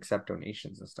course, you're going to accept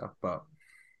donations and stuff, but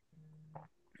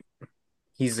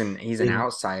he's an Yeah.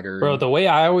 outsider. Bro, And the way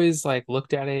I always like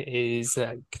looked at it is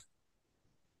like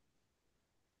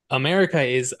America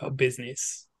is a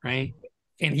business, right?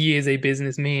 And he is a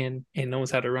businessman and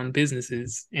knows how to run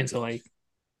businesses. And so like,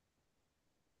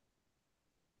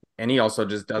 he also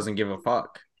just doesn't give a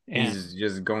fuck. yeah, He's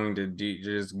just going to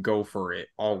just go for it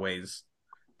always.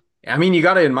 I mean, you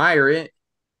got to admire it.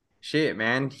 Shit,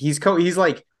 man. He's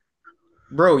like,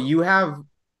 bro, you have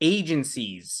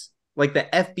agencies like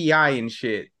the FBI and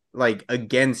shit like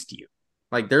against you.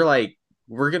 Like they're like,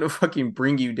 we're gonna fucking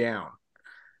bring you down.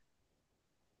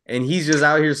 And he's just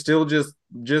out here still just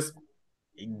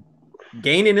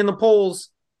gaining in the polls.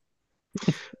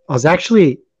 I was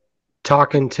actually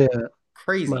talking to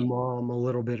my Crazy. mom a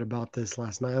little bit about this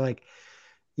last night. Like,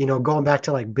 going back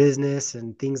to like business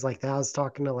and things like that. I was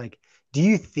talking to like, do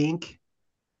you think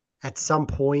at some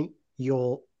point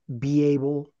you'll be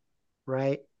able,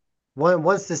 right?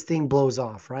 Once this thing blows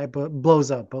off, right? But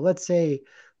blows up. But let's say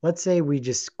we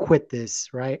just quit this,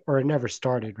 right? Or it never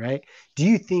started, right? Do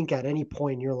you think at any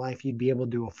point in your life you'd be able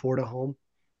to afford a home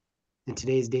in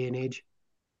today's day and age?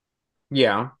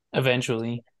 Yeah.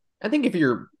 eventually. I think if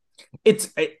you're it's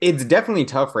definitely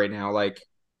tough right now. Like,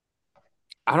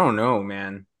 I don't know,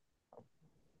 man.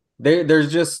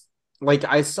 There's just like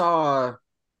I saw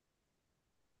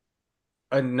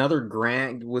another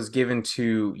grant was given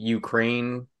to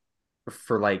Ukraine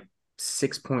for like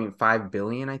 6.5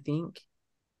 billion, I think.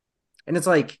 And it's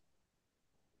like,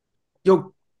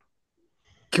 yo,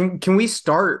 can we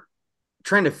start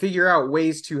trying to figure out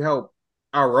ways to help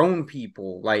our own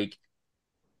people? Like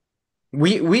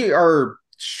we are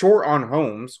short on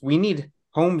homes. We need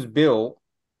homes built.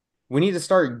 We need to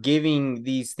start giving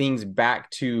these things back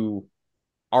to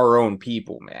our own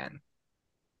people, man.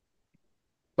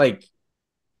 Like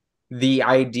the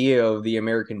idea of the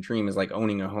American dream is like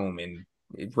owning a home, and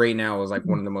right now is like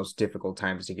one of the most difficult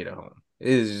times to get a home. It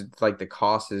is like the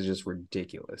cost is just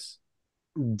ridiculous.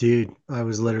 Dude, I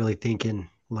was literally thinking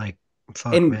like,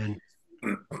 fuck, And man.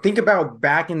 think about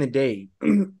back in the day,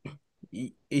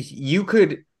 you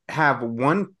could have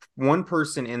one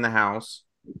person in the house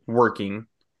working,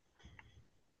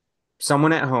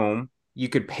 someone at home. You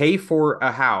could pay for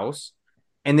a house,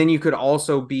 and then you could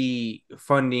also be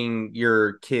funding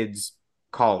your kids'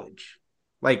 college,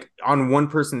 like on one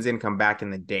person's income back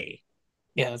in the day.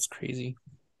 Yeah, that's crazy.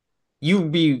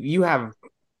 You have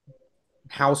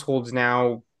households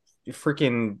now,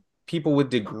 freaking people with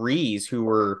degrees who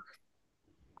were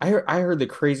I heard the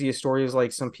craziest stories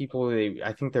like some people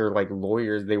I think they're like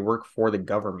lawyers, they work for the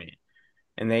government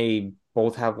and they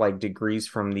both have like degrees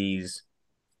from these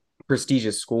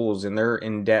prestigious schools and they're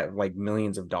in debt like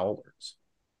millions of dollars.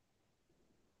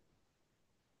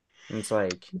 And it's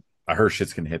like, I heard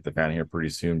shit's gonna hit the fan here pretty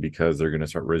soon because they're gonna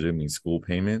start resuming school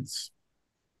payments.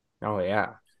 oh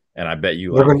yeah. And I bet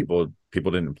you We're like going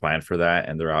people didn't plan for that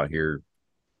and they're out here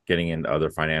getting into other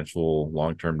financial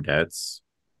long-term debts.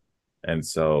 And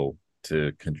so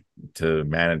to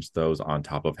manage those on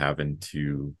top of having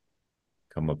to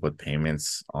come up with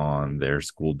payments on their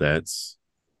school debts,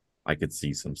 I could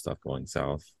see some stuff going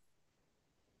south.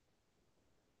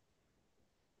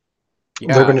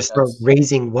 they're Yeah, going to start that's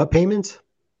raising what payments?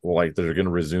 Well, like they're gonna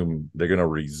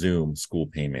resume school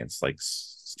payments, like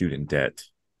student debt,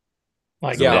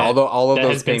 because Like it yeah, was that all of that those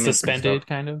has been payments and stuff. suspended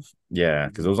kind of yeah,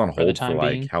 because it was on for the hold for time like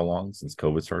being. how long since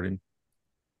COVID started,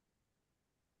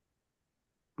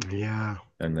 Yeah.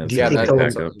 and then it's Do you Yeah, gonna think pick they'll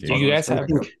that's back up, Do dude. you it's guys do you gonna have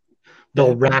back up. think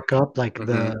they'll debt? rack up like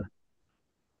Mm-hmm.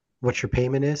 what your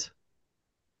payment is?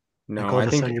 Like No, all of I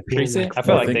a think sudden you're paying Increase it? like I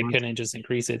feel Well, I like 40 a think they month. couldn't just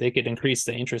increase it. They could increase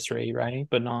the interest rate, right?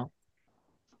 But not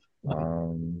like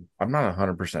I'm not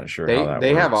 100% sure how they that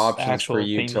they have works. the options for actual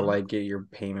you to payment. like get your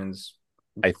payments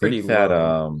I pretty think that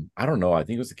low. I don't know. I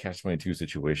think it was a catch-22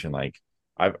 situation. Like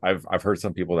I've heard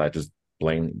some people that just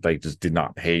just did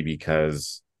not pay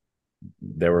because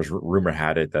there was rumor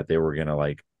had it that they were gonna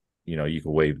like, you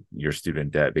could waive your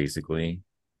student debt basically.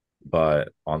 But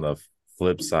on the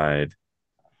flip side,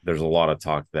 there's a lot of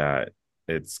talk that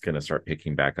it's gonna start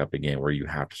picking back up again where you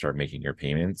have to start making your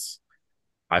payments.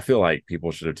 I feel like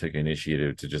people should have taken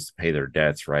initiative to just pay their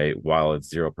debts, right? While it's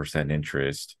 0%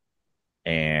 interest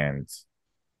and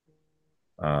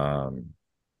um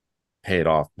pay it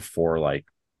off before like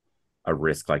a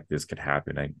risk like this could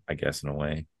happen, I guess in a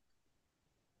way.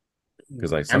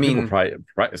 Because like I some people mean, probably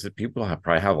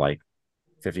have like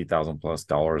 50,000 plus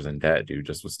dollars in debt, dude,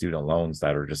 just with student loans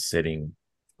that are just sitting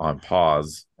on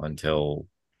pause until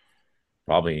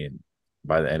probably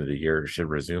by the end of the year it should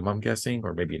resume, I'm guessing,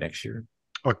 or maybe next year.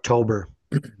 October.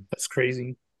 That's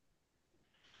crazy.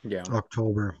 Yeah.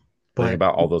 October. Think But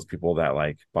about all those people that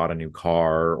like bought a new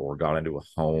car or got into a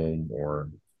home or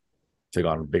took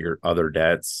on bigger other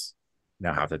debts,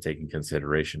 now have to take in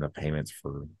consideration of payments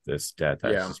for this debt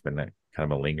that's Yeah. just been kind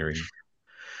of a lingering.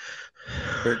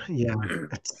 But yeah,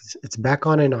 it's back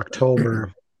on in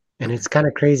October, and it's kind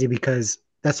of crazy because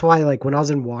that's why, like, when I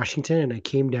was in Washington and I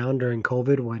came down during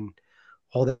COVID when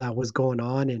all that was going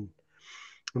on, and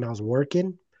when I was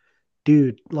working,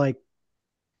 dude, like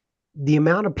the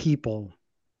amount of people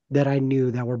that I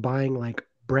knew that were buying like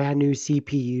brand new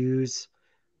CPUs,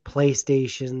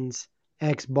 PlayStations,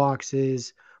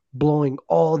 Xboxes, blowing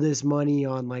all this money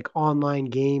on like online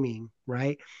gaming,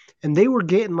 right? And they were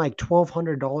getting like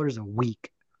 $1,200 a week.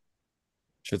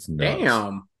 Shit's nuts.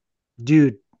 damn.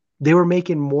 Dude, they were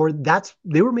making more.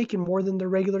 They were making more than their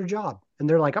regular job. And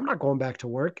they're like, I'm not going back to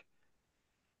work.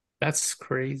 That's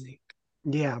crazy.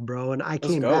 Yeah, bro. And I Let's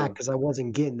came back go. because I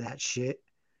wasn't getting that shit.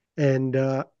 And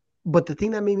but the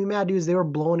thing that made me mad, dude, is they were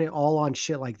blowing it all on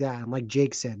shit like that. And like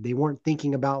Jake said, they weren't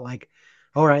thinking about like,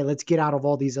 all right, let's get out of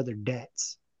all these other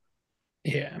debts.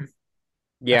 Yeah. I feel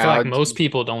Yeah. like most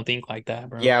people don't think like that,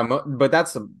 bro. Yeah. But I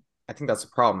think that's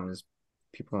the problem is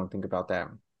people don't think about that.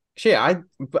 Shit.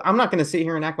 But I'm not gonna sit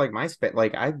here and act like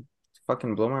like I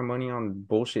fucking blow my money on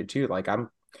bullshit too. Like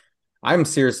I'm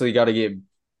seriously got to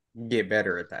get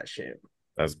better at that shit.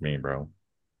 That's me, bro.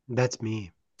 That's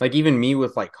me. Like even me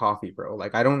with like coffee, bro.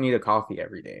 Like I don't need a coffee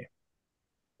every day.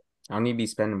 I don't need to be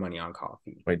spending money on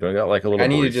coffee. Wait, do I got like a Like I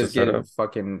little need to barista just get setup?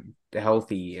 fucking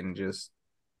healthy and just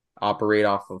operate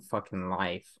off of fucking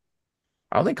life.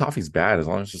 I don't think coffee's bad as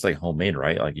long as it's just like homemade,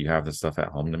 right? Like you have the stuff at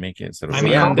home to make it instead of I Well,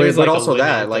 mean, yeah, ordering. there's but like a also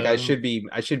that limit like though.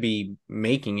 I should be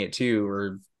making it too,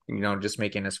 or just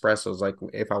making espressos. Like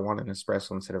if I want an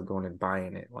espresso instead of going and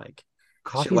buying it, like shit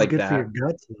Coffee's like good for your that.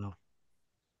 guts, though.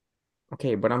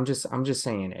 Okay, but I'm just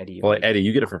saying, Eddie. Well, like, Like Eddie,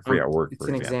 you get it for free at work, it's for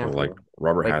an example. Like example.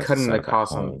 Robert Like has the cutting the setup at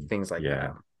costs on home. things like Yeah.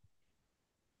 that.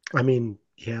 I mean,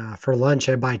 yeah, for lunch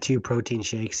I buy 2 protein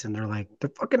shakes and they're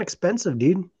fucking expensive,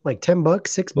 dude. Like $10,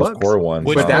 $6. Those core ones,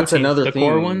 Which But huh? that's protein? another The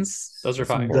core thing. ones? Those are It's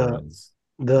the fire. core The ones.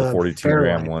 The the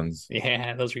 42-gram Fairlife. ones.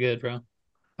 Yeah, those are good, bro.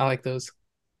 I like those.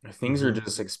 Things are Mhm.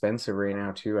 just expensive right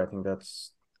now too. I think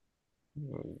that's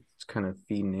it's kind of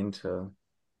feeding into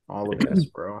all of this,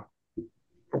 bro.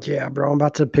 Yeah, bro, I'm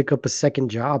about to pick up a second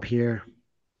job here.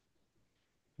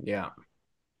 Yeah,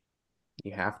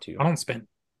 you have I to. don't spend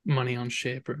money on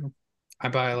shit, bro. I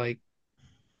buy like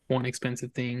one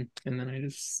expensive thing and then I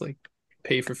just like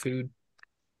pay for food.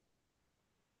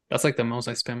 That's like the most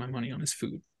I spend my money on is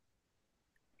food.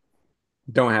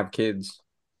 Don't have kids.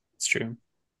 It's true.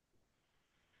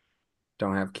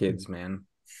 Don't have kids, man.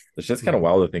 It's just kind of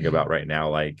wild to think about right now.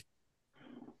 Like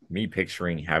me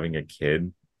picturing having a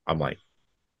kid, I'm like,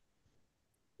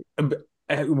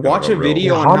 Watch a Your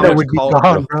video on how Honda much would be call,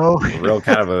 gone, bro. real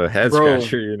kind of a head bro.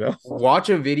 scratcher, you know? Watch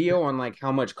a video on like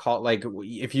how much like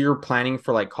if you're planning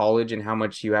for like college and how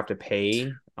much you have to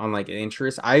pay on like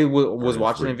interest. Was Bro, it's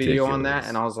watching a video on that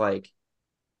and ridiculous. I was like,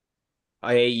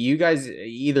 hey, you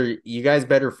guys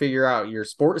better figure out your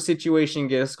sports situation,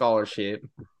 get a scholarship.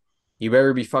 You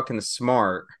better be fucking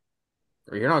smart,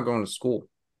 or you're not going to school.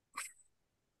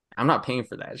 I'm not paying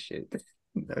for that shit.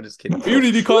 No, just kidding.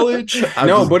 Community college.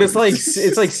 No, but it's like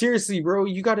seriously, bro.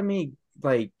 You got to make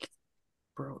like,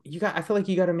 bro. I feel like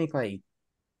you got to make like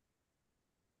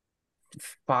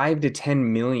 5 to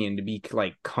 10 million to be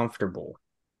like comfortable.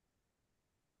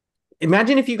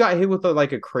 Imagine if you got hit with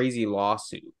like a crazy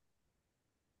lawsuit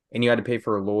and you had to pay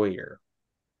for a lawyer.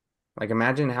 Like,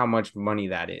 imagine how much money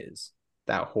that is.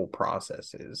 That whole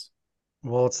process is.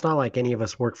 Well, it's not like any of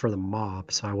us work for the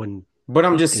mob, so I wouldn't But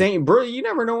I'm just think saying, bro. You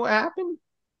never know what happened.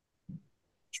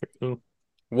 True.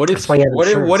 that's why you have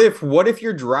insurance. What if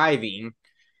you're driving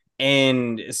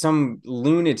and some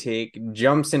lunatic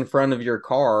jumps in front of your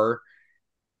car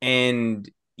and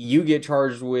you get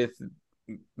charged with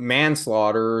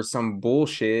manslaughter or some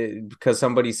bullshit because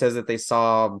somebody says that they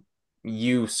saw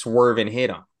you swerve and hit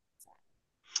them.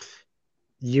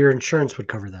 Your insurance would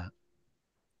cover that.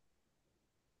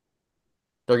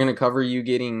 They're going to cover you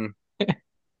getting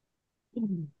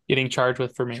Getting charged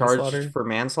with for charged manslaughter. for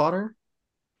manslaughter.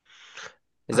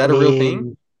 Is I that a real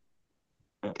thing?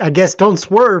 mean, I guess don't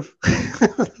swerve.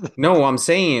 No, I'm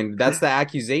saying that's the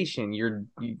accusation.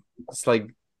 It's like,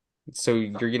 so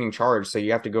you're getting charged. So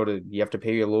you have to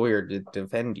pay a lawyer to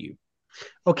defend you.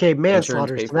 Okay, Insurance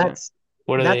manslaughter. pay So for that.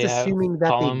 What do that's they have? assuming that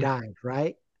Call they them? died,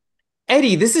 right?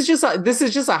 Eddie, this is just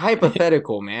a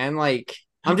hypothetical, man. Like,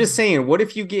 I'm just saying, what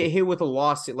if you get hit with a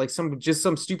lawsuit, like some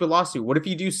stupid lawsuit? What if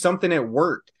you do something at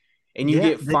work and you Yeah,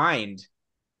 get fined?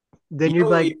 then you're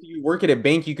like, If you work at a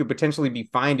bank, you could potentially be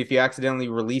fined if you accidentally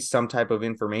release some type of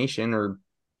information or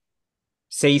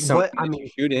say what? something I that you mean,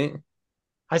 shouldn't.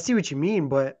 I see what you mean,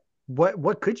 but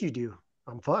what could you do?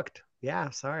 I'm fucked.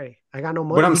 Yeah, sorry. I got no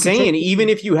But money. I'm You could take saying, even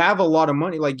if you have a lot of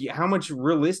money, like how much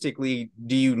realistically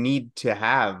do you need to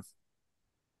have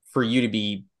for you to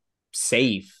be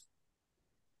safe?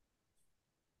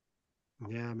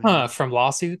 Yeah, man. From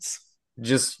lawsuits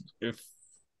Just if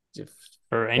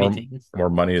or More anything. more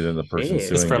money than the person shit.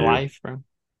 Just suing for you. life, bro.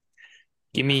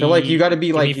 I feel like you got to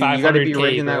be Give me like you got to be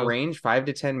right 500K, in that bro. range, 5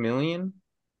 to 10 million,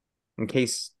 in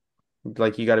case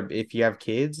like you got to if you have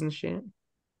kids and shit.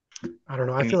 I don't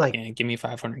know. I feel like, Give me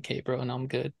 500K, bro, and I'm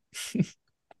good.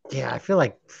 yeah, I feel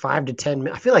like 5 to 10.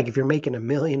 I feel like if you're making $1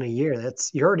 million a year,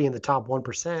 you're already in the top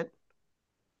 1%.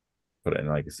 Put it in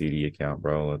like a CD account,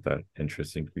 bro. Let that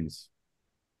interest increase.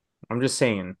 I'm just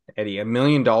saying, Eddie, $1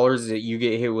 million that you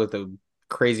get hit with a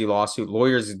crazy lawsuit.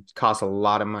 Lawyers cost a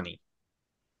lot of money.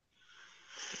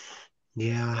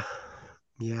 Yeah.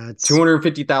 Yeah,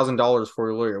 $250,000 for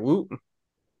a lawyer. Whoop.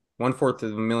 1/4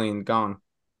 of a million gone.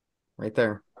 Right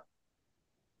there.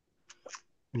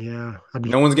 yeah.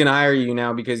 No one's gonna hire you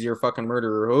now because you're a fucking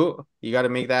murderer. Oh, you got to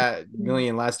make that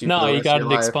million last you for No, the you rest of got your it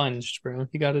life. expunged, bro.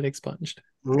 You got it expunged.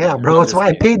 Yeah, bro. I'm That's just why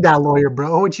I kidding. paid that lawyer,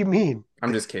 bro. What you mean?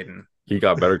 I'm just kidding. He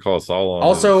got Better Call Saul on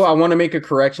Also, his. I want to make a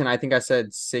correction. I think I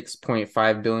said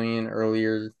 6.5 billion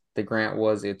earlier. The grant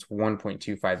was it's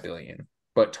 1.25 billion,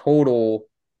 but total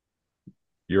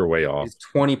You're way off. is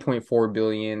 20.4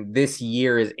 billion. This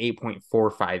year is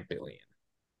 8.45 billion.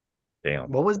 Damn.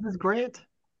 What was this grant? To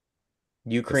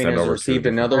Ukraine send has over to a received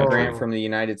different another country. grant from the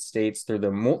United States through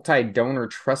the multi-donor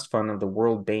trust fund of the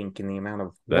World Bank in the amount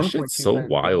of That shit's so 1.25 billion.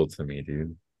 wild to me,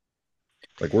 dude.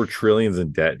 Like we're trillions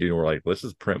in debt, dude. And we're like, let's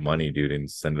just print money, dude, and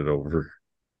send it over.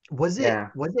 Was it? Yeah.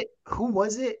 Was it? Who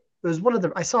was it? It was one of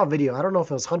the. I saw a video. I don't know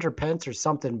if it was Hunter Pence or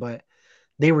something, but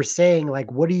they were saying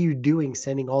like, "What are you doing,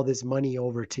 sending all this money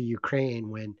over to Ukraine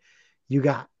when you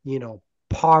got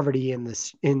poverty in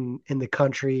this in the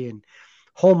country and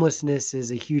homelessness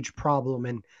is a huge problem?"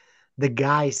 And the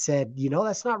guy said,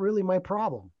 that's not really my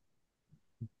problem.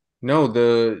 No,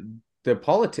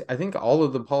 I think all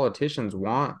of the politicians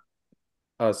want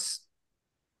us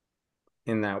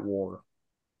in that war.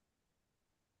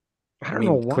 I I don't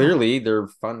know mean, why, clearly they're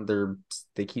fun.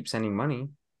 They keep sending money.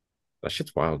 That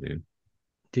shit's wild, dude.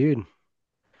 dude.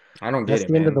 I don't get That's it,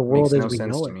 the end of man. the world Makes as no we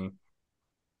sense know to it. me.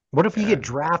 What if we Yeah. get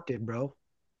drafted, bro?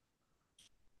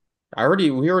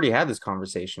 We already had this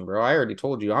conversation, bro. I already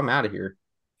told you I'm out of here.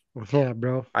 Yeah,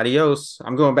 bro. Adios.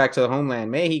 I'm going back to the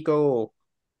homeland, Mexico.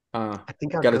 I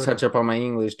think I'd Got to go to. touch up on my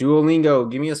English. Duolingo,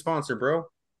 give me a sponsor, bro.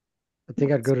 I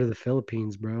think I'd go to the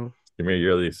Philippines, bro. Give me a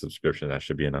yearly subscription. That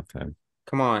should be enough time.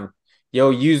 Come on, yo,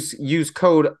 use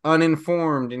code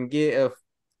uninformed and get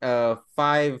a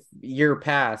 5-year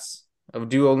pass of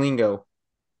Duolingo.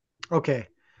 Okay.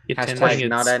 Get 10 Hashtag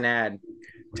not lingots. an ad.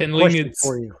 10 Question lingots.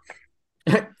 for you.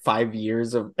 5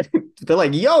 years of they're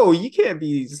like, yo, you can't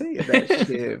be saying that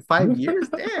shit. 5 years,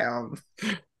 damn.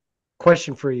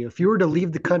 Question for you. If you were to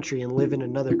leave the country and live in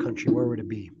another country, where would it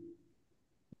be?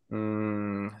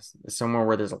 Somewhere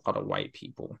where there's a lot of white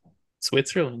people.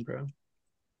 Switzerland, bro.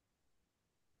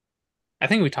 I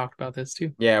think we talked about this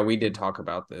too. Yeah, we did talk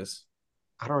about this.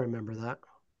 I don't remember that.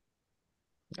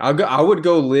 I would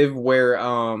go live where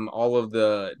all of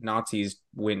the Nazis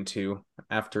went to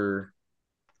after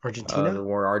Argentina? the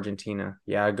war, Argentina.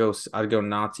 Yeah, I'd go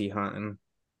Nazi hunting.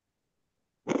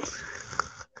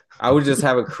 I would just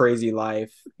have a crazy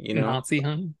life, you know. Nazi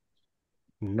hunt.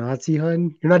 Nazi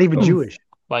hun? You're not even Jewish.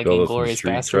 Like Build us some Inglorious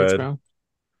street Bastards, cred. bro.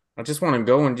 I just want to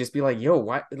go and just be like, yo,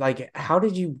 what? Like, how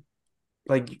did you,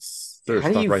 like, Sir, how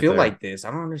do stop you right feel there. like this?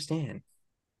 I don't understand.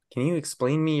 Can you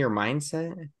explain me your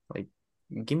mindset? Like,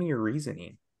 give me your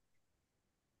reasoning.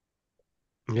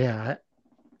 Yeah.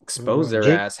 Expose their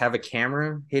Jake, ass. Have a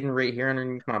camera hidden right here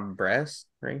underneath my breast,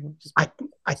 right? Just I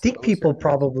think expose people their ass.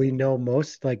 probably know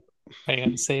most like I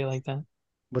gotta say it like that.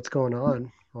 what's going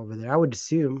on over there. I would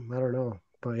assume. I don't know.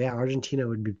 But yeah, Argentina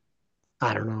would be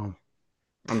I don't know.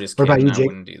 I'm just What about kidding. you, I Jake?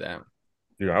 wouldn't do that.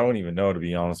 Dude, I don't even know, to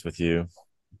be honest with you.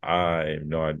 I have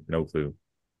no clue.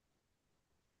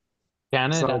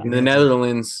 It's not a Canada. good The answer.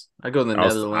 Netherlands. I go to the I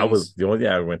was Netherlands. the only thing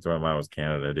I went through my mind was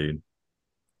Canada, dude.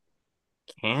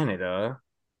 Canada.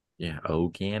 Yeah, oh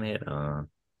Canada.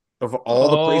 Of all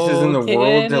the places in Oh, the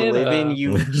world to live in, Canada.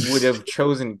 you would have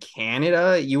chosen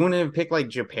Canada. You wouldn't have picked like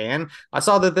Japan. I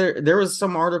saw that there was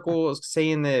some article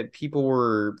saying that people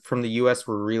were from the US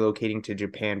were relocating to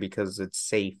Japan because it's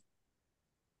safe.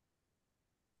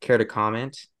 Care to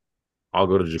comment? I'll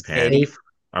go to Japan. Safe.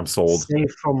 I'm sold.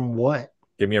 Safe from what?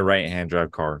 Give me a right-hand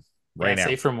drive car right now.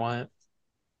 Safe from what?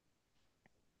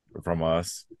 From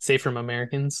us. Safe from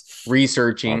Americans.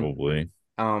 Researching. Probably.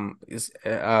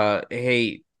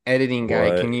 Hey, editing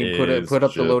guy, can you put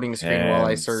up the loading screen while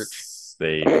I search?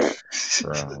 Safe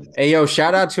from... Hey, yo,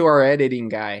 shout out to our editing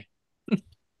guy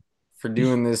for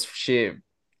doing this shit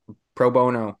pro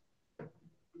bono.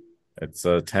 It's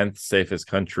the 10th safest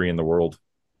country in the world.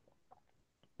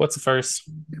 What's the first?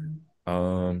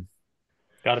 Um,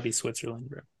 Gotta be Switzerland,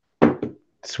 bro.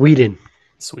 Sweden.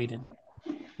 Sweden.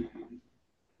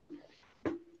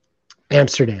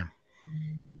 Amsterdam.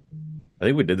 I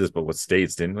think we did this, but with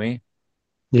states, didn't we?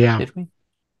 Yeah. Did we?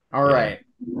 All Yeah. right.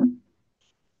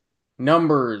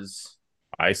 Numbers.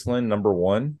 Iceland, number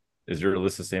 1. Is your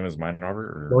list the same as mine, Robert?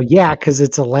 Or... Well, yeah, because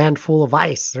it's a land full of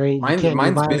ice. Right?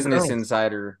 Mine's Business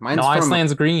Insider. Mine's no, from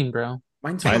Iceland's green, bro.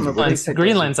 Mine's Mine's from a place that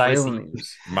Greenland's does real icy.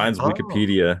 news. Mine's Oh.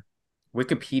 Wikipedia.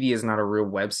 Wikipedia is not a real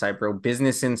website, bro.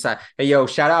 Business Insider. Hey, yo,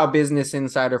 shout out Business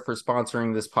Insider for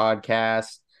sponsoring this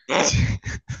podcast.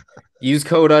 Use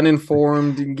code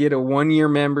uninformed and get a 1-year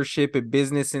membership at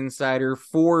Business Insider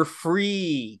for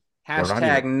free.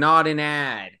 Hashtag not an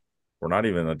ad. We're not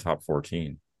even in the top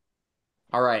 14.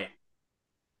 All right.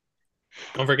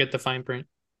 Don't forget the fine print.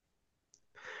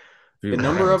 Dude, The we're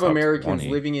number in the of top Americans 20.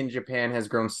 living in Japan has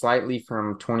grown slightly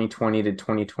from 2020 to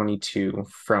 2022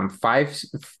 from 5,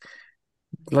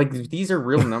 like these are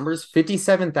real numbers,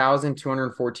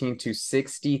 57,214 to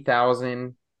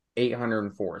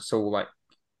 60,804. So like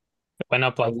It went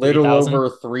up like a little 3,000. over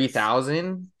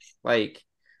 3,000. Like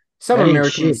some That ain't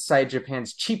Americans shit. cite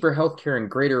Japan's cheaper healthcare and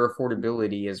greater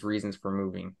affordability as reasons for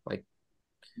moving. Like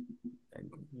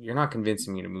you're not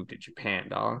convincing me to move to Japan,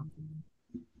 dog.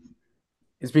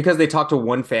 It's because they talked to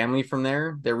one family from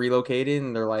there. They're relocated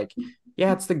and they're like,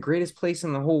 yeah, it's the greatest place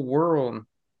in the whole world.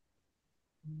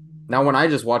 Now, when I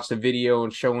just watched a video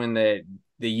showing that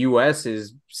the U.S.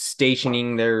 is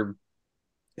stationing their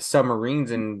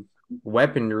submarines and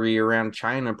weaponry around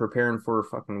China, preparing for a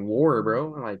fucking war, bro.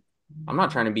 Like, I'm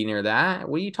not trying to be near that.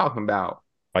 What are you talking about?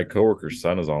 My coworker's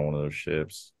son is on one of those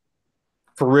ships.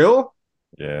 For real?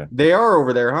 Yeah. They are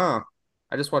over there, huh?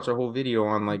 I just watched a whole video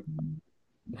on like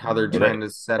how they're trying to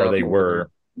set Or up.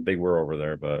 they were over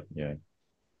there, but yeah.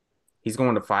 He's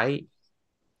going to fight.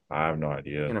 I have no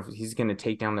idea. He's gonna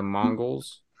take down the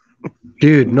Mongols.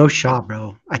 Dude, no shot,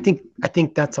 bro. I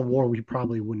think that's a war we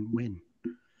probably wouldn't win.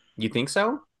 You think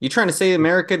so? You trying to say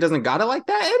America doesn't got it like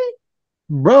that, Eddie?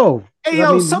 Bro. Hey,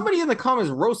 yo, somebody in the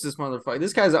comments roast this motherfucker.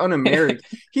 This guy's un-American.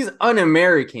 He's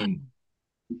un-American.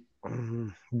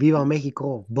 Viva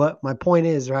Mexico. But my point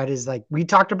is, right, is like we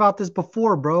talked about this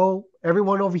before, bro.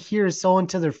 Everyone over here is so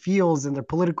into their feels and their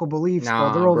political beliefs.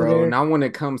 Nah, they're over bro. there. Not when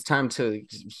it comes time to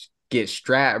get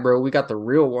strapped, bro. We got the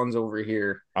real ones over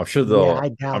here. I'm sure they'll. Yeah, I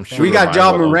doubt I'm that. sure We got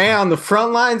Ja Ja Moran on the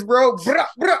front lines, bro.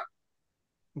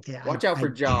 Yeah, Watch out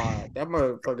for Ja. That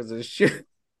motherfucker's a shit.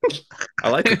 I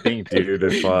like to think, dude,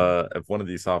 if one of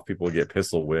these soft people get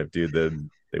pistol whipped, dude, then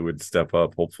they would step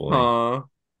up, hopefully.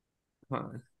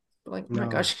 Like, oh my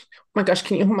gosh,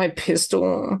 can you hold my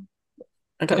pistol?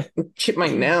 I got chip my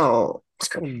nail.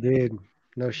 Dude,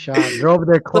 no shot. They're over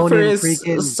there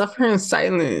cloning Suffer in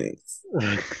silence.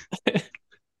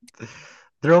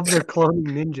 They're over there cloning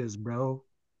ninjas, bro.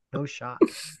 No shot.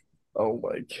 Oh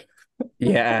my god.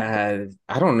 Yeah,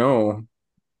 I don't know.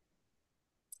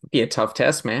 It'd be a tough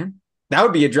test, man. That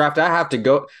would be a draft I have to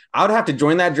go. I would have to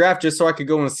join that draft just so I could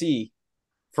go and see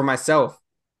for myself.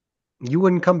 You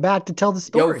wouldn't come back to tell the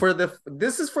story. Yo,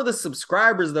 this is for the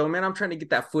subscribers though, man. I'm trying to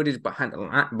get that footage behind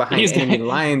enemy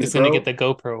lines. He's gonna get the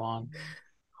GoPro on.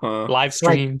 Live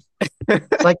stream.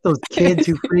 It's like those kids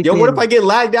who freaking. Yo, what if I get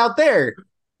lagged out there?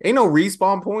 Ain't no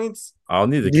respawn points. I'll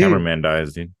need the cameraman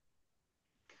dies, dude.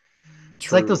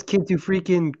 It's like those kids who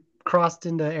freaking crossed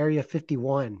into Area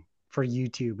 51 for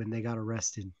YouTube and they got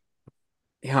arrested.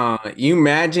 You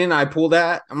imagine I pull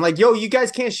that? I'm like, yo, you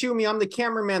guys can't shoot me. I'm the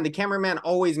cameraman. The cameraman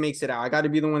always makes it out. I got to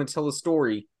be the one to tell the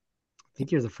story. I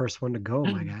think you're the first one to go,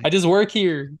 my guy. I just work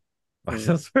here. I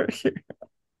just work here.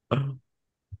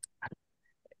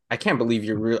 I can't believe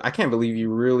you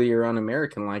really are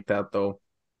un-American like that, though.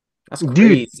 That's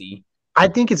crazy. Dude, I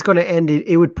think it's going to end.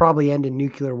 It would probably end in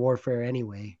nuclear warfare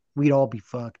anyway. We'd all be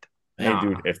fucked. Hey,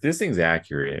 dude, if this thing's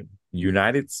accurate,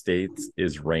 United States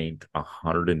is ranked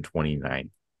 129.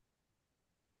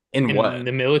 In what? In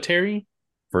the military?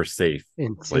 For safe.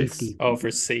 In safety. Oh,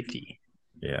 for safety.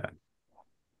 Yeah.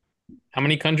 How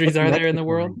many countries are there in the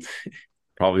world?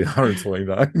 Probably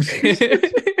 129.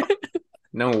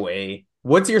 No way.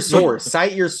 What's your source?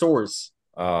 Cite your source.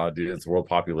 Dude, it's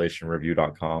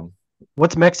worldpopulationreview.com.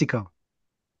 What's Mexico?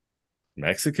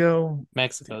 Mexico?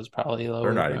 Mexico's probably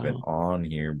They're lower, not even bro. on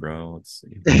here, bro. Let's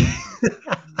see.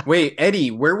 Wait,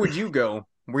 Eddie, where would you go?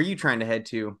 Where are you trying to head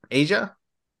to? Asia?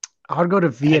 I would go to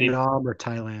Eddie, Vietnam or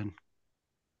Thailand.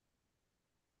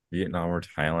 Vietnam or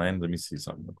Thailand? Let me see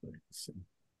something real quick. Let's see.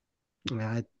 Yeah,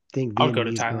 I think I would go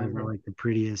to Vietnamese Thailand, girls are bro. like the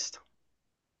prettiest.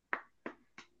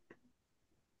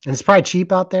 And it's probably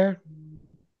cheap out there.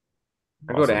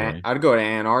 Possibly. I'd go to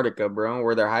Antarctica, bro,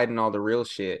 where they're hiding all the real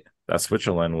shit. That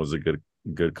Switzerland was a good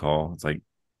call. It's like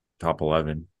top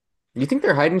 11. You think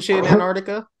they're hiding shit in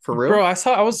Antarctica? For Bro, real? I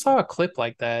saw a clip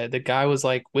like that. The guy was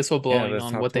like Yeah, whistleblowing that's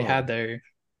on top what they 12. had there. It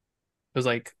was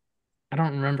like I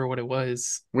don't remember what it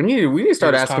was. We need to He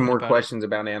start was asking talking more about it. questions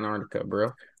about Antarctica,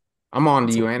 bro. I'm on to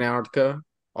It's a you, Antarctica.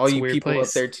 All it's a you weird people up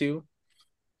place. there too.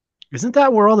 Isn't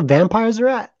that where all the vampires are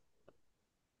at?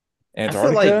 I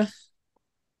feel like Antarctica?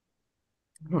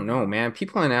 I don't know, man.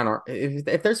 People in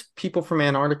Antarctica. If there's people from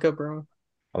Antarctica, bro,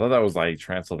 I thought that was like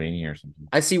Transylvania or something.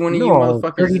 I see one of you No,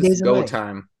 motherfuckers. 30 This days is a go night.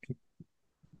 time.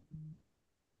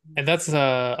 And that's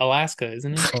Alaska,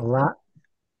 isn't it?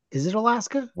 Is it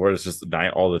Alaska? Where it's just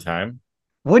night all the time.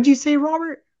 What'd you say,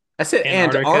 Robert? I said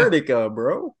Antarctica. Antarctica,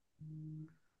 bro.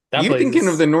 That You place thinking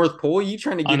of is the North Pole? You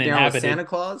trying to get down with uninhabited. Santa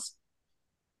Claus?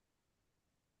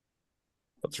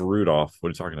 That's Rudolph. What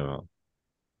are you talking about?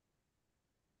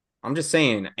 I'm just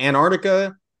saying,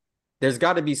 Antarctica. There's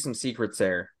got to be some secrets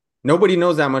there. Nobody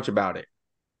knows that much about it.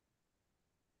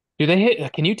 Do they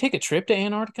hit? Can you take a trip to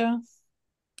Antarctica?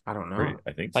 I don't Pretty, know.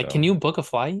 I think Like, so. can you book a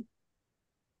flight?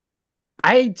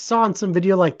 I saw in some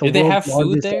video like the Do they world's have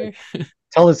food largest there?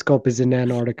 telescope is in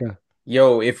Antarctica.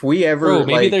 Yo, if we Bro, ever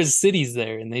maybe like, there's cities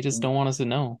there and they just don't want us to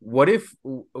know. what if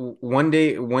one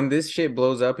day when this shit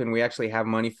blows up and we actually have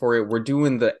money for it, we're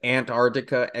doing the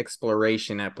Antarctica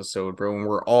exploration episode, bro, and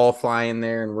we're all flying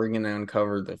there and we're gonna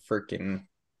uncover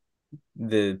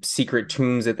the secret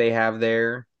tombs that they have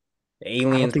there. The I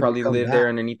don't aliens think we probably cover live there that.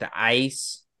 underneath the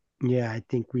ice. Yeah, I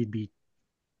think we'd be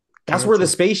That's where the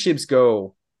canceled. spaceships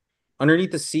go.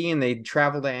 Underneath the sea, and they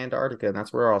travel to Antarctica, and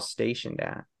that's where we're all stationed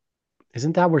at.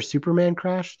 Isn't that where Superman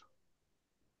crashed?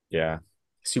 Yeah,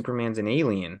 Superman's an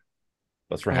alien.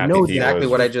 that's where I Happy know Feet that. Exactly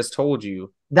what I was. just told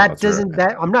you. That That's where doesn't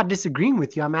that I'm not disagreeing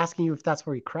with you. I'm asking you if that's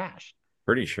where he crashed.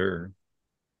 pretty sure.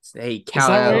 Hey, Is that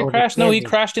where he Kal-El. Oh, the crashed? No, he Kansas.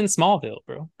 crashed in Smallville,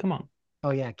 bro. Come on.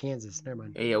 Oh yeah, Kansas. Never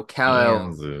mind. Hey, yo, Kal-El.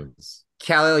 Kansas.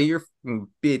 Kal-El, you're a fucking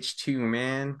bitch too,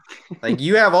 man. Like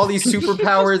you have all these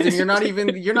superpowers, and you're not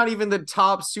even the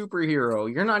top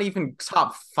superhero. You're not even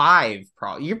top five,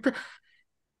 probably.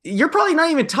 You're probably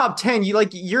not even top 10.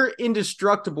 You're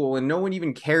indestructible, and no one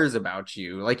even cares about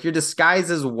you. Like your disguise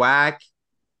is whack,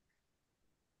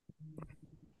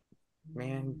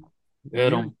 man.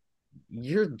 Good You're on.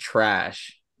 you're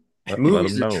trash. Let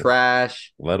Movies them are know.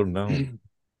 trash. Let them know.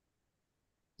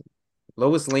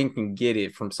 Lois Lane can get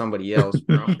it from somebody else,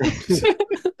 bro.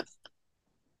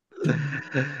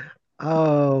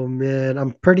 Oh man,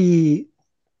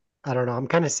 I don't know. I'm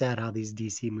kind of sad how these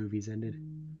DC movies ended.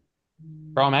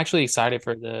 Bro, I'm actually excited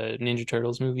for the Ninja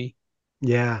Turtles movie.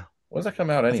 Yeah, When's that come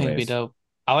out, I think it'd be anyways? dope.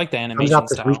 I like the comes out animation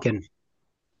this style. weekend,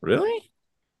 Really?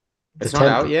 the It's not 10th.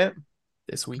 out yet.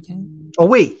 This weekend? Oh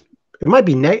wait, it might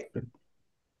be next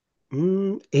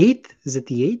 8th. Is it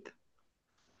the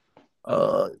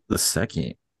 8th? The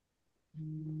second.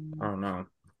 I don't know.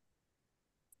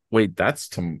 Wait, that's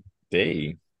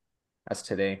today. That's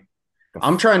today.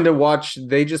 I'm trying to watch.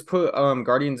 They just put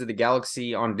Guardians of the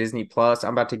Galaxy on Disney Plus.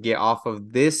 I'm about to get off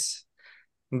of this,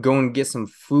 go and get some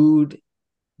food,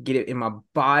 get it in my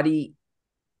body,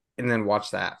 and then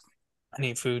watch that. I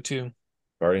need food too.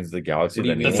 Guardians of the Galaxy, What do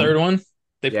you the new The mean? third one. one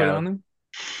they put Yeah. on them.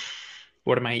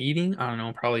 What am I eating? I don't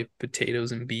know. Probably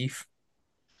potatoes and beef.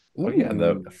 Oh yeah,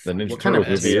 the Ooh, Ninja what kind of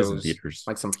Turtles movie is in potatoes? theaters.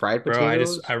 Like some fried Bro,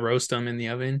 potatoes? I roast them in the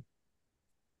oven.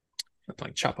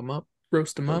 Like chop them up,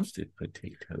 roast them up. Roasted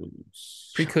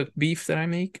potatoes. Pre-cooked beef that I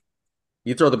make.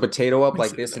 You throw the potato up Mix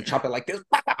like it in this and there. chop it like this.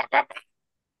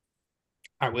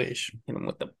 I wish. Hit them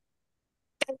with the.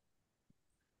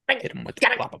 Hit them with the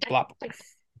blop blop.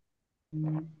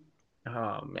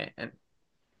 Oh man.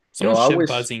 Someone's I shit wish.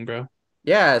 buzzing, bro.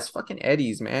 Yeah, it's fucking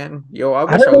Eddie's, man. Yo, I I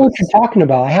wish don't I know was. what you're talking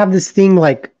about. I have this thing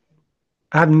like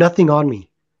I have nothing on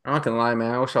me. I'm not gonna lie,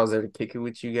 man. I wish I was there to kick it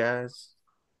with you guys.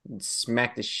 And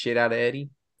smack the shit out of Eddie.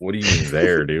 What do you mean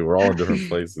there, dude? We're all in different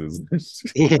places.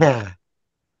 Yeah,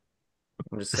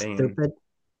 I'm just saying. stupid.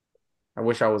 I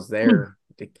wish I was there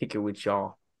to kick it with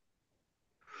y'all,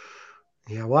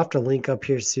 Yeah, we'll have to link up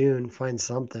here soon. Find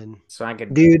something, so I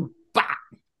could. dude. Bah!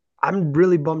 I'm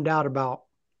really bummed out about.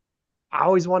 I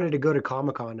always wanted to go to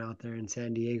Comic Con out there in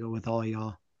San Diego with all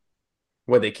y'all.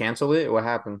 What, they canceled it? What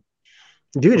happened?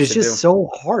 Dude, What's it's it just do? so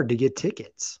hard to get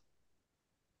tickets.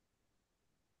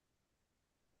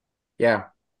 Yeah,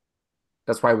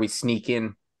 that's why we sneak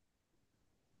in.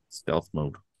 Stealth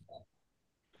mode.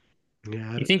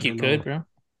 Yeah, You think I you don't could, know. bro? You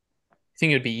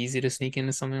think it'd be easy to sneak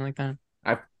into something like that?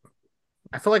 I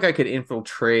I feel like I could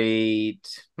infiltrate,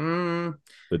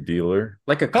 The dealer.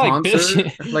 like a I feel like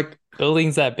concert. Like,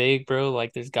 buildings that big, bro.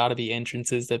 Like, there's got to be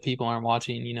entrances that people aren't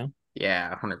watching. You know,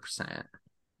 yeah, 100%.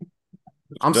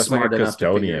 I'm Just like a smart enough to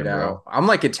figure it custodian, out. bro. I'm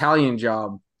like Italian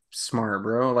job smart,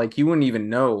 bro. Like you wouldn't even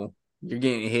know you're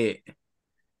getting hit,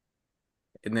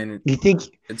 and then You think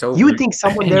it's you would over. You think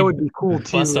someone and there you would be cool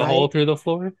too, bust a hole right? through the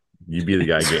floor, you be the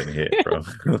guy getting hit, bro.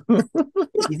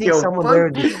 You think Yo, someone fuck, there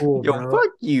would be cool, yo, bro?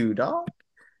 fuck you, dog.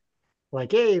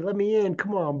 Like, hey, let me in.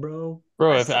 Come on, bro.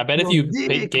 bro. I If I suck bet if your you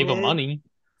dick, gave them man. money,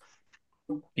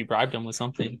 you bribed them with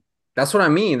something, That's what I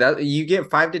mean. That you get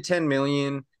 5 to 10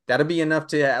 million. That'd be enough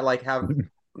to like have.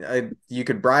 You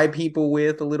could bribe people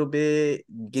with a little bit,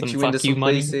 get some you into fuck you some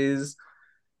money. places.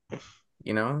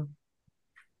 You know,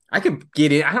 I could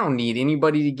get it. I don't need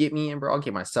anybody to get me in, bro. I'll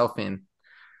get myself in.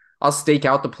 I'll stake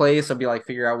out the place. I'll be like,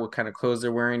 figure out what kind of clothes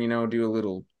they're wearing, do a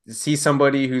little see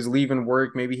somebody who's leaving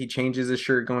work. Maybe he changes his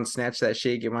shirt, go and snatch that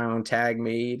shit, get my own tag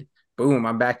made. Boom,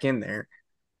 I'm back in there.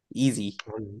 Easy.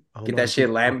 I don't Get know. that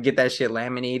shit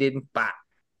laminated. Bah.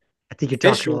 I think you're talking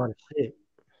a Official. lot of shit.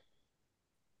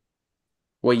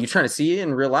 Well, you trying to see it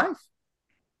in real life?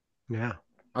 Yeah.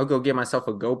 I'll go get myself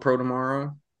a GoPro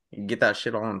tomorrow and get that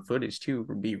shit all on footage too.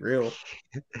 Be real.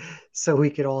 So we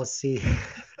could all see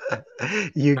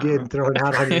you Uh, getting thrown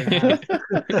out on your ass.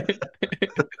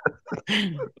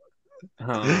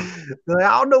 uh, Like,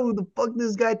 I don't know who the fuck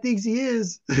this guy thinks he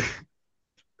is.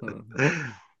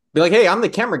 be like, hey, I'm the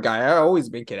camera guy. I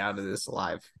always make it out of this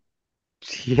alive.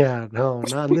 Yeah, no,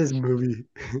 not in this movie.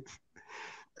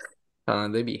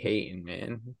 They be hating,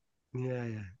 man. Yeah,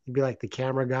 yeah. You'd be like the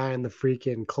camera guy in the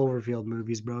freaking Cloverfield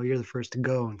movies, bro. You're the first to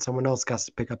go, and someone else got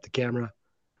to pick up the camera.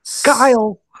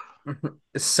 Kyle.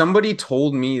 Somebody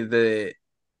told me that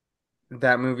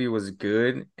that movie was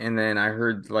good, and then I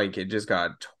heard like it just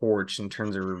got torched in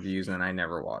terms of reviews, and I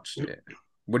never watched it.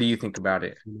 What do you think about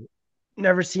it?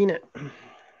 Never seen it.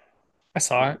 I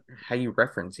saw it. How you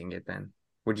referencing it then?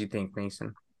 What'd you think,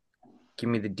 Mason? Give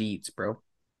me the deets, bro.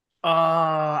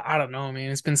 I don't know,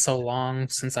 man. It's been so long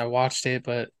since I watched it,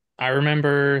 but I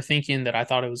remember thinking that I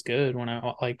thought it was good when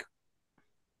I like,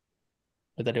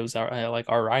 or that it was like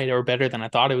all right or better than I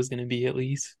thought it was going to be at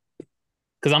least.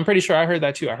 Because I'm pretty sure I heard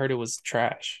that too. I heard it was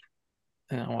trash,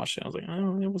 and I watched it. I was like,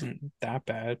 oh, it wasn't that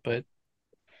bad, but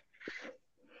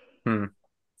Hmm.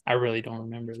 I really don't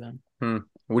remember them. Hmm.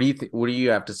 What do you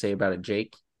have to say about it,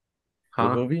 Jake? What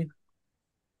Huh? movie?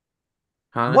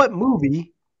 Huh? What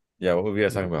movie? Yeah, what movie are you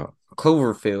guys talking about?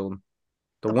 Cloverfield,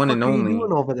 the The one and fuck are you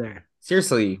doing only. over there?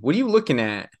 Seriously, what are you looking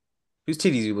at? Whose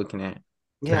titties are you looking at?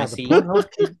 Can I Yeah, the see?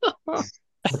 Pornhub can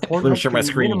the Let me Pornhub share my can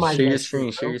screen. minimize Share your that shit,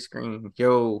 screen. Share bro. your screen.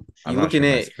 Yo, I'm not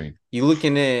sharing my screen. you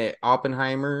looking at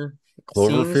Oppenheimer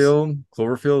scenes Cloverfield.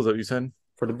 Cloverfield, is that what you said?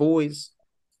 for the boys?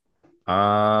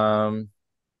 Um,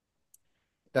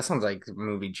 That sounds like a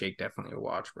movie Jake definitely would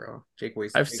watch, bro. Jake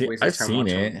wastes his I've time seen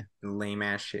watching it. lame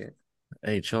ass shit.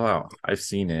 Hey, chill out. I've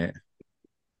seen it.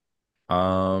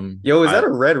 Yo, is that I a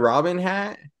Red Robin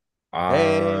hat?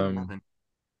 Red um Robin.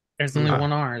 There's only Hmm. I,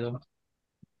 one R though.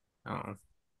 Oh,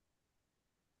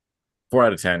 4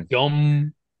 out of 10.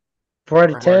 Yum. 4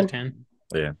 out of Four out of 10. 10.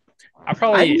 Yeah. I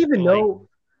I didn't probably even like know.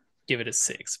 give it a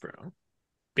 6, bro,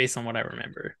 based on what I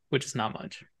remember, which is not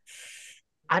much.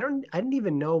 I didn't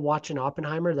even know watching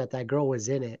Oppenheimer that girl was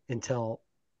in it until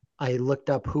I looked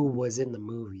up who was in the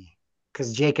movie.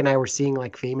 Because Jake and I were seeing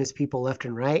like famous people left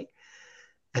and right.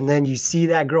 And then you see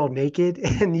that girl naked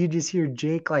and you just hear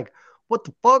Jake like, what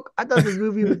the fuck? I thought this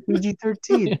movie was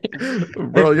PG-13.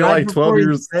 And Bro, you're like 12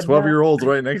 years, said 12 that, year olds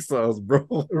right next to us,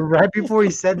 bro. right before he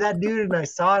said that, dude, and I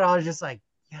saw it, I was just like,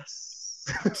 yes.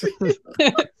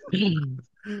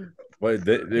 But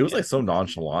it was Yeah. like so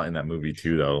nonchalant in that movie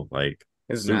too, though. Like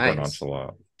it's super nice.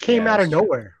 nonchalant. Came Yeah, out that's of true.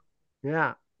 nowhere.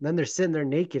 Yeah. Then they're sitting there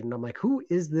naked, and I'm like, who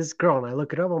is this girl? And I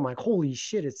look it up, I'm like, holy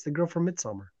shit, it's the girl from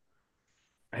Midsummer.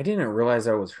 I didn't realize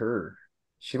that was her.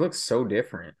 She looks so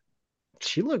different.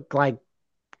 She looked like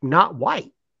not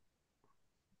white.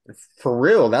 For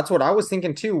real, that's what I was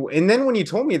thinking too. And then when you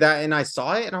told me that and I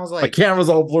saw it and I was My like, camera's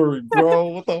all blurry, bro.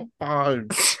 What the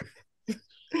fuck?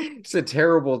 it's a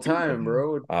terrible time,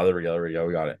 bro. Ah, there we go. There we go.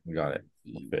 We got it. We got it.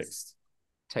 We're Jeez. fixed.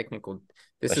 Technical.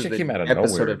 This That is shit the came out of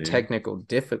episode nowhere, of dude. technical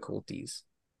difficulties.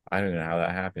 I don't know how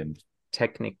that happened.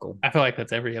 Technical. I feel like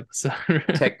that's every episode.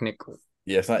 Technical.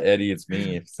 Yeah, it's not Eddie, it's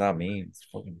me. If it's not me, it's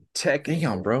fucking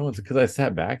damn, Technical. bro. It's because I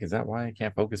sat back. Is that why I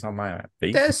can't focus on my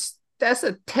face? That's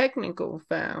a technical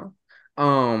foul.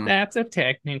 That's a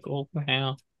technical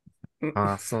foul.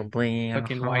 Possibly a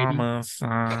Fucking Whitey.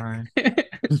 homicide.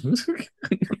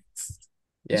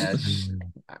 Yeah,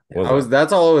 What was I was. that?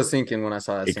 That's all I was thinking when I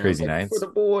saw that Eight scene. I was Crazy like, for Nights. the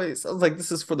boys. I was like,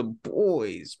 this is for the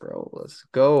boys, bro. Let's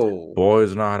go.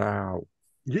 Boys not out.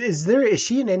 Is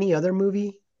she in any other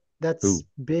movie that's Who?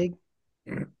 big?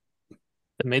 The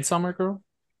Midsummer Girl?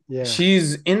 Yeah.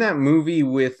 She's in that movie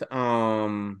with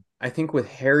I think with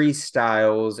Harry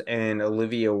Styles and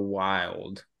Olivia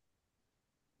Wilde.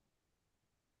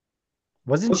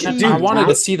 Wasn't Okay, she I dude, wanted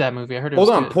to tasked? see that movie. I heard it hold was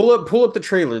on, good. pull up the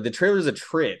trailer. The trailer's a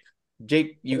trip.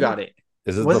 Jake, you got it.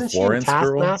 Is it the Wasn't she in Florence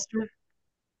girl? Taskmaster?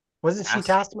 Wasn't she Ask,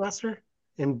 Taskmaster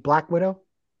in Black Widow?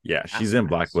 Yeah, she's ask in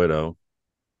Black Max. Widow.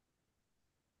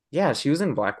 Yeah, she was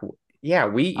in Black. Yeah,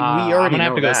 we I'm already gonna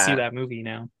have know to go see that. that movie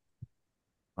now.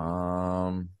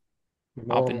 Um,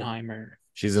 No. Oppenheimer.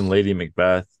 she's in Lady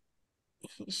Macbeth.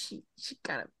 She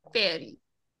kind of fatty.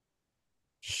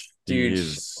 She Dude,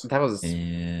 is that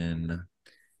in.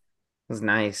 was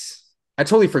nice. I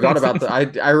totally forgot about the.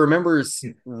 I remember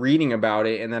reading about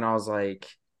it, and then I was like,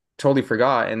 totally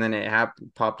forgot, and then it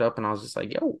popped up, and I was just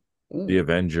like, yo, The ooh,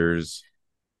 Avengers.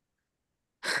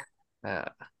 uh,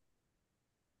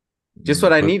 just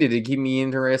what I Put needed to keep me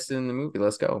interested in the movie.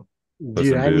 Let's go. Dude,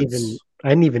 Puss in Boots. I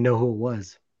didn't even know who it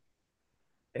was.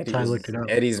 Eddie So I looked just it up.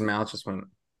 Eddie's mouth just went. Is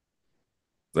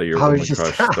that your I was woman just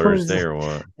crush Thursday or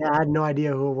what? I had no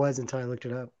idea who it was until I looked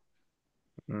it up.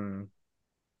 Mm.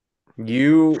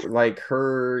 You like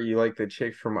her? You like the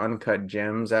chick from Uncut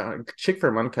Gems? That chick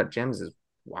from Uncut Gems is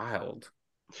wild.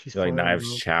 She's You like fine, Knives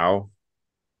bro. Chow?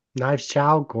 Knives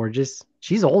Chow, gorgeous.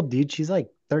 She's old, dude. She's like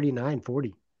 39,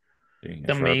 40. Dang, The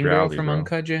that's right up main your girl alley, from bro.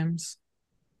 Uncut Gems.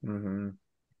 Hmm.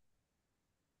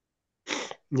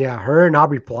 Yeah, her and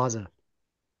Aubrey Plaza.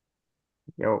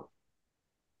 Yo,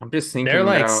 I'm just They're thinking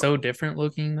like about. so different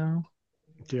looking though.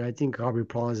 Dude, I think Aubrey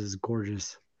Plaza is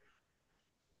gorgeous.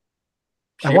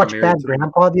 I She got watched married Bad to the.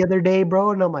 Grandpa the other day,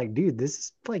 bro, and I'm like, dude, this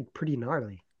is like pretty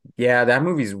gnarly. Yeah, that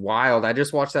movie's wild. I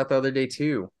just watched that the other day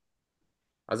too.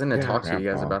 I was gonna Yeah. talk to you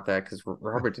guys Grandpa. about that because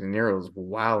Robert De Niro's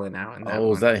wilding out in that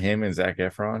Oh, is one. that him and Zac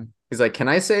Efron? He's like, "Can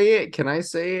I say it? Can I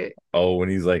say it?" Oh, when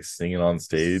he's like singing on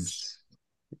stage.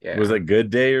 Was Yeah, it Good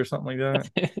Day or something like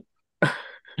that?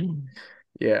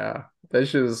 yeah. That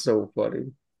shit is so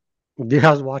funny. Dude,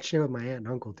 I was watching it with my aunt and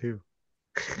uncle too.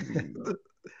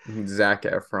 Zac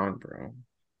Efron, bro.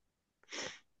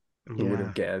 Who would Yeah.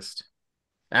 have guessed?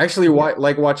 I actually, Yeah.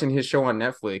 like watching his show on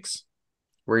Netflix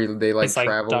where they like It's like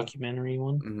travel. documentary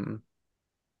one. Hmm.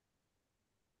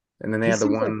 And then they He had the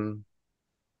seems like one.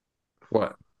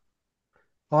 What?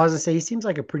 I was gonna say he seems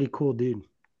like a pretty cool dude.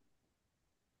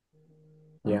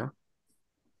 Yeah.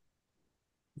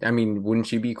 I mean,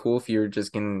 wouldn't you be cool if you're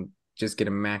just gonna just get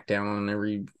a mac down on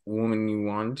every woman you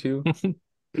wanted to?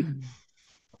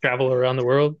 Travel around the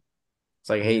world. It's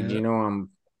like, hey, do Yeah. you know I'm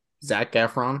Zac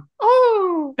Efron?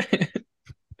 Oh,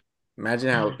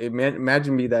 imagine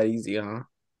imagine be that easy, huh?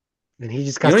 And he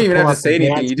just You got don't to even pull have to out the say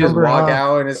anything. dance You just number, walk huh?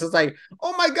 out, and it's just like,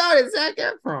 oh my god, it's Zac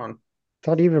Efron.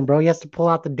 Not even, bro. He has to pull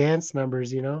out the dance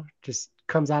numbers, you know? Just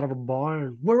comes out of a bar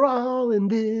and we're all in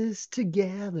this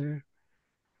together.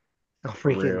 Oh,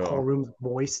 For freaking whole real. room's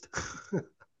moist.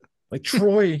 Like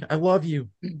Troy, I love you.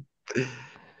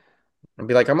 I'd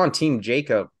be like, I'm on Team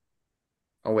Jacob.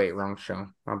 Oh wait, wrong show.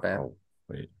 My bad. Oh,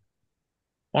 wait.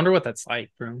 Wonder what that's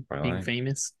like, bro. Being Twilight.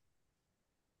 famous.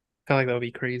 I feel like that would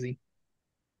be crazy.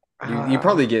 You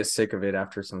probably get sick of it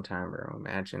after some time, bro.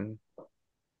 Imagine.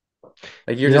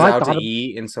 Like you're you know, just I out to thought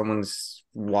eat and someone's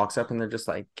walks up and they're just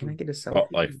like, "Can I get a Oh,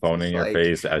 selfie?" like It's phone in just your like,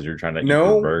 face as you're trying to eat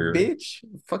your no, burger. bitch,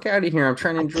 fuck out of here. I'm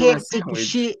trying to I enjoy my can't take a sandwich.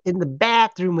 shit in the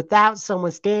bathroom without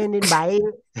someone standing by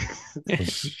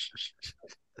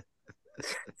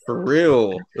For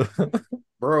real, it.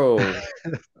 bro.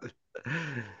 Yeah.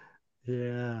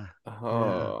 Yeah.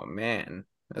 Oh man,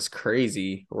 that's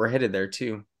crazy. We're headed there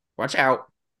too. Watch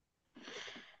out.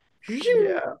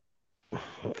 Yeah.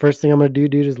 First thing I'm gonna do,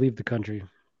 dude, is leave the country.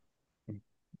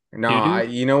 No, Doo doo.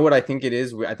 you know what I think it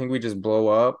is? I think we just blow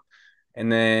up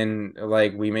and then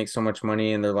like we make so much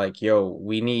money and they're like, yo,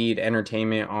 we need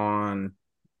entertainment on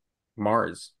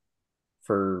Mars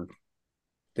for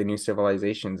the new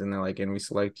civilizations. And they're like, and we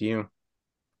select you.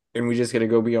 And we just gotta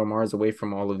go be on Mars away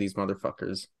from all of these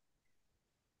motherfuckers.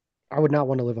 I would not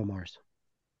want to live on Mars.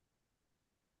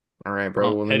 All right,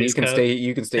 bro. Well, Well, then Eddie's cut.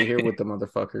 you can stay here with the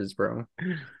motherfuckers, bro.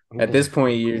 At this Mm-mm,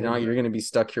 point, I'm cool. you're gonna be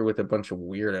stuck here with a bunch of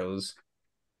weirdos.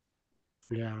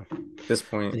 Yeah. At this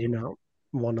point, You know.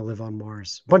 want to live on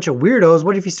Mars. Bunch of weirdos.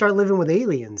 What if you start living with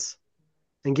aliens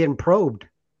and getting probed?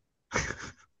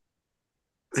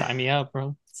 Sign me up,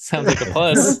 bro. Sounds like a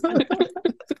plus.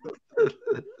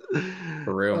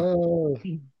 For real. Oh,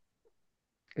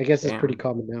 I guess it's pretty Damn.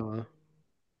 common now,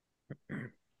 huh?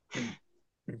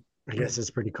 I guess it's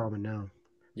pretty common now.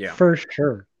 Yeah. For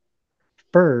sure.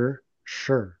 For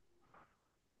sure.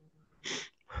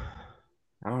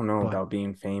 I don't know But about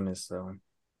being famous though.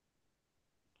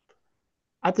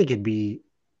 I think it'd be,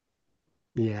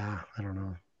 yeah, I don't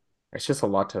know. It's just a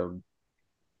lot to.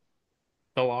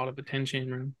 A lot of attention,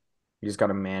 bro. You just got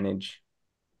to manage.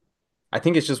 I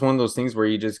think it's just one of those things where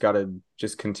you just got to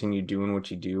just continue doing what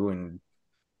you do and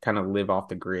kind of live off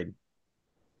the grid.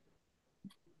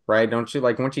 Right? Don't you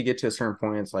like once you get to a certain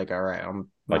point, it's like, all right,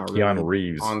 I'm Like not Keanu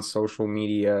really Reeves. on social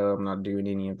media. I'm not doing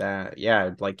any of that.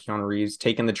 Yeah, like Keanu Reeves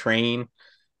taking the train,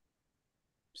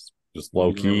 Just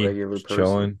low being a key, regular just person,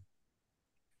 chilling,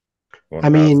 going I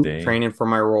about his mean, day. training for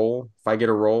my role. If I get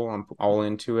a role, I'm all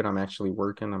into it. I'm actually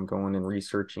working. I'm going and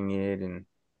researching it, and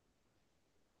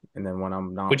then when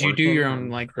I'm not Would you do your working, own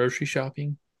like grocery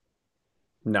shopping?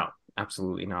 no,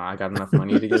 absolutely not. I got enough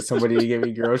money to get somebody to give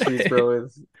me groceries, bro.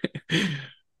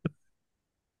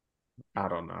 I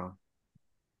don't know.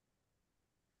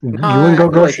 No, you wouldn't I go feel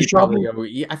like grocery he probably. shopping?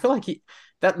 Yeah, I feel like he.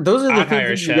 That those are the I'd things hire a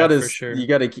that you chef gotta. for sure. You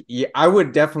gotta. Yeah, I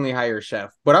would definitely hire a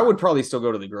chef, but I would probably still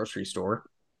go to the grocery store.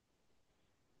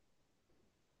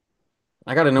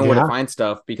 I got to know where to Yeah. find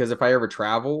stuff because if I ever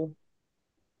travel,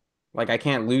 like I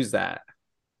can't lose that.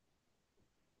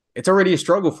 It's already a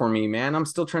struggle for me, man. I'm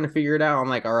still trying to figure it out. I'm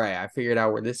like, all right, I figured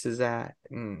out where this is at.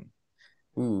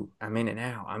 Ooh, I'm in and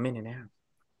out. I'm in and out.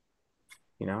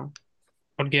 You know?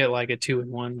 I'd get like a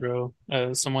 2-in-1, bro.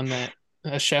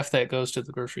 A chef that goes to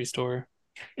the grocery store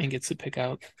and gets to pick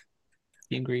out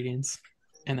the ingredients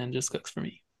and then just cooks for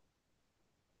me.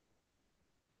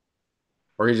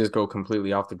 Or you just go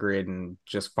completely off the grid and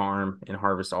just farm and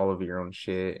harvest all of your own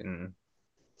shit and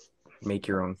make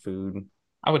your own food.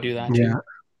 I would do that Yeah. too.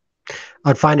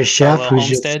 I'd find a Start a chef little who's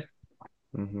just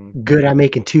homestead. good at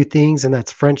making two things, and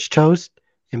that's French toast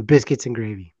and biscuits and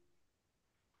gravy.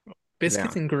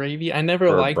 Biscuits Yeah. and gravy. I never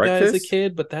For liked that as a breakfast?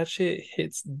 kid, but that shit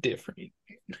hits different.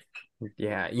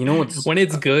 Yeah. You know what's When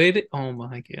it's good, oh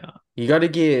my god. you gotta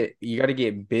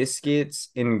get biscuits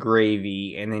and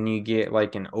gravy, and then you get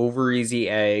like an over easy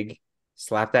egg,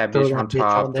 slap that Throw bitch on that bitch on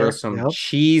top, throw there. some Yep.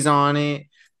 cheese on it,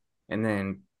 and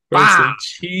then Throw bah! some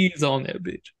cheese on that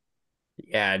bitch.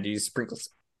 Yeah, dude, sprinkles.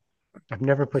 I've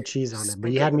never put cheese on it,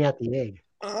 but you had me at the egg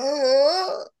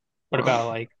What about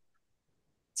like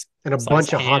and a slice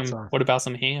bunch of of hot ham? sauce. What about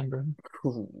some ham, bro?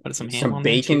 Put some ham Some on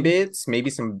there bacon too. bits, maybe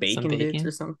some Some bacon bits or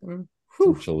bacon. something. Some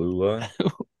Whew. Cholula. Yeah,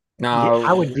 I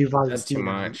No, would do that's too Valentina.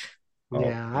 much. Oh,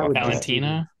 Yeah, I not would that just one. do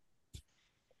Valentina.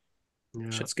 yeah,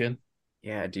 Shit's good.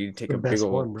 Yeah, dude, take the a big best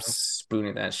old one, bro. spoon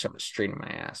of that, shove it straight in my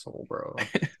asshole, bro.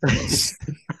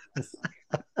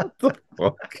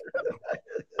 Fuck.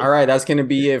 All right, that's gonna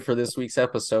be it for this week's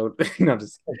episode. No,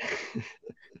 just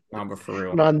no, but for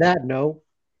real. And on that note,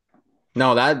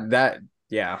 No, that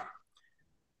yeah.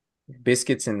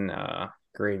 Biscuits and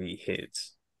gravy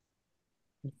hits.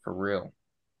 For real.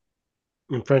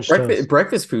 and French toast.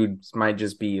 Breakfast foods might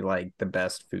just be like the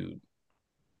best food.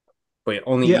 But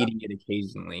only Yeah, eating it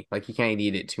occasionally. Like you can't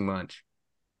eat it too much.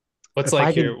 if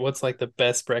I could, What's like the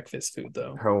best breakfast food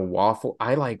though? Oh, waffle.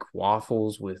 I like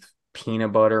waffles with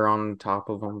peanut butter on top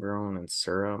of them, bro, and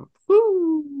syrup.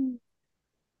 Woo!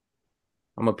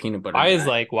 I'm a peanut butter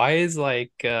guy. Why is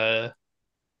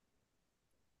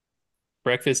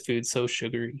breakfast food so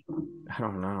sugary? I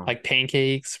don't know. Like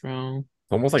pancakes, bro. It's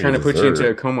almost like Trying a to put you into a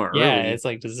dessert. coma Yeah, early. it's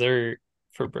like dessert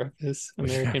for breakfast.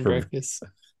 American for- breakfast.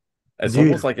 It's Dude.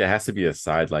 almost like it has to be a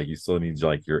side. Like you still need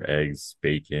like your eggs,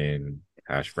 bacon,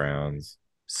 hash browns,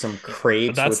 Some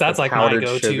crepes But with that's the like my powdered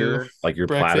go-to sugar. like your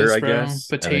breakfast, platter, I bro. guess.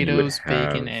 And then you would Potatoes,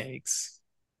 bacon, have eggs.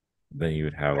 then you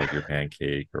would have like your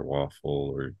pancake or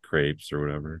waffle or crepes or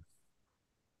whatever.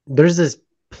 there's this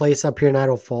place up here in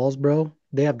Idaho Falls, bro.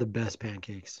 They have the best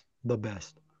pancakes. The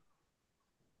best.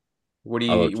 What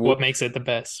do I looked- you What makes it the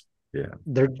best? Yeah.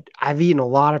 I've eaten a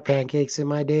lot of pancakes in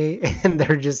my day, and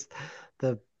they're just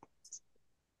the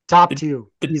top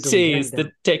two. The easily, hands taste, down.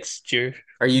 the texture.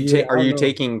 are you Yeah, are I you know.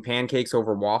 taking pancakes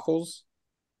over waffles?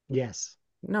 Yes.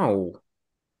 No.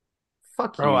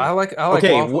 Fuck Bro, you. I like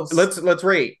Okay, waffles. let's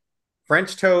rate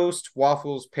French toast,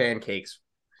 waffles, pancakes.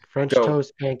 French Go.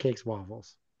 toast, pancakes,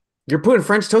 waffles. You're putting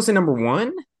French toast in number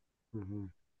one? Mhm.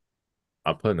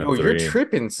 I'll put in a Oh, you're 3.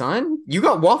 tripping, son. You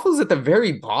got waffles at the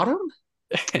very bottom?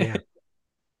 Yeah.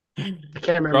 I can't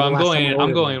remember Bro, the last time I I'm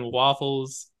ordered going one.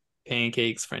 waffles,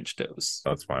 pancakes, French toast.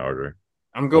 That's my order.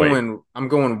 I'm Wait.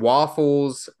 going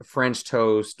waffles, French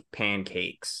toast,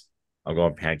 pancakes. I'm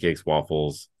going pancakes,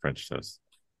 waffles, French toast.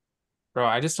 Bro,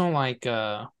 I just don't like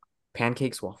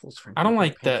Pancakes, waffles, French I don't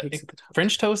like pancakes the at the top.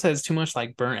 French toast has too much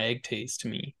like burnt egg taste to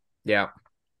me. Yeah.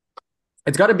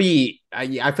 It's got to be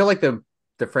I feel like the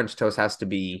French toast has to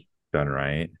be Done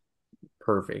right.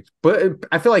 perfect. But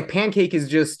I feel like pancake is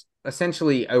just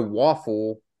essentially a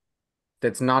waffle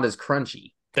that's not as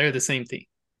crunchy. They're the same thing.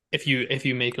 If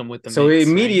you make them with the So mix,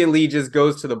 it immediately just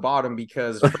goes to the bottom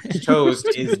because French toast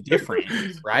is different,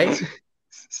 right?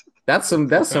 That's some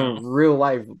real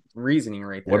life reasoning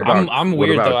right there. What about I'm what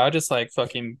weird though. about I just like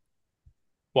fucking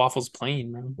waffles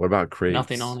plain, man. what about crepes?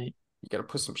 Nothing on it. You gotta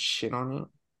put some shit on it.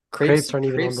 Crepes aren't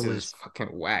even on the is list. fucking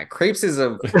whack. Crepes is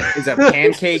a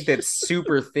pancake that's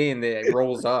super thin that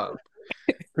rolls up.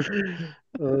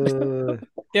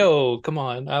 Yo, come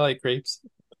on. I like crepes.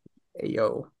 Hey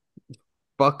yo,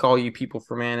 fuck all you people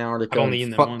from Antarctica I've and only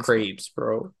eaten them fuck once. crepes,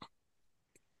 bro.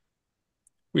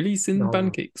 Releasing No.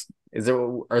 pancakes.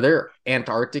 Are there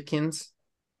Antarcticans?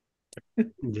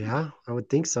 Yeah, I would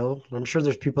think so. I'm sure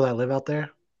there's people that live out there.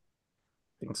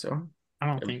 I think so. I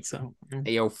don't think so.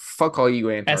 Hey yo, fuck all you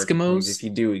Antarcticans Eskimos? if you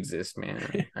do exist,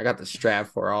 man. I got the strap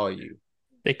for all you.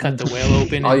 They cut the whale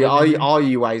open all and you, live all in you, there. all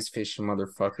you ice fishing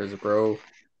motherfuckers, bro.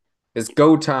 It's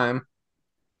go time.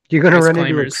 You're gonna run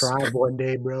into a Disclaimers. tribe one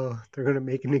day, bro. They're gonna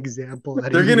make an example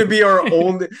out They're of gonna you. be our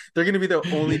only. They're gonna be the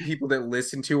only people that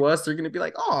listen to us. They're gonna be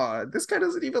like, "Oh, this guy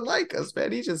doesn't even like us,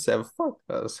 man. He just said fuck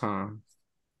us, huh?"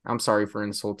 I'm sorry for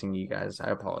insulting you guys. I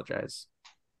apologize.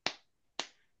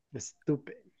 It's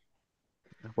stupid.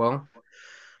 Well,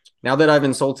 now that I've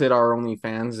insulted our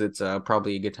OnlyFans, it's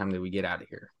probably a good time that we get out of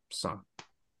here. So,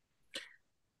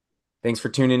 thanks for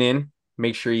tuning in.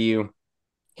 Make sure you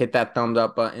hit that thumbs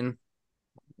up button.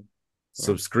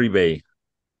 Subscribe.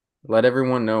 Let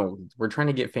everyone know we're trying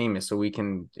to get famous so we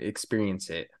can experience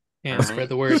it. And spread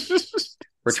the word.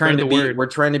 We're Spread the word. We're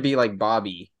trying to be like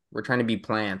Bobby. We're trying to be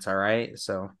plants, all right?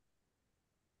 So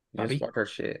Bobby? just watch our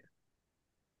shit.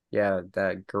 Yeah,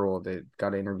 that girl that got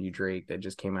to interview Drake that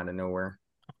just came out of nowhere.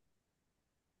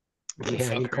 Yeah, he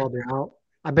Fucker. called her out.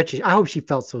 I hope she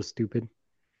felt so stupid.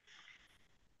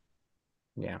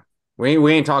 Yeah.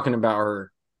 We ain't talking about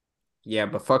her. Yeah,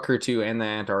 but fuck her too and the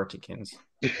Antarcticans.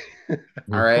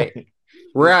 All right.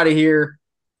 We're out of here.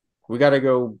 We got to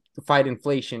go fight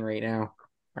inflation right now.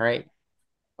 All right.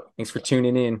 Thanks for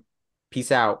tuning in.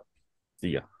 Peace out. See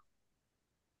ya.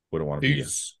 Wouldn't want to be.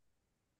 Peace.